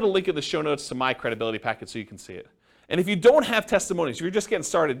a link in the show notes to my credibility packet so you can see it. And if you don't have testimonials, if you're just getting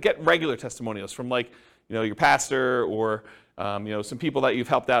started, get regular testimonials from your pastor or some people that you've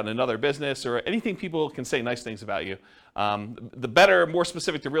helped out in another business or anything people can say nice things about you. The better, more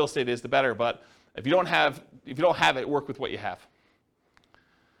specific to real estate is, the better. But if you don't have it, work with what you have.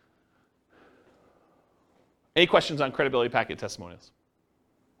 Any questions on credibility packet testimonials?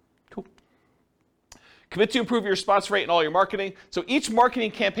 Cool. Commit to improve your response rate in all your marketing. So each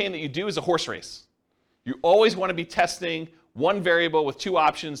marketing campaign that you do is a horse race. You always want to be testing one variable with 2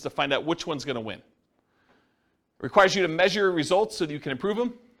 options to find out which one's going to win. It requires you to measure your results so that you can improve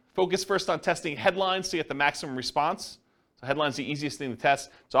them. Focus first on testing headlines to get the maximum response. So headlines are the easiest thing to test.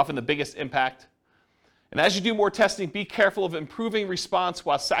 It's often the biggest impact. And as you do more testing, be careful of improving response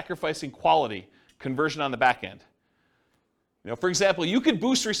while sacrificing quality, conversion on the back end. For example, you could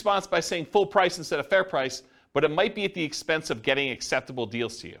boost response by saying full price instead of fair price, but it might be at the expense of getting acceptable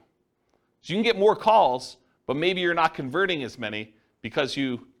deals to you. So you can get more calls, but maybe you're not converting as many because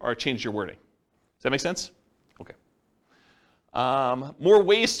you changed your wording. Does that make sense? Okay. More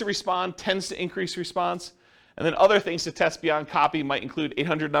ways to respond tends to increase response. And then other things to test beyond copy might include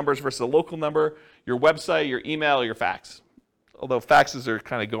 800 numbers versus a local number, your website, your email, your fax. Although faxes are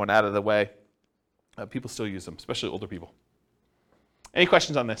kind of going out of the way. People still use them, especially older people. Any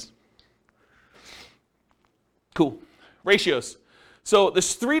questions on this? Cool. Ratios. So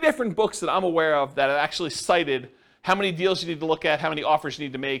there's 3 different books that I'm aware of that have actually cited how many deals you need to look at, how many offers you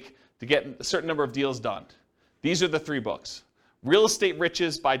need to make to get a certain number of deals done. These are the 3 books. Real Estate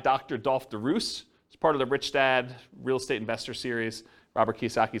Riches by Dr. Dolph DeRoos. It's part of the Rich Dad Real Estate Investor Series, Robert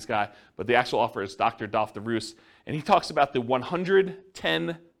Kiyosaki's guy. But the actual author is Dr. Dolph DeRoos. And he talks about the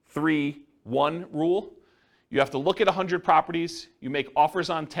 100-10-3-1 rule. You have to look at 100 properties, you make offers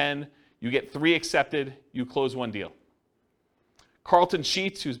on 10, you get 3 accepted, you close 1 deal. Carlton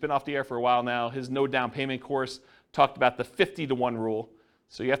Sheets, who's been off the air for a while now, his no down payment course talked about the 50-to-1 rule.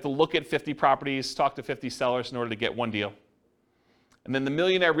 So you have to look at 50 properties, talk to 50 sellers in order to get 1 deal. And then the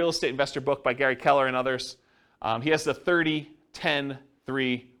Millionaire Real Estate Investor book by Gary Keller and others, he has the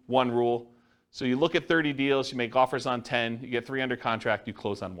 30-10-3-1 rule. So you look at 30 deals, you make offers on 10, you get 3 under contract, you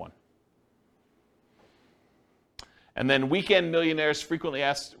close on 1. And then Weekend Millionaires, Frequently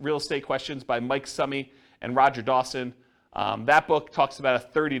Asked Real Estate Questions by Mike Summey and Roger Dawson. That book talks about a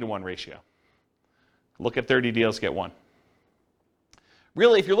 30-to-1 ratio. Look at 30 deals, get 1.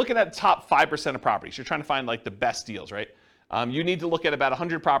 Really, if you're looking at the top 5% of properties, you're trying to find the best deals, right? You need to look at about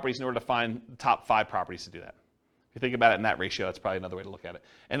 100 properties in order to find the top 5 properties to do that. If you think about it in that ratio, that's probably another way to look at it.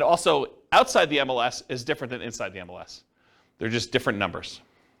 And also, outside the MLS is different than inside the MLS. They're just different numbers.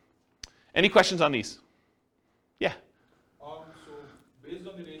 Any questions on these? Yeah. So based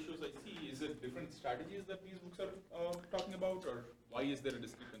on the ratios I see, is it different strategies that these books are talking about, or why is there a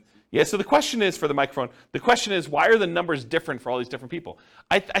discrepancy? Yeah, so the question is, for the microphone, the question is, why are the numbers different for all these different people?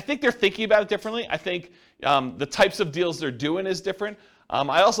 I think they're thinking about it differently. I think the types of deals they're doing is different.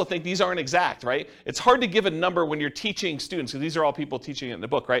 I also think these aren't exact, right? It's hard to give a number when you're teaching students, because these are all people teaching it in the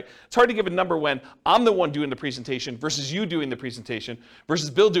book, right? It's hard to give a number when I'm the one doing the presentation versus you doing the presentation versus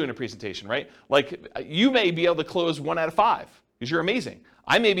Bill doing the presentation, right? You may be able to close 1 out of 5 because you're amazing.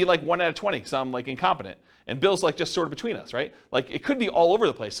 I may be 1 out of 20 because I'm incompetent. And Bill's just sort of between us, right? It could be all over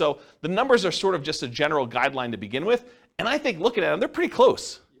the place. So the numbers are sort of just a general guideline to begin with. And I think looking at them, they're pretty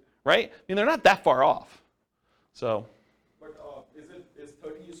close, right? I mean, they're not that far off. So. But is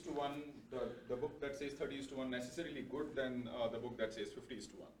 30:1, the book that says 30:1 necessarily good than the book that says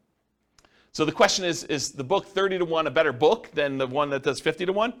 50:1? So the question is the book 30-to-1 a better book than the one that does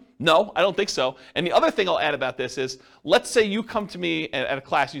 50-to-1? No, I don't think so. And the other thing I'll add about this is, let's say you come to me at a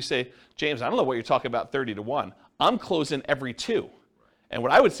class, you say, James, I don't know what you're talking about 30-to-1. I'm closing every 2. And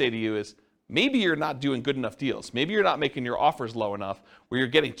what I would say to you is, maybe you're not doing good enough deals. Maybe you're not making your offers low enough where you're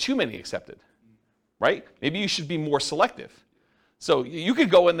getting too many accepted, right? Maybe you should be more selective. So you could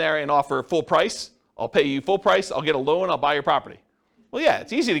go in there and offer full price. I'll pay you full price. I'll get a loan. I'll buy your property. Well, yeah,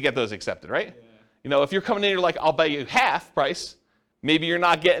 it's easy to get those accepted, right? Yeah. If you're coming in, you're like, I'll pay you half price. Maybe you're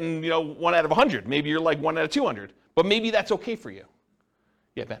not getting, 1 out of 100. Maybe you're 1 out of 200. But maybe that's okay for you.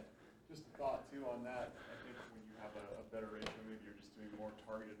 Yeah, Ben. Just a thought too on that. I think when you have a better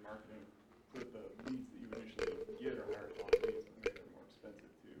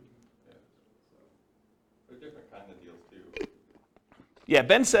Yeah,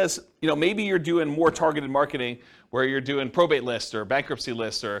 Ben says, maybe you're doing more targeted marketing where you're doing probate lists or bankruptcy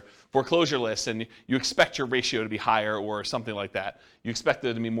lists or foreclosure lists, and you expect your ratio to be higher or something like that. You expect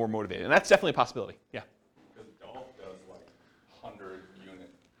it to be more motivated. And that's definitely a possibility. Yeah. Because Dolph does like 100-unit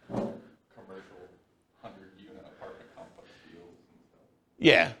commercial, 100-unit apartment complex deals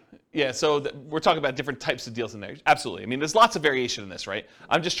and stuff. Yeah, so we're talking about different types of deals in there. Absolutely. I mean, there's lots of variation in this, right?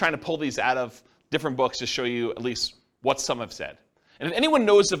 I'm just trying to pull these out of different books to show you at least what some have said. And if anyone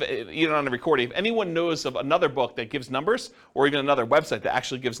knows of, even on the recording, if anyone knows of another book that gives numbers, or even another website that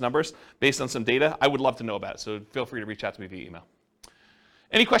actually gives numbers based on some data, I would love to know about it. So feel free to reach out to me via email.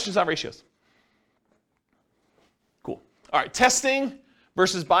 Any questions on ratios? Cool. All right, testing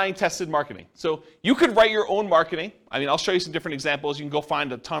versus buying tested marketing. So you could write your own marketing. I mean, I'll show you some different examples. You can go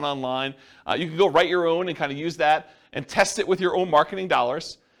find a ton online. You can go write your own and kind of use that and test it with your own marketing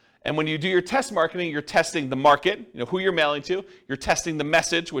dollars. And when you do your test marketing, you're testing the market, who you're mailing to. You're testing the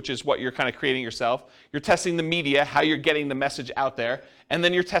message, which is what you're kind of creating yourself. You're testing the media, how you're getting the message out there. And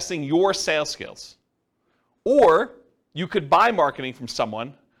then you're testing your sales skills. Or you could buy marketing from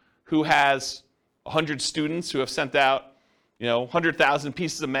someone who has 100 students who have sent out 100,000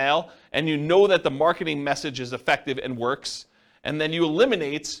 pieces of mail, and you know that the marketing message is effective and works, and then you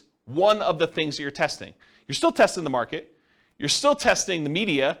eliminate one of the things that you're testing. You're still testing the market. You're still testing the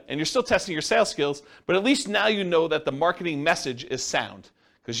media, and you're still testing your sales skills, but at least now you know that the marketing message is sound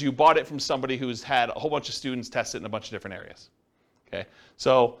because you bought it from somebody who's had a whole bunch of students test it in a bunch of different areas. Okay,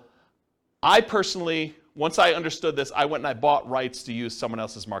 so I personally, once I understood this, I went and I bought rights to use someone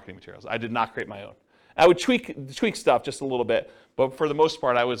else's marketing materials. I did not create my own. I would tweak stuff just a little bit, but for the most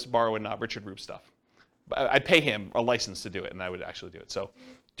part, I was borrowing Richard Roop stuff. I'd pay him a license to do it, and I would actually do it. So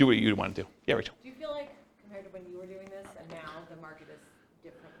do what you want to do. Yeah, Rachel. Do you feel like, compared to when you were doing this, and now the market is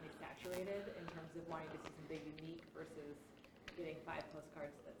differently saturated in terms of wanting to see something unique versus getting 5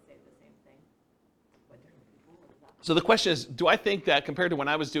 postcards that say the same thing with different people? So the question is, do I think that compared to when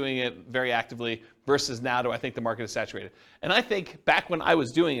I was doing it very actively versus now, do I think the market is saturated? And I think back when I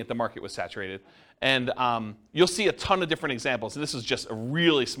was doing it, the market was saturated. And you'll see a ton of different examples. And this is just a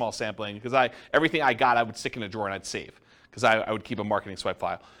really small sampling because everything I got, I would stick in a drawer and I'd save because I would keep a marketing swipe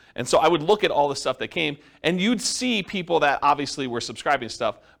file. And so I would look at all the stuff that came, and you'd see people that obviously were subscribing to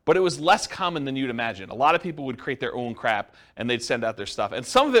stuff, but it was less common than you'd imagine. A lot of people would create their own crap, and they'd send out their stuff. And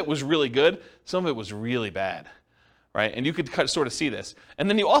some of it was really good, some of it was really bad, right? And you could sort of see this. And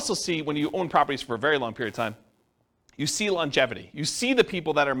then you also see, when you own properties for a very long period of time, you see longevity. You see the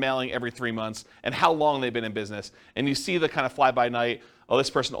people that are mailing every 3 months and how long they've been in business. And you see the kind of fly-by-night, oh, this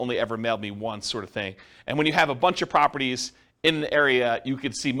person only ever mailed me once sort of thing. And when you have a bunch of properties in the area, you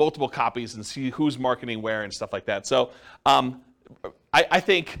could see multiple copies and see who's marketing where and stuff like that. So I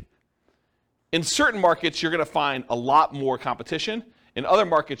think in certain markets, you're going to find a lot more competition. In other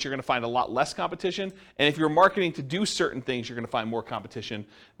markets, you're going to find a lot less competition. And if you're marketing to do certain things, you're going to find more competition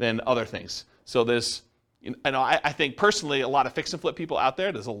than other things. So there's, I think personally, a lot of fix and flip people out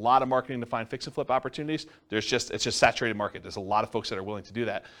there. There's a lot of marketing to find fix and flip opportunities. It's just saturated market. There's a lot of folks that are willing to do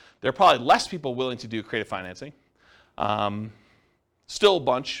that. There are probably less people willing to do creative financing. Still a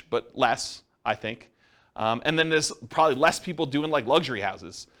bunch, but less, I think. And then there's probably less people doing like luxury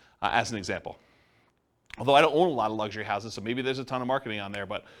houses, as an example. Although I don't own a lot of luxury houses, so maybe there's a ton of marketing on there,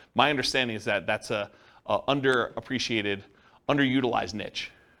 but my understanding is that that's a underappreciated, underutilized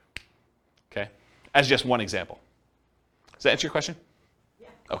niche. Okay? As just one example. Does that answer your question? Yeah.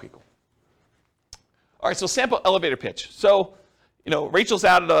 Okay, cool. All right, so sample elevator pitch. So, Rachel's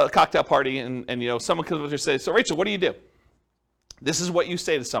out at a cocktail party and someone comes over and says, so Rachel, what do you do? This is what you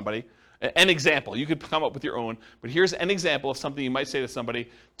say to somebody. An example. You could come up with your own, but here's an example of something you might say to somebody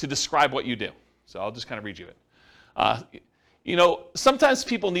to describe what you do. So I'll just kind of read you it. Sometimes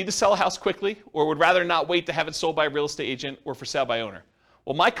people need to sell a house quickly or would rather not wait to have it sold by a real estate agent or for sale by owner.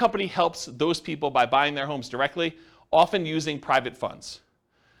 Well, my company helps those people by buying their homes directly, often using private funds.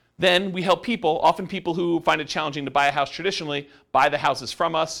 Then we help people, often people who find it challenging to buy a house traditionally, buy the houses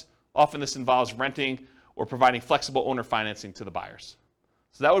from us. Often this involves renting or providing flexible owner financing to the buyers.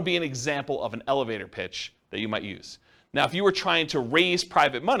 So that would be an example of an elevator pitch that you might use. Now, if you were trying to raise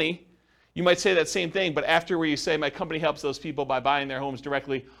private money, you might say that same thing, but after where you say my company helps those people by buying their homes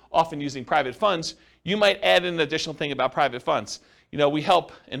directly, often using private funds, you might add in an additional thing about private funds. We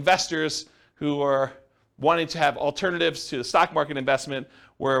help investors who are wanting to have alternatives to the stock market investment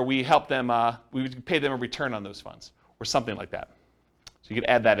where we help them, we pay them a return on those funds or something like that. So you could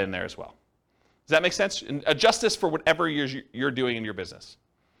add that in there as well. Does that make sense? And adjust this for whatever you're doing in your business.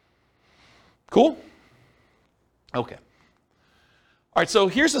 Cool? Okay. All right, so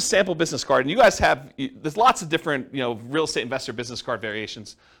here's a sample business card, and you guys there's lots of different, real estate investor business card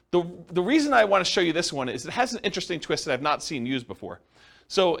variations. The reason I want to show you this one is it has an interesting twist that I've not seen used before.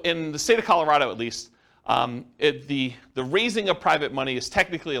 So in the state of Colorado, at least, the raising of private money is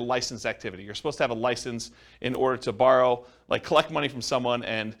technically a licensed activity. You're supposed to have a license in order to borrow, like collect money from someone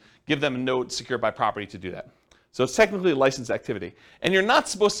and give them a note secured by property to do that. So it's technically a licensed activity. And you're not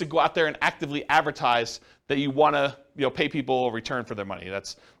supposed to go out there and actively advertise that you want to pay people a return for their money.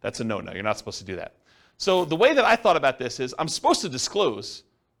 That's a no-no. You're not supposed to do that. So the way that I thought about this is I'm supposed to disclose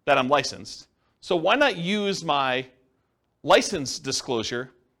that I'm licensed. So why not use my license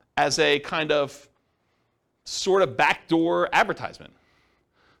disclosure as a kind of sort of backdoor advertisement?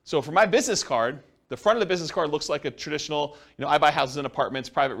 So for my business card, the front of the business card looks like a traditional, I buy houses and apartments,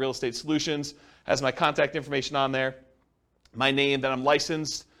 private real estate solutions, has my contact information on there, my name, that I'm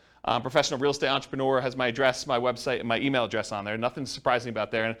licensed, professional real estate entrepreneur, has my address, my website, and my email address on there. Nothing surprising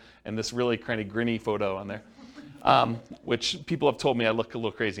about there, and this really kind of grinny photo on there, which people have told me I look a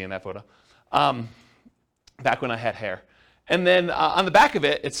little crazy in that photo, back when I had hair. And then on the back of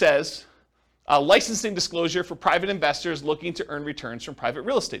it, it says, licensing disclosure for private investors looking to earn returns from private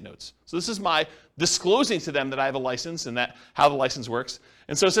real estate notes. So this is my disclosing to them that I have a license and how the license works.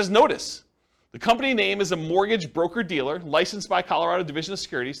 And so it says, notice, the company name is a mortgage broker-dealer licensed by Colorado Division of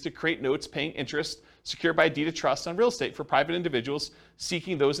Securities to create notes paying interest secured by a deed of trust on real estate for private individuals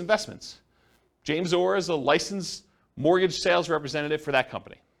seeking those investments. James Orr is a licensed mortgage sales representative for that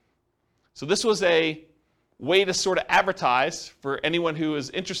company. So this was a way to sort of advertise for anyone who is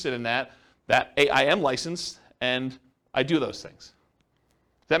interested in that I am licensed and I do those things.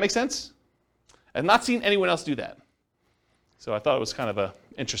 Does that make sense? I've not seen anyone else do that. So I thought it was kind of an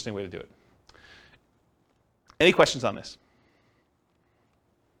interesting way to do it. Any questions on this?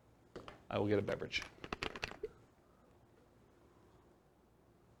 I will get a beverage.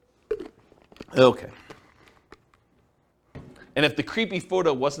 Okay. And if the creepy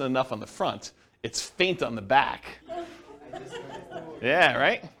photo wasn't enough on the front, it's faint on the back. Yeah,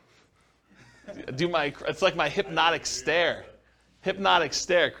 right? It's like my hypnotic stare. Hypnotic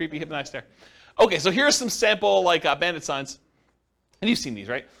stare, creepy hypnotic stare. Okay, so here's some sample bandit signs. And you've seen these,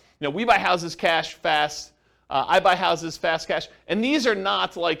 right? We buy houses cash, fast. I buy houses fast, cash. And these are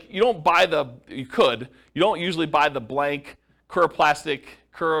not you don't buy you don't usually buy the blank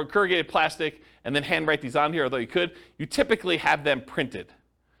corrugated plastic and then handwrite these on here, although you could. You typically have them printed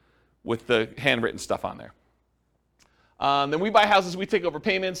with the handwritten stuff on there. Then we buy houses, we take over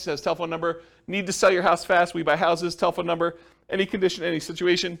payments, says telephone number. Need to sell your house fast, we buy houses, telephone number, any condition, any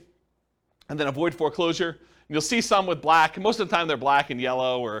situation. And then avoid foreclosure. And you'll see some with black. Most of the time they're black and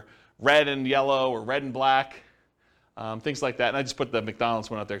yellow or red and yellow or red and black, things like that. And I just put the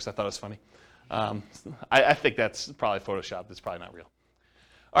McDonald's one out there because I thought it was funny. I think that's probably Photoshop. That's probably not real.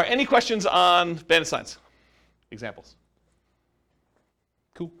 All right, any questions on bandit signs? Examples?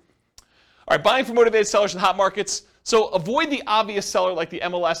 Cool. All right, buying for motivated sellers in hot markets. So avoid the obvious seller like the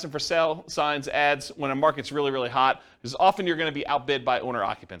MLS and for sale signs ads when a market's really, really hot, because often you're going to be outbid by owner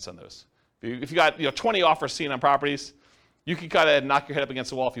occupants on those. If you got 20 offers seen on properties, you can kind of knock your head up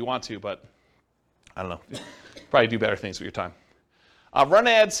against the wall if you want to, but I don't know. Probably do better things with your time. Run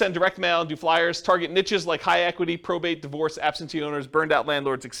ads, send direct mail, do flyers, target niches like high equity, probate, divorce, absentee owners, burned out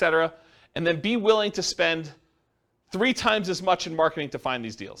landlords, etc. And then be willing to spend 3 times as much in marketing to find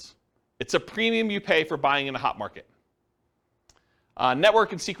these deals. It's a premium you pay for buying in a hot market.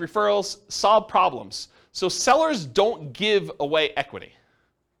 Network and seek referrals, solve problems. So sellers don't give away equity.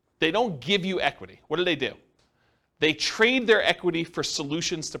 They don't give you equity. What do? They trade their equity for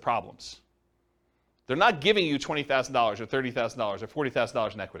solutions to problems. They're not giving you $20,000 or $30,000 or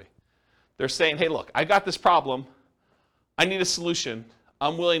 $40,000 in equity. They're saying, hey, look, I got this problem. I need a solution.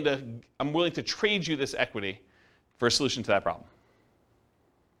 I'm willing to trade you this equity for a solution to that problem.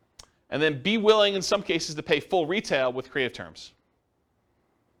 And then be willing, in some cases, to pay full retail with creative terms.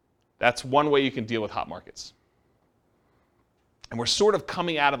 That's one way you can deal with hot markets. And we're sort of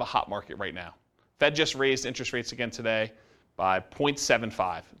coming out of a hot market right now. Fed just raised interest rates again today by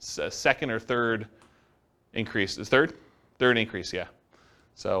 0.75. It's a second or third increase. Is third? Third increase, yeah.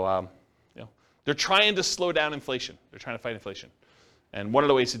 So, they're trying to slow down inflation. They're trying to fight inflation. And one of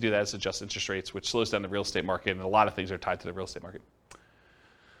the ways to do that is adjust interest rates, which slows down the real estate market, and a lot of things are tied to the real estate market.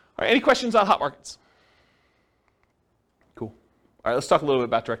 All right, any questions on hot markets? Cool. All right, let's talk a little bit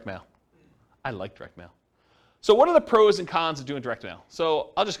about direct mail. I like direct mail. So what are the pros and cons of doing direct mail? So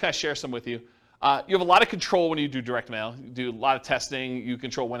I'll just kind of share some with you. You have a lot of control when you do direct mail. You do a lot of testing. You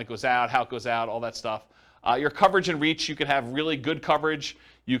control when it goes out, how it goes out, all that stuff. Your coverage and reach, you can have really good coverage.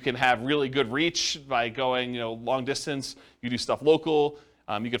 You can have really good reach by going, long distance. You do stuff local.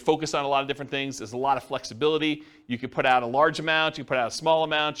 You can focus on a lot of different things. There's a lot of flexibility. You can put out a large amount. You can put out a small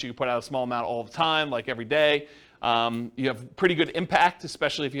amount. You can put out a small amount all the time, like every day. You have pretty good impact,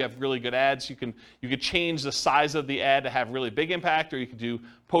 especially if you have really good ads. You could change the size of the ad to have really big impact, or you could do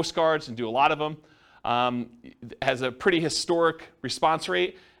postcards and do a lot of them. It has a pretty historic response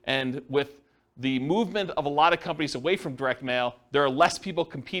rate, and with the movement of a lot of companies away from direct mail, there are less people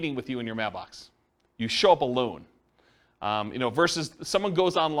competing with you in your mailbox. You show up alone. Versus someone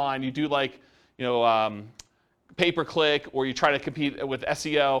goes online, you do pay-per-click, or you try to compete with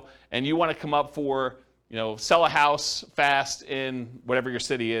SEO, and you want to come up for, sell a house fast in whatever your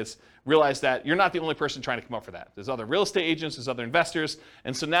city is. Realize that you're not the only person trying to come up for that. There's other real estate agents, there's other investors,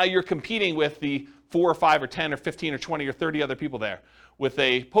 and so now you're competing with the 4 or 5 or 10 or 15 or 20 or 30 other people there. With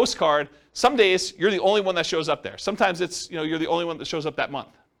a postcard, some days you're the only one that shows up there. Sometimes it's, you're the only one that shows up that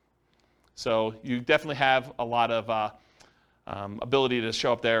month. So you definitely have a lot of ability to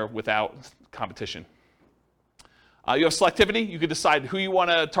show up there without competition. You have selectivity. You can decide who you want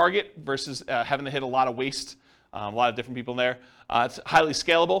to target versus having to hit a lot of waste, a lot of different people in there. It's highly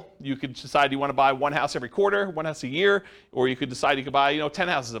scalable. You could decide you want to buy one house every quarter, one house a year, or you could decide you could buy 10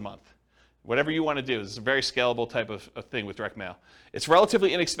 houses a month. Whatever you want to do. This is a very scalable type of thing with direct mail. It's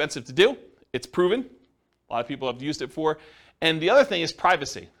relatively inexpensive to do. It's proven. A lot of people have used it for. And the other thing is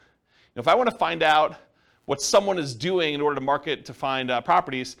privacy. If I want to find out what someone is doing in order to market to find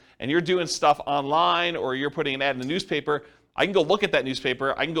properties, and you're doing stuff online or you're putting an ad in the newspaper, I can go look at that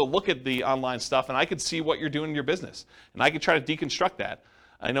newspaper, I can go look at the online stuff, and I can see what you're doing in your business. And I can try to deconstruct that.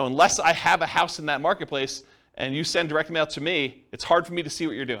 I know unless I have a house in that marketplace and you send direct mail to me, it's hard for me to see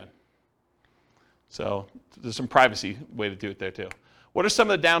what you're doing. So there's some privacy way to do it there too. What are some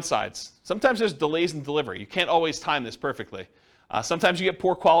of the downsides? Sometimes there's delays in delivery. You can't always time this perfectly. Sometimes you get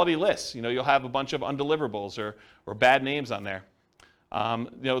poor quality lists. You'll have a bunch of undeliverables or bad names on there.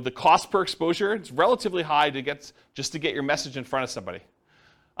 The cost per exposure, it's relatively high to get your message in front of somebody.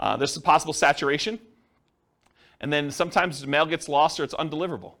 There's some possible saturation. And then sometimes the mail gets lost or it's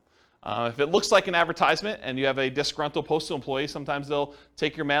undeliverable. If it looks like an advertisement and you have a disgruntled postal employee, sometimes they'll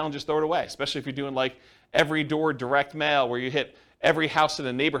take your mail and just throw it away, especially if you're doing like every door direct mail where you hit every house in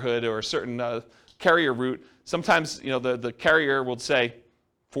a neighborhood or a certain carrier route. Sometimes the carrier will say,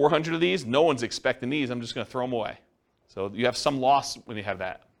 400 of these, no one's expecting these, I'm just going to throw them away. So you have some loss when you have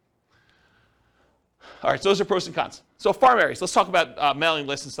that. All right, so those are pros and cons. So farm areas, let's talk about mailing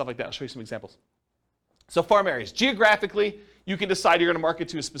lists and stuff like that. I'll show you some examples. So farm areas, geographically, you can decide you're going to market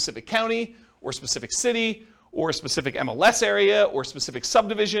to a specific county or a specific city or a specific MLS area or a specific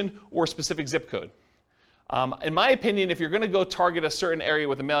subdivision or a specific zip code. In my opinion, if you're going to go target a certain area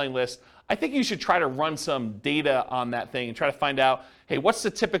with a mailing list, I think you should try to run some data on that thing and try to find out, hey, what's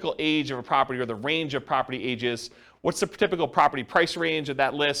the typical age of a property or the range of property ages? What's the typical property price range of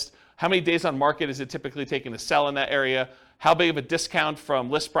that list? How many days on market is it typically taking to sell in that area? How big of a discount from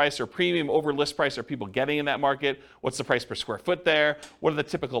list price or premium over list price are people getting in that market? What's the price per square foot there? What are the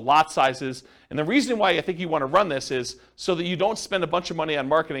typical lot sizes? And the reason why I think you want to run this is so that you don't spend a bunch of money on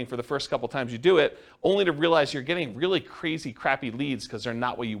marketing for the first couple times you do it, only to realize you're getting really crazy, crappy leads because they're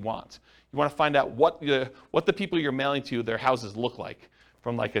not what you want. You want to find out what the people you're mailing to, their houses look like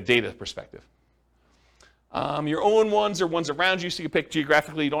from like a data perspective. Your own ones or ones around you, so you can pick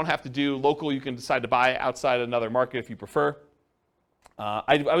geographically. You don't have to do local. You can decide to buy outside another market if you prefer.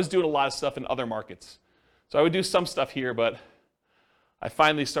 I was doing a lot of stuff in other markets. So I would do some stuff here, but I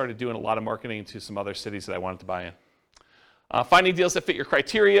finally started doing a lot of marketing to some other cities that I wanted to buy in. Finding deals that fit your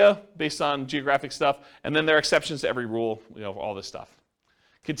criteria based on geographic stuff, and then there are exceptions to every rule, all this stuff.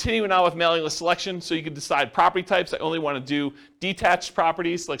 Continuing on with mailing list selection, so you can decide property types. I only want to do detached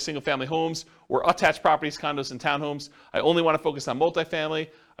properties like single-family homes or attached properties, condos and townhomes. I only want to focus on multifamily.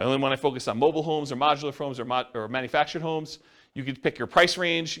 I only want to focus on mobile homes or modular homes or manufactured homes. You can pick your price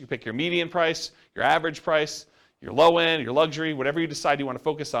range. You can pick your median price, your average price, your low end, your luxury, whatever you decide you want to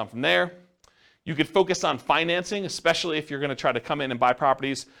focus on from there. You could focus on financing, especially if you're going to try to come in and buy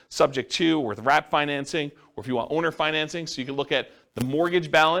properties subject to or with wrap financing, or if you want owner financing. So you can look at the mortgage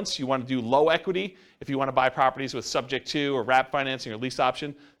balance. You want to do low equity if you want to buy properties with subject to or wrap financing or lease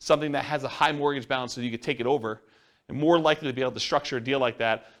option, something that has a high mortgage balance so you could take it over, and more likely to be able to structure a deal like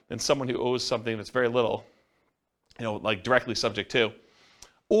that than someone who owes something that's very little, like directly subject to.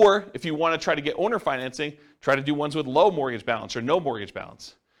 Or if you want to try to get owner financing, try to do ones with low mortgage balance or no mortgage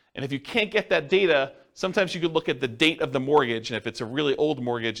balance. And if you can't get that data, sometimes you could look at the date of the mortgage, and if it's a really old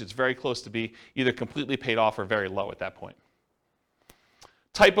mortgage, it's very close to be either completely paid off or very low at that point.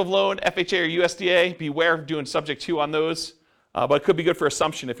 Type of loan, FHA or USDA, beware of doing subject to on those, but it could be good for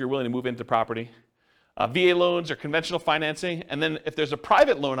assumption if you're willing to move into property. VA loans or conventional financing, and then if there's a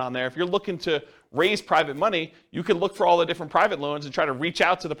private loan on there, if you're looking to raise private money, you can look for all the different private loans and try to reach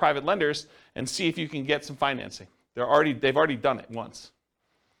out to the private lenders and see if you can get some financing. They've already done it once.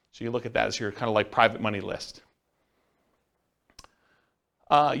 So you look at that as your kind of like private money list.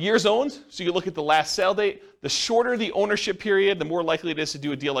 Years owned, so you look at the last sale date. The shorter the ownership period, the more likely it is to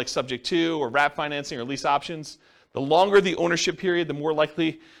do a deal like subject to or wrap financing or lease options. The longer the ownership period, the more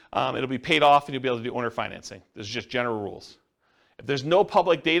likely it'll be paid off and you'll be able to do owner financing. There's just general rules. If there's no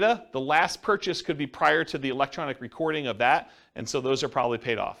public data, the last purchase could be prior to the electronic recording of that, and so those are probably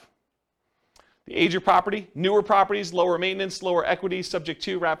paid off. The age of property, newer properties, lower maintenance, lower equity, subject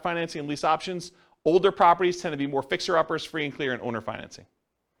to wrap financing and lease options. Older properties tend to be more fixer-uppers, free and clear, and owner financing.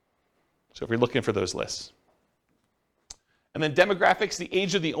 So if you're looking for those lists. And then demographics, the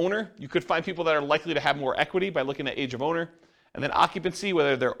age of the owner. You could find people that are likely to have more equity by looking at age of owner. And then occupancy,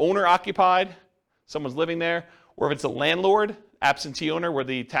 whether they're owner occupied, someone's living there, or if it's a landlord, absentee owner, where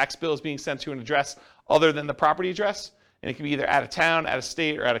the tax bill is being sent to an address other than the property address. And it can be either out of town, out of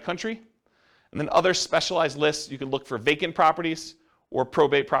state, or out of country. And then other specialized lists, you can look for vacant properties or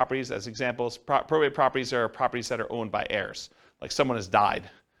probate properties as examples. Probate properties are properties that are owned by heirs, like someone has died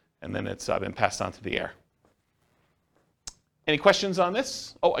and then it's been passed on to the heir. Any questions on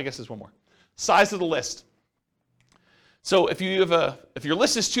this? Oh, I guess there's one more. Size of the list. So if your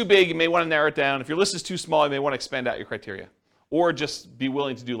list is too big, you may want to narrow it down. If your list is too small, you may want to expand out your criteria or just be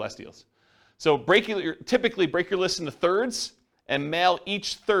willing to do less deals. So typically break your list into thirds and mail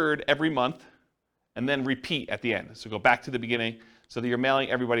each third every month and then repeat at the end. So go back to the beginning so that you're mailing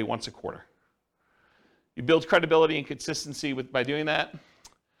everybody once a quarter. You build credibility and consistency by doing that.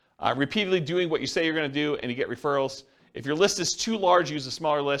 Repeatedly doing what you say you're going to do, and you get referrals. If your list is too large, use a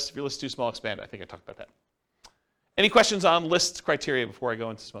smaller list. If your list is too small, expand it. I think I talked about that. Any questions on list criteria before I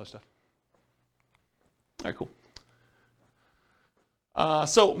go into some other stuff? All right, cool.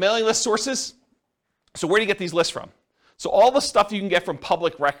 So mailing list sources. So where do you get these lists from? So all the stuff you can get from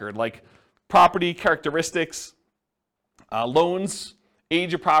public record, like property characteristics, loans,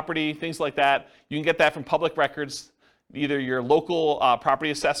 age of property, things like that. You can get that from public records, either your local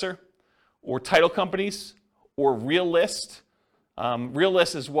property assessor or title companies or RealList.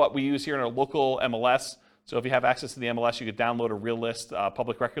 RealList is what we use here in our local MLS. So if you have access to the MLS, you could download a RealList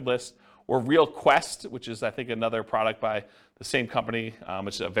public record list, or RealQuest, which is, I think, another product by the same company,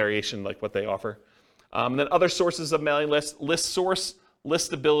 which is a variation like what they offer. And then other sources of mailing lists: ListSource,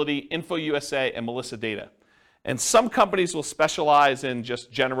 Listability, InfoUSA, and Melissa Data. And some companies will specialize in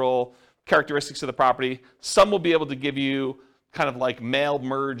just general characteristics of the property. Some will be able to give you kind of like mail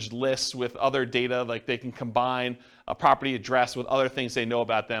merged lists with other data, like they can combine a property address with other things they know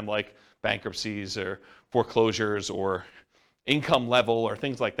about them, like bankruptcies or foreclosures or income level or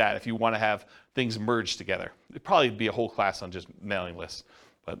things like that, if you want to have things merged together. It'd probably be a whole class on just mailing lists,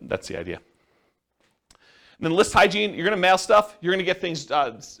 but that's the idea. And then list hygiene, you're going to mail stuff, you're going to get things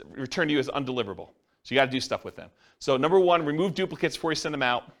returned to you as undeliverable. So you got to do stuff with them. So number one, remove duplicates before you send them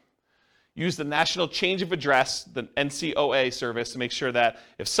out. Use the National Change of Address, the NCOA service, to make sure that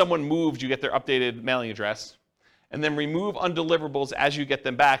if someone moved, you get their updated mailing address. And then remove undeliverables as you get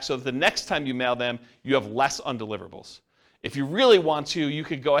them back so that the next time you mail them, you have less undeliverables. If you really want to, you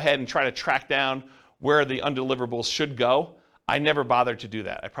could go ahead and try to track down where the undeliverables should go. I never bothered to do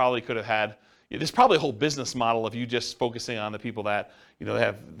that. I probably could have had, there's probably a whole business model of you just focusing on the people that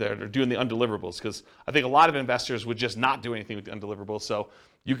that are doing the undeliverables, because I think a lot of investors would just not do anything with the undeliverable, so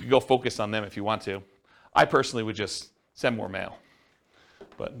you could go focus on them if you want to. I personally would just send more mail,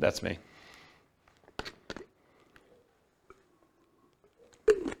 but that's me.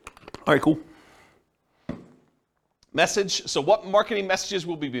 All right, cool. Message. So what marketing messages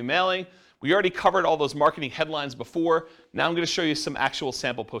will we be mailing? We already covered all those marketing headlines before. Now I'm going to show you some actual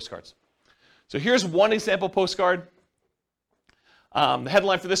sample postcards. So here's one example postcard. The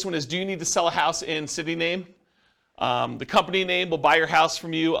headline for this one is, do you need to sell a house in city name? The company name will buy your house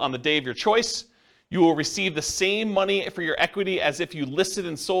from you on the day of your choice. You will receive the same money for your equity as if you listed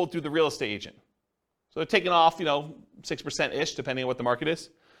and sold through the real estate agent. So they're taking off, 6%-ish, depending on what the market is.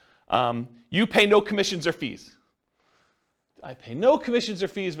 You pay no commissions or fees. I pay no commissions or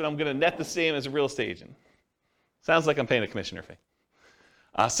fees, but I'm going to net the same as a real estate agent. Sounds like I'm paying a commission or fee.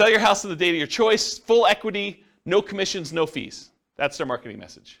 Sell your house on the date of your choice, full equity, no commissions, no fees. That's their marketing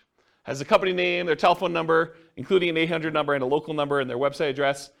message. Has the company name, their telephone number, including an 800 number and a local number and their website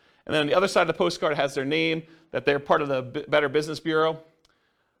address. And then on the other side of the postcard has their name, that they're part of the Better Business Bureau,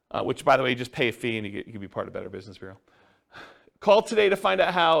 which, by the way, you just pay a fee and you can be part of Better Business Bureau. Call today to find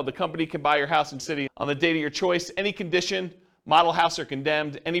out how the company can buy your house and city on the date of your choice. Any condition, model house or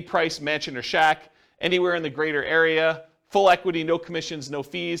condemned, any price, mansion or shack, anywhere in the greater area, full equity, no commissions, no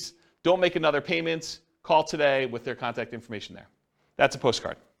fees. Don't make another payment. Call today with their contact information there. That's a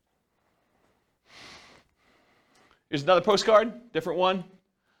postcard. Here's another postcard, different one.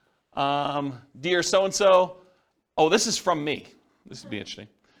 Dear so-and-so. Oh, this is from me. This would be interesting.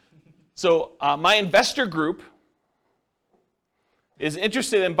 So my investor group is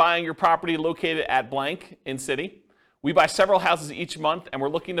interested in buying your property located at blank in city. We buy several houses each month, and we're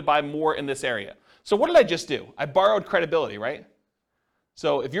looking to buy more in this area. So what did I just do? I borrowed credibility, right?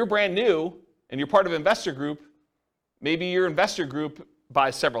 So if you're brand new and you're part of an investor group, maybe your investor group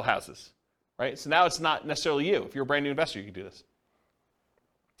buys several houses, right? So now it's not necessarily you. If you're a brand new investor, you can do this.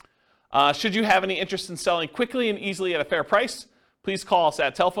 Should you have any interest in selling quickly and easily at a fair price, please call us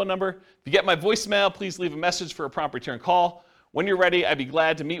at telephone number. If you get my voicemail, please leave a message for a prompt return call. When you're ready, I'd be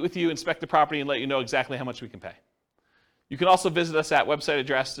glad to meet with you, inspect the property, and let you know exactly how much we can pay. You can also visit us at website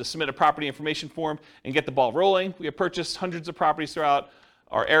address to submit a property information form and get the ball rolling. We have purchased hundreds of properties throughout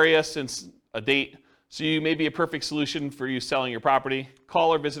our area since a date, so you may be a perfect solution for you selling your property.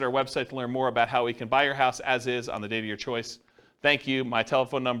 Call or visit our website to learn more about how we can buy your house as is on the date of your choice. Thank you. My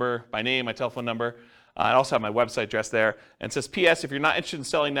telephone number, my name, my telephone number. I also have my website address there. And it says, P.S. if you're not interested in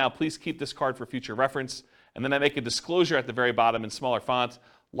selling now, please keep this card for future reference. And then I make a disclosure at the very bottom in smaller font.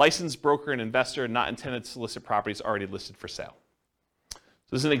 Licensed broker and investor not intended to solicit properties already listed for sale. So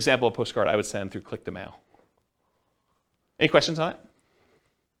this is an example of a postcard I would send through Click to Mail. Any questions on it?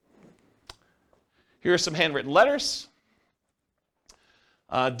 Here are some handwritten letters.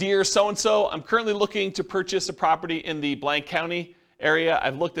 Dear so-and-so, I'm currently looking to purchase a property in the blank county area.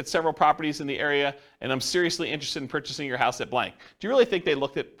 I've looked at several properties in the area, and I'm seriously interested in purchasing your house at blank. Do you really think they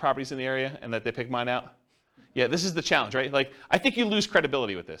looked at properties in the area and that they picked mine out? Yeah, this is the challenge, right? Like, I think you lose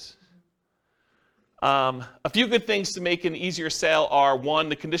credibility with this. A few good things to make an easier sale are, 1,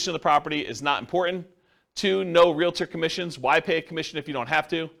 the condition of the property is not important. 2, no realtor commissions. Why pay a commission if you don't have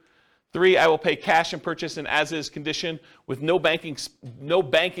to? 3, I will pay cash and purchase in as-is condition with no bank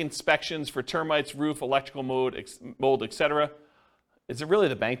inspections for termites, roof, electrical mold, etc. Is it really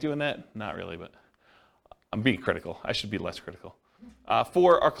the bank doing that? Not really, but I'm being critical. I should be less critical.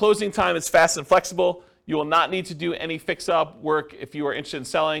 4, our closing time is fast and flexible. You will not need to do any fix-up work if you are interested in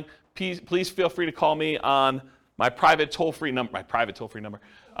selling. Please feel free to call me on my private toll-free number,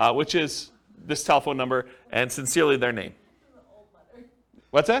 which is this telephone number, and sincerely their name.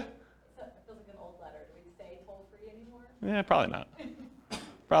 What's that? It feels like an old letter. Do we say toll-free anymore? Yeah, probably not.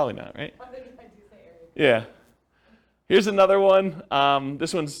 Probably not, right? I do say area. Yeah. Here's another one.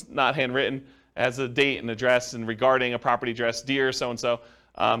 This one's not handwritten. It has a date and address and regarding a property address. Dear so-and-so,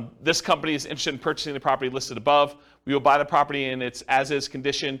 this company is interested in purchasing the property listed above. We will buy the property in its as-is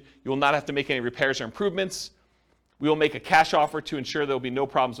condition. You will not have to make any repairs or improvements. We will make a cash offer to ensure there will be no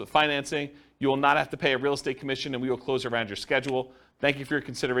problems with financing. You will not have to pay a real estate commission, and we will close around your schedule. Thank you for your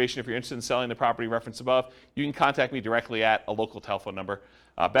consideration. If you're interested in selling the property referenced above, you can contact me directly at a local telephone number.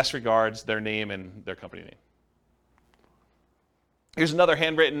 Best regards, their name and their company name. Here's another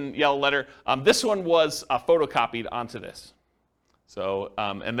handwritten yellow letter. This one was photocopied onto this. So,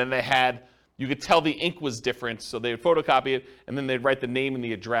 and then they had, you could tell the ink was different, so they would photocopy it, and then they'd write the name and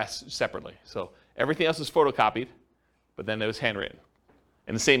the address separately. So everything else was photocopied, but then it was handwritten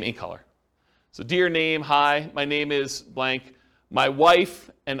in the same ink color. So dear name, hi, my name is blank. My wife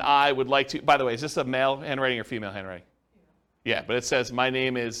and I would like to, by the way, is this a male handwriting or female handwriting? Yeah, but it says my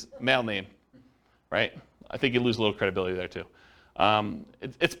name is male name, right? I think you lose a little credibility there too.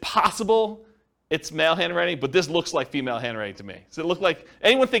 It's possible it's male handwriting, but this looks like female handwriting to me. Does it look like,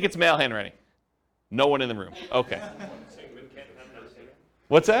 anyone think it's male handwriting? No one in the room. Okay.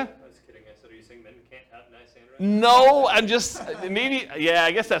 What's that? I was kidding. I said, are you saying men can't have nice handwriting? No, I'm just, maybe, yeah,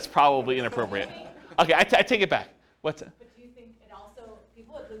 I guess that's probably inappropriate. Okay, I take it back. What's that? But do you think it also,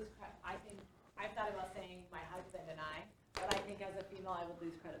 people would lose, I think, I've thought about saying my husband and I, but I think as a female I would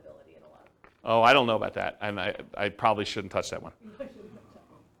lose credibility in a lot of ways. Oh, I don't know about that, and I probably shouldn't touch that one.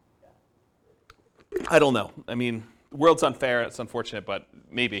 I don't know. I mean, the world's unfair. It's unfortunate, but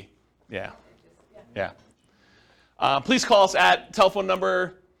maybe. Yeah. Yeah. Please call us at telephone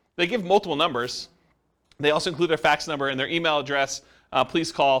number. They give multiple numbers. They also include their fax number and their email address.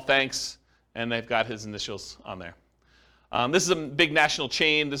 Please call. Thanks. And they've got his initials on there. This is a big national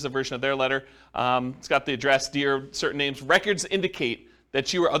chain. This is a version of their letter. It's got the address, dear, certain names. Records indicate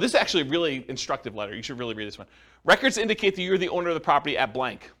that you are, oh, this is actually a really instructive letter. You should really read this one. Records indicate that you're the owner of the property at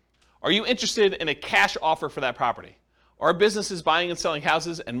blank. Are you interested in a cash offer for that property? Our business is buying and selling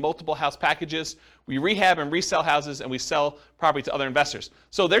houses and multiple house packages. We rehab and resell houses, and we sell property to other investors.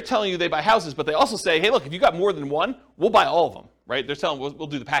 So they're telling you they buy houses, but they also say, hey, look, if you got more than one, we'll buy all of them, right? They're telling we'll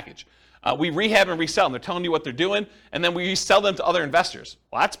do the package. We rehab and resell them. They're telling you what they're doing, and then we resell them to other investors.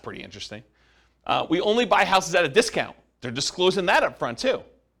 Well, that's pretty interesting. We only buy houses at a discount. They're disclosing that up front too,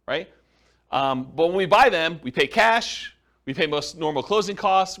 right? But when we buy them, we pay cash. We pay most normal closing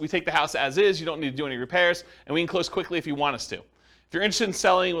costs. We take the house as is. You don't need to do any repairs. And we can close quickly if you want us to. If you're interested in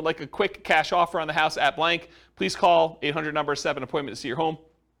selling, would like a quick cash offer on the house at blank, please call 800 number 7 appointment to see your home.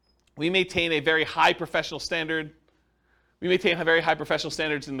 We maintain a very high professional standard. We maintain very high professional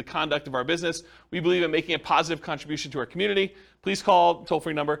standards in the conduct of our business. We believe in making a positive contribution to our community. Please call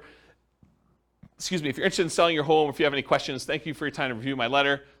toll-free number. If you're interested in selling your home, or if you have any questions, thank you for your time to review my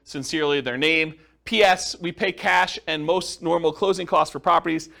letter. Sincerely, their name. P.S. We pay cash and most normal closing costs for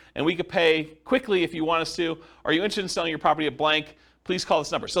properties, and we could pay quickly if you want us to. Are you interested in selling your property at blank? Please call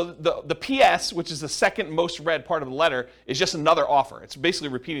this number. So the P.S., which is the second most read part of the letter, is just another offer. It's basically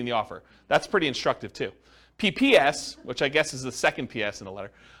repeating the offer. That's pretty instructive too. P.P.S., which I guess is the second P.S. in the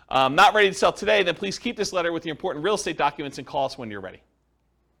letter, not ready to sell today, then please keep this letter with the important real estate documents and call us when you're ready.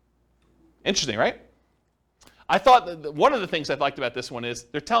 Interesting, right? I thought that one of the things I liked about this one is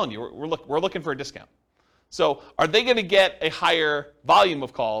they're telling you we're looking for a discount. So are they going to get a higher volume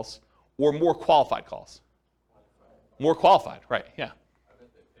of calls or more qualified calls? More qualified, right? Yeah. I bet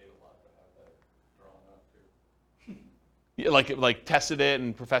they paid a lot to have that drawn up too. Yeah, like tested it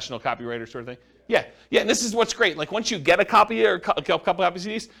and professional copywriter sort of thing. Yeah, and this is what's great. Like once you get a copy or a couple copies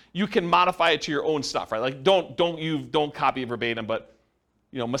of these, you can modify it to your own stuff, right? Like don't copy it verbatim, but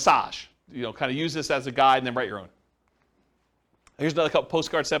massage. Kind of use this as a guide and then write your own. Here's another couple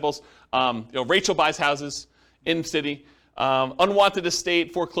postcard samples. Rachel buys houses in city. Unwanted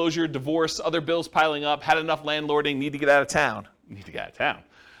estate, foreclosure, divorce, other bills piling up, had enough landlording, need to get out of town.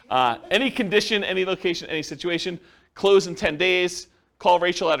 Any condition, any location, any situation, close in 10 days. Call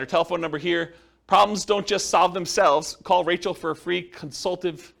Rachel at her telephone number here. Problems don't just solve themselves. Call Rachel for a free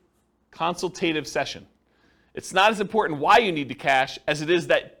consultative session. It's not as important why you need the cash as it is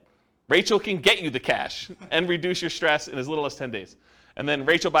that Rachel can get you the cash and reduce your stress in as little as 10 days. And then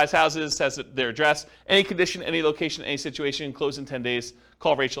Rachel buys houses, has their address, any condition, any location, any situation, close in 10 days.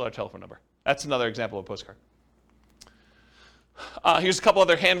 Call Rachel at her telephone number. That's another example of a postcard. Here's a couple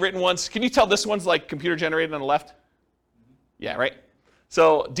other handwritten ones. Can you tell this one's like computer generated on the left? Yeah, right?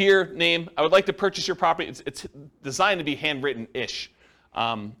 So, dear name, I would like to purchase your property. It's designed to be handwritten-ish.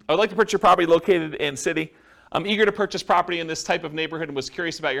 I would like to purchase your property located in city. I'm eager to purchase property in this type of neighborhood and was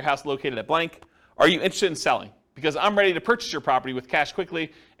curious about your house located at blank. Are you interested in selling? Because I'm ready to purchase your property with cash quickly,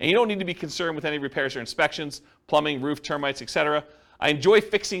 and you don't need to be concerned with any repairs or inspections, plumbing, roof, termites, etc. I enjoy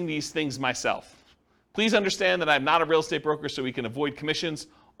fixing these things myself. Please understand that I'm not a real estate broker, so we can avoid commissions.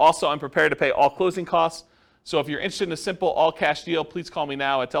 Also, I'm prepared to pay all closing costs. So if you're interested in a simple all-cash deal, please call me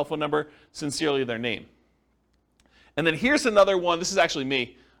now at telephone number. Sincerely, their name. And then here's another one. This is actually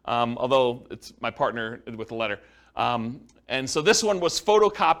me. Although it's my partner with the letter. And so this one was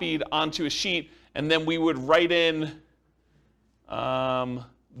photocopied onto a sheet, and then we would write in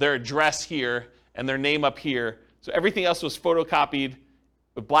their address here and their name up here. So everything else was photocopied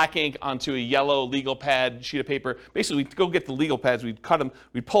with black ink onto a yellow legal pad sheet of paper. Basically, we'd go get the legal pads, we'd cut them,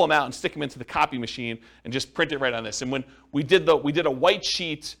 we'd pull them out and stick them into the copy machine and just print it right on this. And when we did a white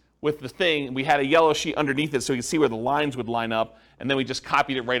sheet with the thing, we had a yellow sheet underneath it so you could see where the lines would line up, and then we just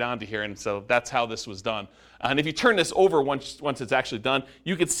copied it right onto here, and so that's how this was done. And if you turn this over once it's actually done,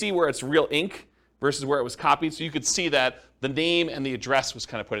 you could see where it's real ink versus where it was copied, so you could see that the name and the address was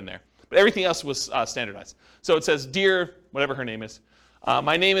kind of put in there. But everything else was standardized. So it says, dear, whatever her name is,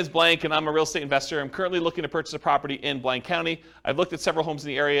 my name is blank, and I'm a real estate investor. I'm currently looking to purchase a property in blank county. I've looked at several homes in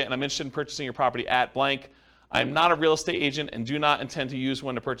the area, and I'm interested in purchasing your property at blank. I'm not a real estate agent and do not intend to use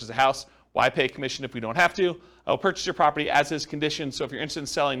one to purchase a house. Why pay a commission if we don't have to? I will purchase your property as is conditioned, so if you're interested in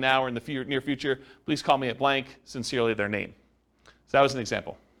selling now or in the near future, please call me at blank. Sincerely, their name. So that was an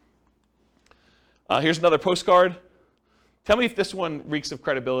example. Here's another postcard. Tell me if this one reeks of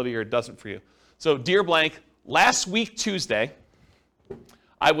credibility or it doesn't for you. So, dear blank, last week Tuesday,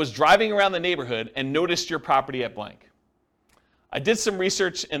 I was driving around the neighborhood and noticed your property at blank. I did some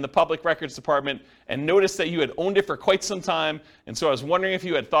research in the public records department and noticed that you had owned it for quite some time, and so I was wondering if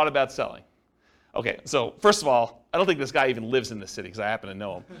you had thought about selling. Okay, so first of all, I don't think this guy even lives in this city because I happen to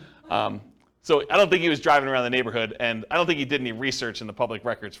know him. So I don't think he was driving around the neighborhood, and I don't think he did any research in the public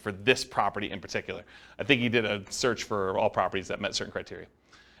records for this property in particular. I think he did a search for all properties that met certain criteria.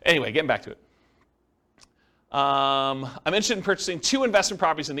 Anyway, getting back to it. I'm interested in purchasing 2 investment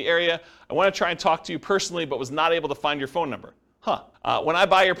properties in the area. I want to try and talk to you personally, but was not able to find your phone number. When I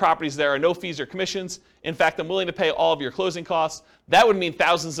buy your properties, there are no fees or commissions. In fact, I'm willing to pay all of your closing costs. That would mean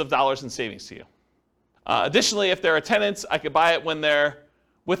thousands of dollars in savings to you. Additionally, if there are tenants, I could buy it when they're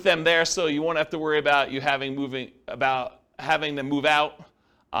with them there, so you won't have to worry about you having them move out.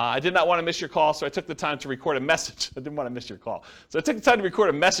 I did not want to miss your call, so I took the time to record a message. I didn't want to miss your call. So I took the time to record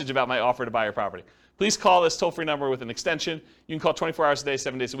a message about my offer to buy your property. Please call this toll-free number with an extension. You can call 24 hours a day,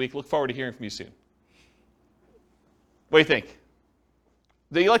 7 days a week. Look forward to hearing from you soon. What do you think?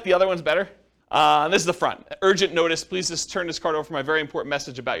 Do you like the other ones better? This is the front. Urgent notice. Please just turn this card over for my very important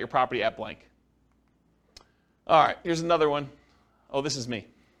message about your property at blank. All right, here's another one. Oh, this is me.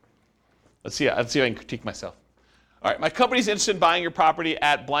 Let's see if I can critique myself. All right, my company's interested in buying your property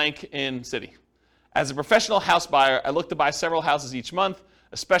at blank in city. As a professional house buyer, I look to buy several houses each month,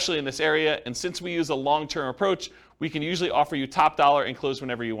 especially in this area, and since we use a long-term approach, we can usually offer you top dollar and close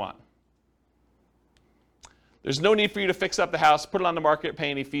whenever you want. There's no need for you to fix up the house, put it on the market, pay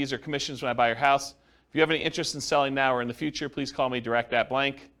any fees or commissions when I buy your house. If you have any interest in selling now or in the future, please call me direct at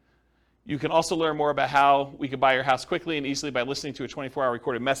blank. You can also learn more about how we can buy your house quickly and easily by listening to a 24-hour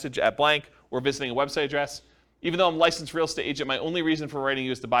recorded message at blank or visiting a website address. Even though I'm a licensed real estate agent, my only reason for writing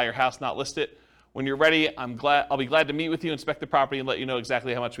you is to buy your house, not list it. When you're ready, I'll be glad to meet with you, inspect the property, and let you know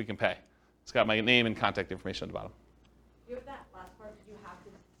exactly how much we can pay. It's got my name and contact information on the bottom. With that last part, you have to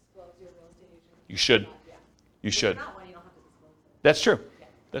disclose your real estate agent. You should. Yeah. You should. If not one, you don't have to disclose it. That's true. Yeah.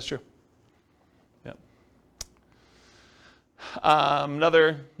 That's true. Yeah.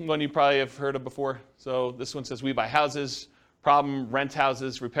 Another one you probably have heard of before. So this one says we buy houses, problem, rent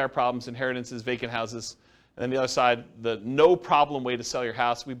houses, repair problems, inheritances, vacant houses. And then the other side, the no problem way to sell your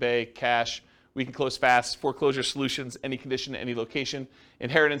house. We pay cash. We can close fast. Foreclosure solutions, any condition, any location.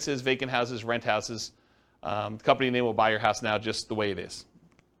 Inheritances, vacant houses, rent houses. The company name will buy your house now just the way it is.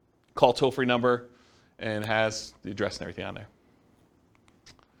 Call toll-free number and has the address and everything on there.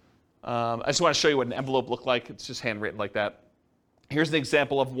 I just want to show you what an envelope looked like. It's just handwritten like that. Here's an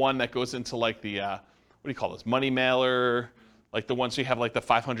example of one that goes into like the, what do you call this, money mailer, like the ones you have like the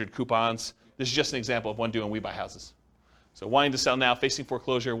 500 coupons. This is just an example of one doing We Buy Houses. So wanting to sell now, facing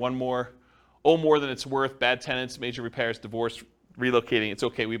foreclosure, one more, owe more than it's worth, bad tenants, major repairs, divorce, relocating. It's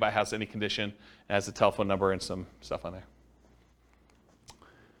okay, We Buy House, any condition. It has a telephone number and some stuff on there.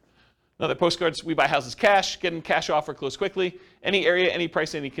 Another postcards, We Buy Houses cash, get in cash offer, close quickly. Any area, any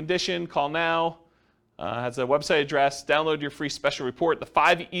price, any condition, call now. Has a website address, download your free special report, the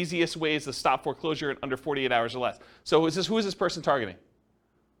 5 easiest ways to stop foreclosure in under 48 hours or less. So who is this person targeting?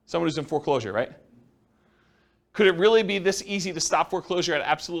 Someone who's in foreclosure, right? Could it really be this easy to stop foreclosure at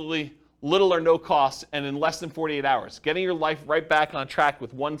absolutely little or no cost and in less than 48 hours? Getting your life right back on track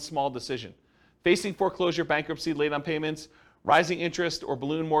with one small decision. Facing foreclosure, bankruptcy, late on payments, rising interest, or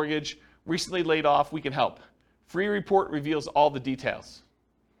balloon mortgage, recently laid off, we can help. Free report reveals all the details.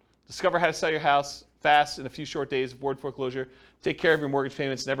 Discover how to sell your house fast in a few short days, avoid foreclosure, take care of your mortgage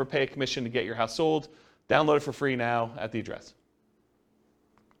payments, never pay a commission to get your house sold. Download it for free now at the address.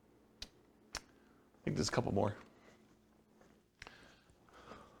 I think there's a couple more.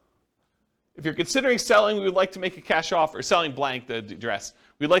 If you're considering selling, we would like to make a cash offer, selling blank the address.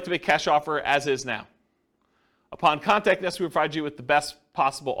 We'd like to make a cash offer as is now. Upon contacting us, we provide you with the best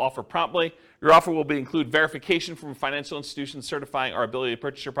possible offer promptly. Your offer will include verification from a financial institution certifying our ability to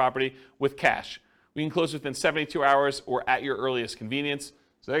purchase your property with cash. We can close within 72 hours or at your earliest convenience.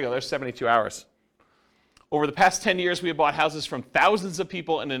 So there you go, there's 72 hours. Over the past 10 years, we have bought houses from thousands of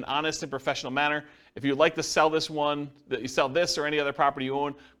people in an honest and professional manner. If you would like to sell this one, that you sell this or any other property you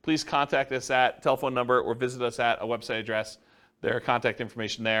own, please contact us at telephone number or visit us at a website address. There are contact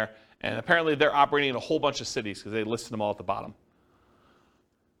information there. And apparently they're operating in a whole bunch of cities because they listed them all at the bottom.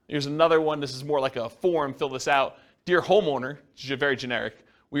 Here's another one. This is more like a form. Fill this out. Dear homeowner, very generic.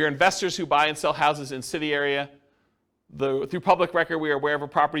 We are investors who buy and sell houses in city area. Through public record, we are aware of a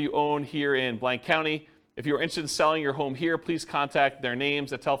property you own here in blank county. If you are interested in selling your home here, please contact their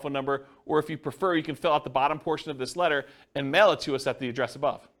names, a telephone number, or if you prefer, you can fill out the bottom portion of this letter and mail it to us at the address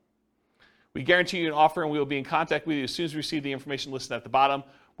above. We guarantee you an offer and we will be in contact with you as soon as we receive the information listed at the bottom.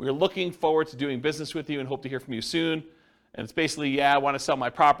 We are looking forward to doing business with you and hope to hear from you soon. And it's basically, yeah, I want to sell my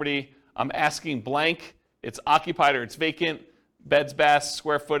property. I'm asking blank. It's occupied or it's vacant. Beds, baths,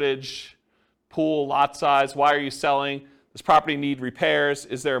 square footage, pool, lot size. Why are you selling? Does property need repairs?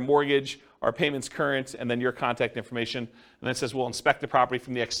 Is there a mortgage? Are payments current? And then your contact information. And then it says, we'll inspect the property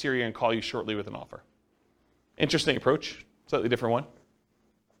from the exterior and call you shortly with an offer. Interesting approach. Slightly different one.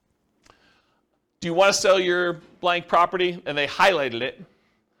 Do you want to sell your blank property? And they highlighted it.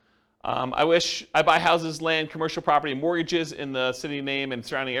 I buy houses, land, commercial property, and mortgages in the city name and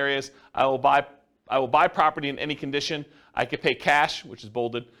surrounding areas. I will buy property in any condition. I could pay cash, which is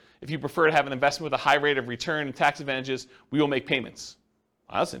bolded. If you prefer to have an investment with a high rate of return and tax advantages, we will make payments.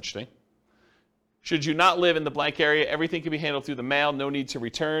 Wow, that's interesting. Should you not live in the blank area, everything can be handled through the mail, no need to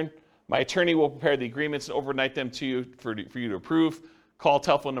return. My attorney will prepare the agreements and overnight them to you for you to approve. Call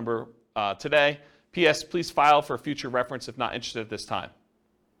telephone number today. P.S. Please file for future reference if not interested at this time.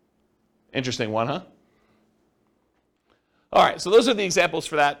 Interesting one, huh? All right, so those are the examples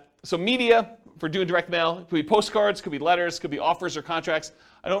for that. So media, for doing direct mail, it could be postcards, could be letters, could be offers or contracts.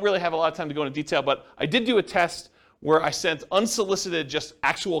 I don't really have a lot of time to go into detail, but I did do a test where I sent unsolicited, just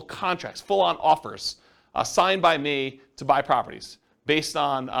actual contracts, full-on offers, signed by me to buy properties based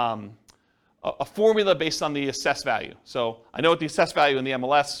on a formula based on the assessed value. So I know what the assessed value in the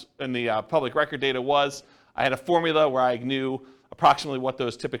MLS and the public record data was. I had a formula where I knew approximately what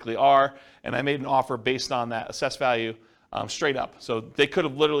those typically are, and I made an offer based on that assessed value straight up. So they could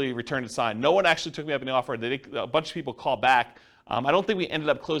have literally returned it signed. No one actually took me up on the offer. A bunch of people called back. I don't think we ended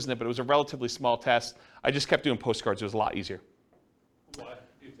up closing it, but it was a relatively small test. I just kept doing postcards. It was a lot easier. Why?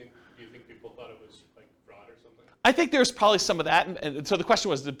 Do you think people thought it was like fraud or something? I think there's probably some of that. And so the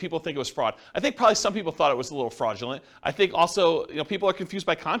question was, did people think it was fraud? I think probably some people thought it was a little fraudulent. I think also, people are confused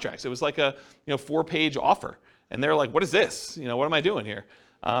by contracts. It was like a 4-page offer. And they're like, what is this? What am I doing here?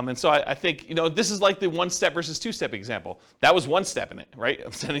 And so I think, this is like the 1-step versus 2-step example. That was 1 step in it, right?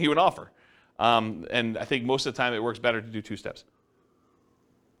 I'm sending you an offer. And I think most of the time it works better to do 2 steps.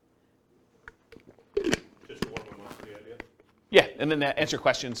 Just warm them up to the idea. Yeah, and then answer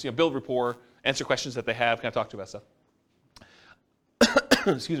questions, build rapport, answer questions that they have, kind of talk to about stuff.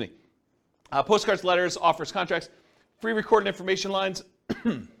 Excuse me. Postcards, letters, offers, contracts, free recorded information lines,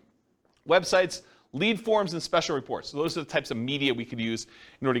 websites, lead forms, and special reports. So those are the types of media we could use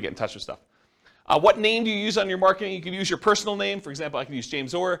in order to get in touch with stuff. What name do you use on your marketing? You could use your personal name. For example, I could use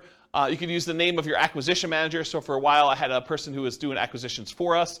James Orr. You could use the name of your acquisition manager. So for a while, I had a person who was doing acquisitions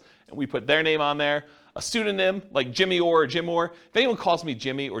for us, and we put their name on there. A pseudonym like Jimmy Orr or Jim Orr. If anyone calls me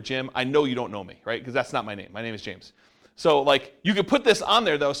Jimmy or Jim, I know you don't know me, right? Because that's not my name. My name is James. So you could put this on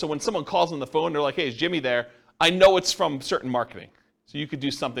there, though, so when someone calls on the phone, they're like, hey, is Jimmy there? I know it's from certain marketing. So you could do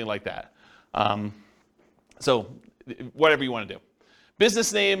something like that. So whatever you want to do.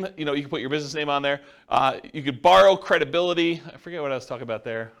 Business name, you can put your business name on there. You could borrow credibility. I forget what I was talking about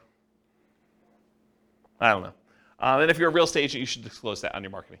there. I don't know. And if you're a real estate agent, you should disclose that on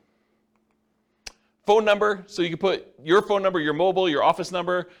your marketing. Phone number, so you can put your phone number, your mobile, your office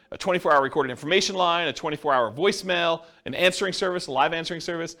number, a 24-hour recorded information line, a 24-hour voicemail, an answering service, a live answering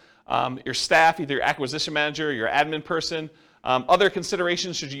service, your staff, either your acquisition manager, your admin person. Other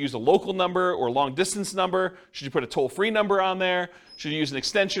considerations, should you use a local number or long distance number? Should you put a toll-free number on there? Should you use an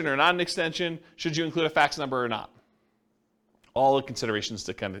extension or not an extension? Should you include a fax number or not? All the considerations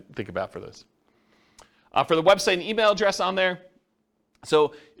to kind of think about for those. For the website and email address on there,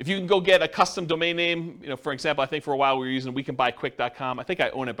 so if you can go get a custom domain name, for example, I think for a while we were using wecanbuyquick.com. I think I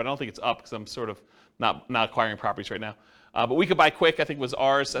own it, but I don't think it's up because I'm sort of not acquiring properties right now. But We Can Buy Quick, I think, was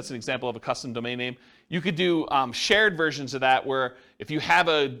ours. That's an example of a custom domain name. You could do shared versions of that where if you have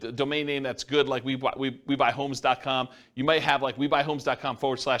a domain name that's good, like WeBuyHomes.com, you might have like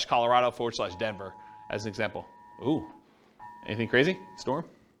WeBuyHomes.com/Colorado/Denver as an example. Ooh, anything crazy? Storm?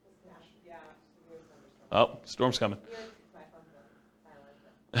 Oh, storm's coming.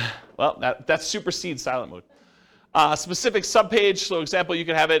 Well, that supersedes silent mode. Specific subpage, so example, you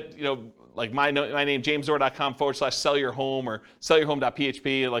could have it, like my name, jamesorr.com/sell your home or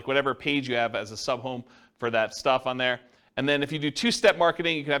sellyourhome.php, like whatever page you have as a sub-home for that stuff on there. And then if you do 2-step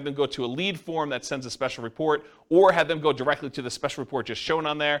marketing, you can have them go to a lead form that sends a special report, or have them go directly to the special report just shown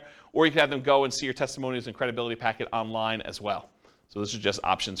on there, or you can have them go and see your testimonials and credibility packet online as well. So those are just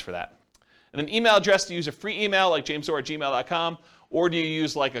options for that. And then email address, do you use a free email like jamesorr@gmail.com, or do you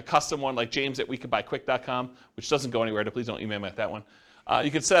use like a custom one like james@wecanbuyquick.com, which doesn't go anywhere, so please don't email me at that one.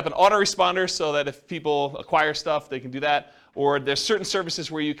 You can set up an autoresponder so that if people acquire stuff, they can do that. Or there's certain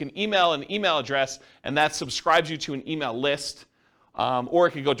services where you can email an email address, and that subscribes you to an email list, or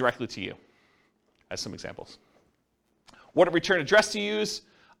it can go directly to you, as some examples. What return address to use?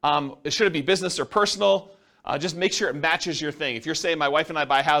 Should it be business or personal? Just make sure it matches your thing. If you're saying my wife and I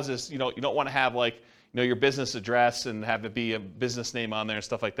buy houses, you don't want to have like your business address and have it be a business name on there and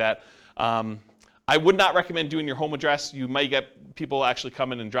stuff like that. I would not recommend doing your home address. You might get people actually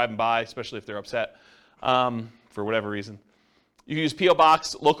coming and driving by, especially if they're upset for whatever reason. You can use P.O.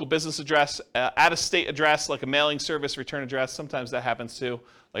 Box, local business address, out-of-state address, like a mailing service return address. Sometimes that happens too,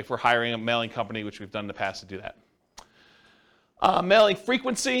 like if we're hiring a mailing company, which we've done in the past to do that. Mailing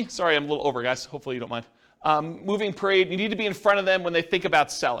frequency. Sorry, I'm a little over, guys. Hopefully you don't mind. Moving parade. You need to be in front of them when they think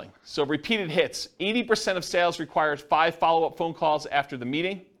about selling. So repeated hits. 80% of sales requires 5 follow-up phone calls after the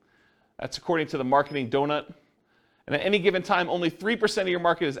meeting. That's according to the Marketing Donut. And at any given time, only 3% of your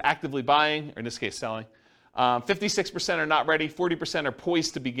market is actively buying, or in this case, selling. 56% are not ready. 40% are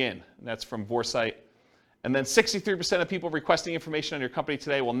poised to begin. And that's from Vorsight. And then 63% of people requesting information on your company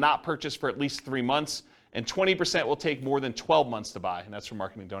today will not purchase for at least 3 months. And 20% will take more than 12 months to buy, and that's from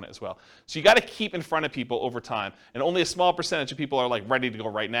Marketing Donut as well. So you got to keep in front of people over time, and only a small percentage of people are like ready to go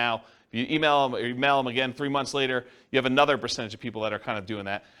right now. If you email them or you mail them again 3 months later, you have another percentage of people that are kind of doing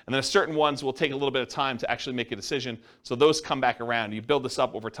that. And then certain ones will take a little bit of time to actually make a decision, so those come back around. You build this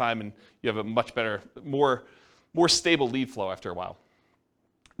up over time, and you have a much better, more stable lead flow after a while.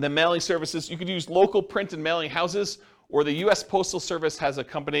 And then mailing services, you could use local print and mailing houses, or the U.S. Postal Service has a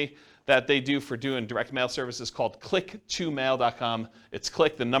company that they do for doing direct mail services called click2mail.com. It's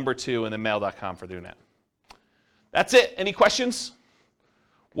click, the number 2, and then mail.com for doing that. That's it. Any questions?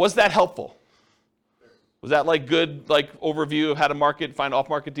 Was that helpful? Was that like good overview of how to market, find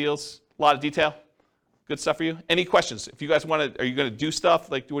off-market deals? A lot of detail? Good stuff for you? Any questions? If you guys want to, are you going to do stuff?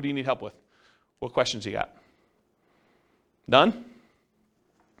 Like, what do you need help with? What questions you got? None?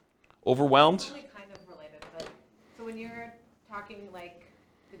 Overwhelmed? It's only kind of related, but so when you're talking like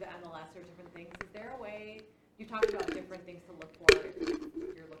to the MLS or different things, is there a way, you talked about different things to look for if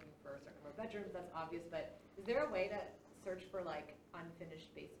you're looking for a certain number of bedrooms, that's obvious, but is there a way to search for like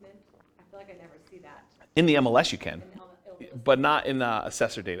unfinished basement? I feel like I never see that. In the MLS you can, but not in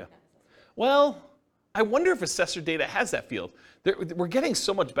assessor data. Well, I wonder if assessor data has that field. We're getting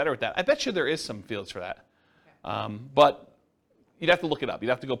so much better at that. I bet you there is some fields for that. Okay. But you'd have to look it up. You'd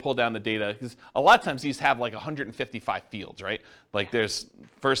have to go pull down the data, because a lot of times these have like 155 fields, right? Like there's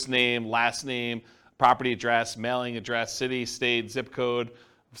first name, last name, property address, mailing address, city, state, zip code,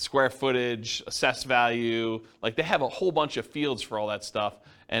 square footage, assessed value. Like they have a whole bunch of fields for all that stuff,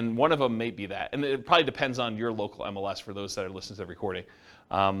 and one of them may be that. And it probably depends on your local MLS for those that are listening to the recording.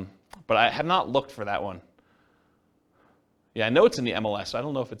 But I have not looked for that one. Yeah, I know it's in the MLS, so I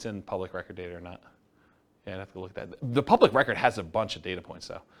don't know if it's in public record data or not. Yeah, I'd have to look at that. The public record has a bunch of data points,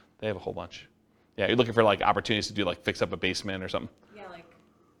 though. They have a whole bunch. Yeah, you're looking for like opportunities to do like fix up a basement or something. Yeah, like,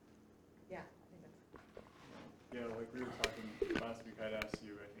 yeah. Yeah, like we were talking last week, I'd asked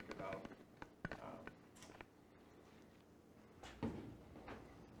you, I think, about,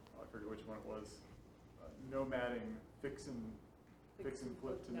 I forget which one it was, nomading, fix and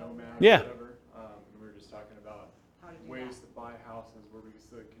flip to nomad, yeah. Or whatever. We were just talking about ways to buy houses where we use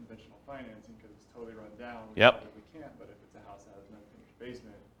the conventional financing because it's totally run down. We can't, but if it's a house that has an unfinished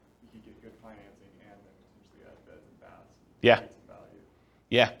basement, you can get good financing and then potentially add beds and baths. Yeah. Some value.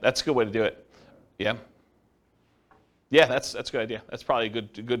 Yeah, that's a good way to do it. Yeah. Yeah, that's a good idea. That's probably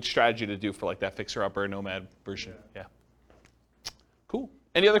a good strategy to do for like that fixer-upper nomad version. Yeah. Cool.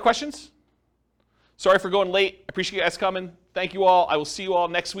 Any other questions? Sorry for going late. I appreciate you guys coming. Thank you all. I will see you all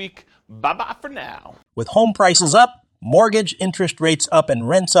next week. Bye-bye for now. With home prices up, mortgage interest rates up, and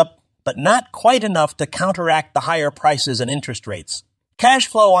rents up, but not quite enough to counteract the higher prices and interest rates. Cash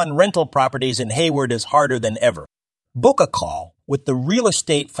flow on rental properties in Hayward is harder than ever. Book a call with the Real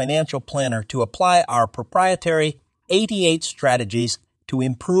Estate Financial Planner to apply our proprietary 88 strategies to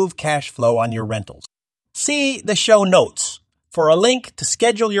improve cash flow on your rentals. See the show notes for a link to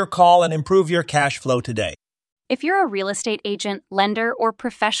schedule your call and improve your cash flow today. If you're a real estate agent, lender, or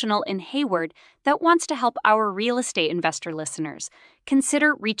professional in Hayward that wants to help our real estate investor listeners,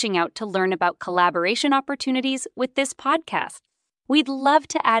 consider reaching out to learn about collaboration opportunities with this podcast. We'd love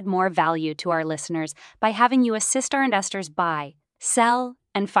to add more value to our listeners by having you assist our investors buy, sell,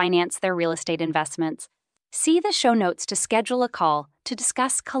 and finance their real estate investments. See the show notes to schedule a call to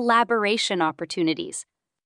discuss collaboration opportunities.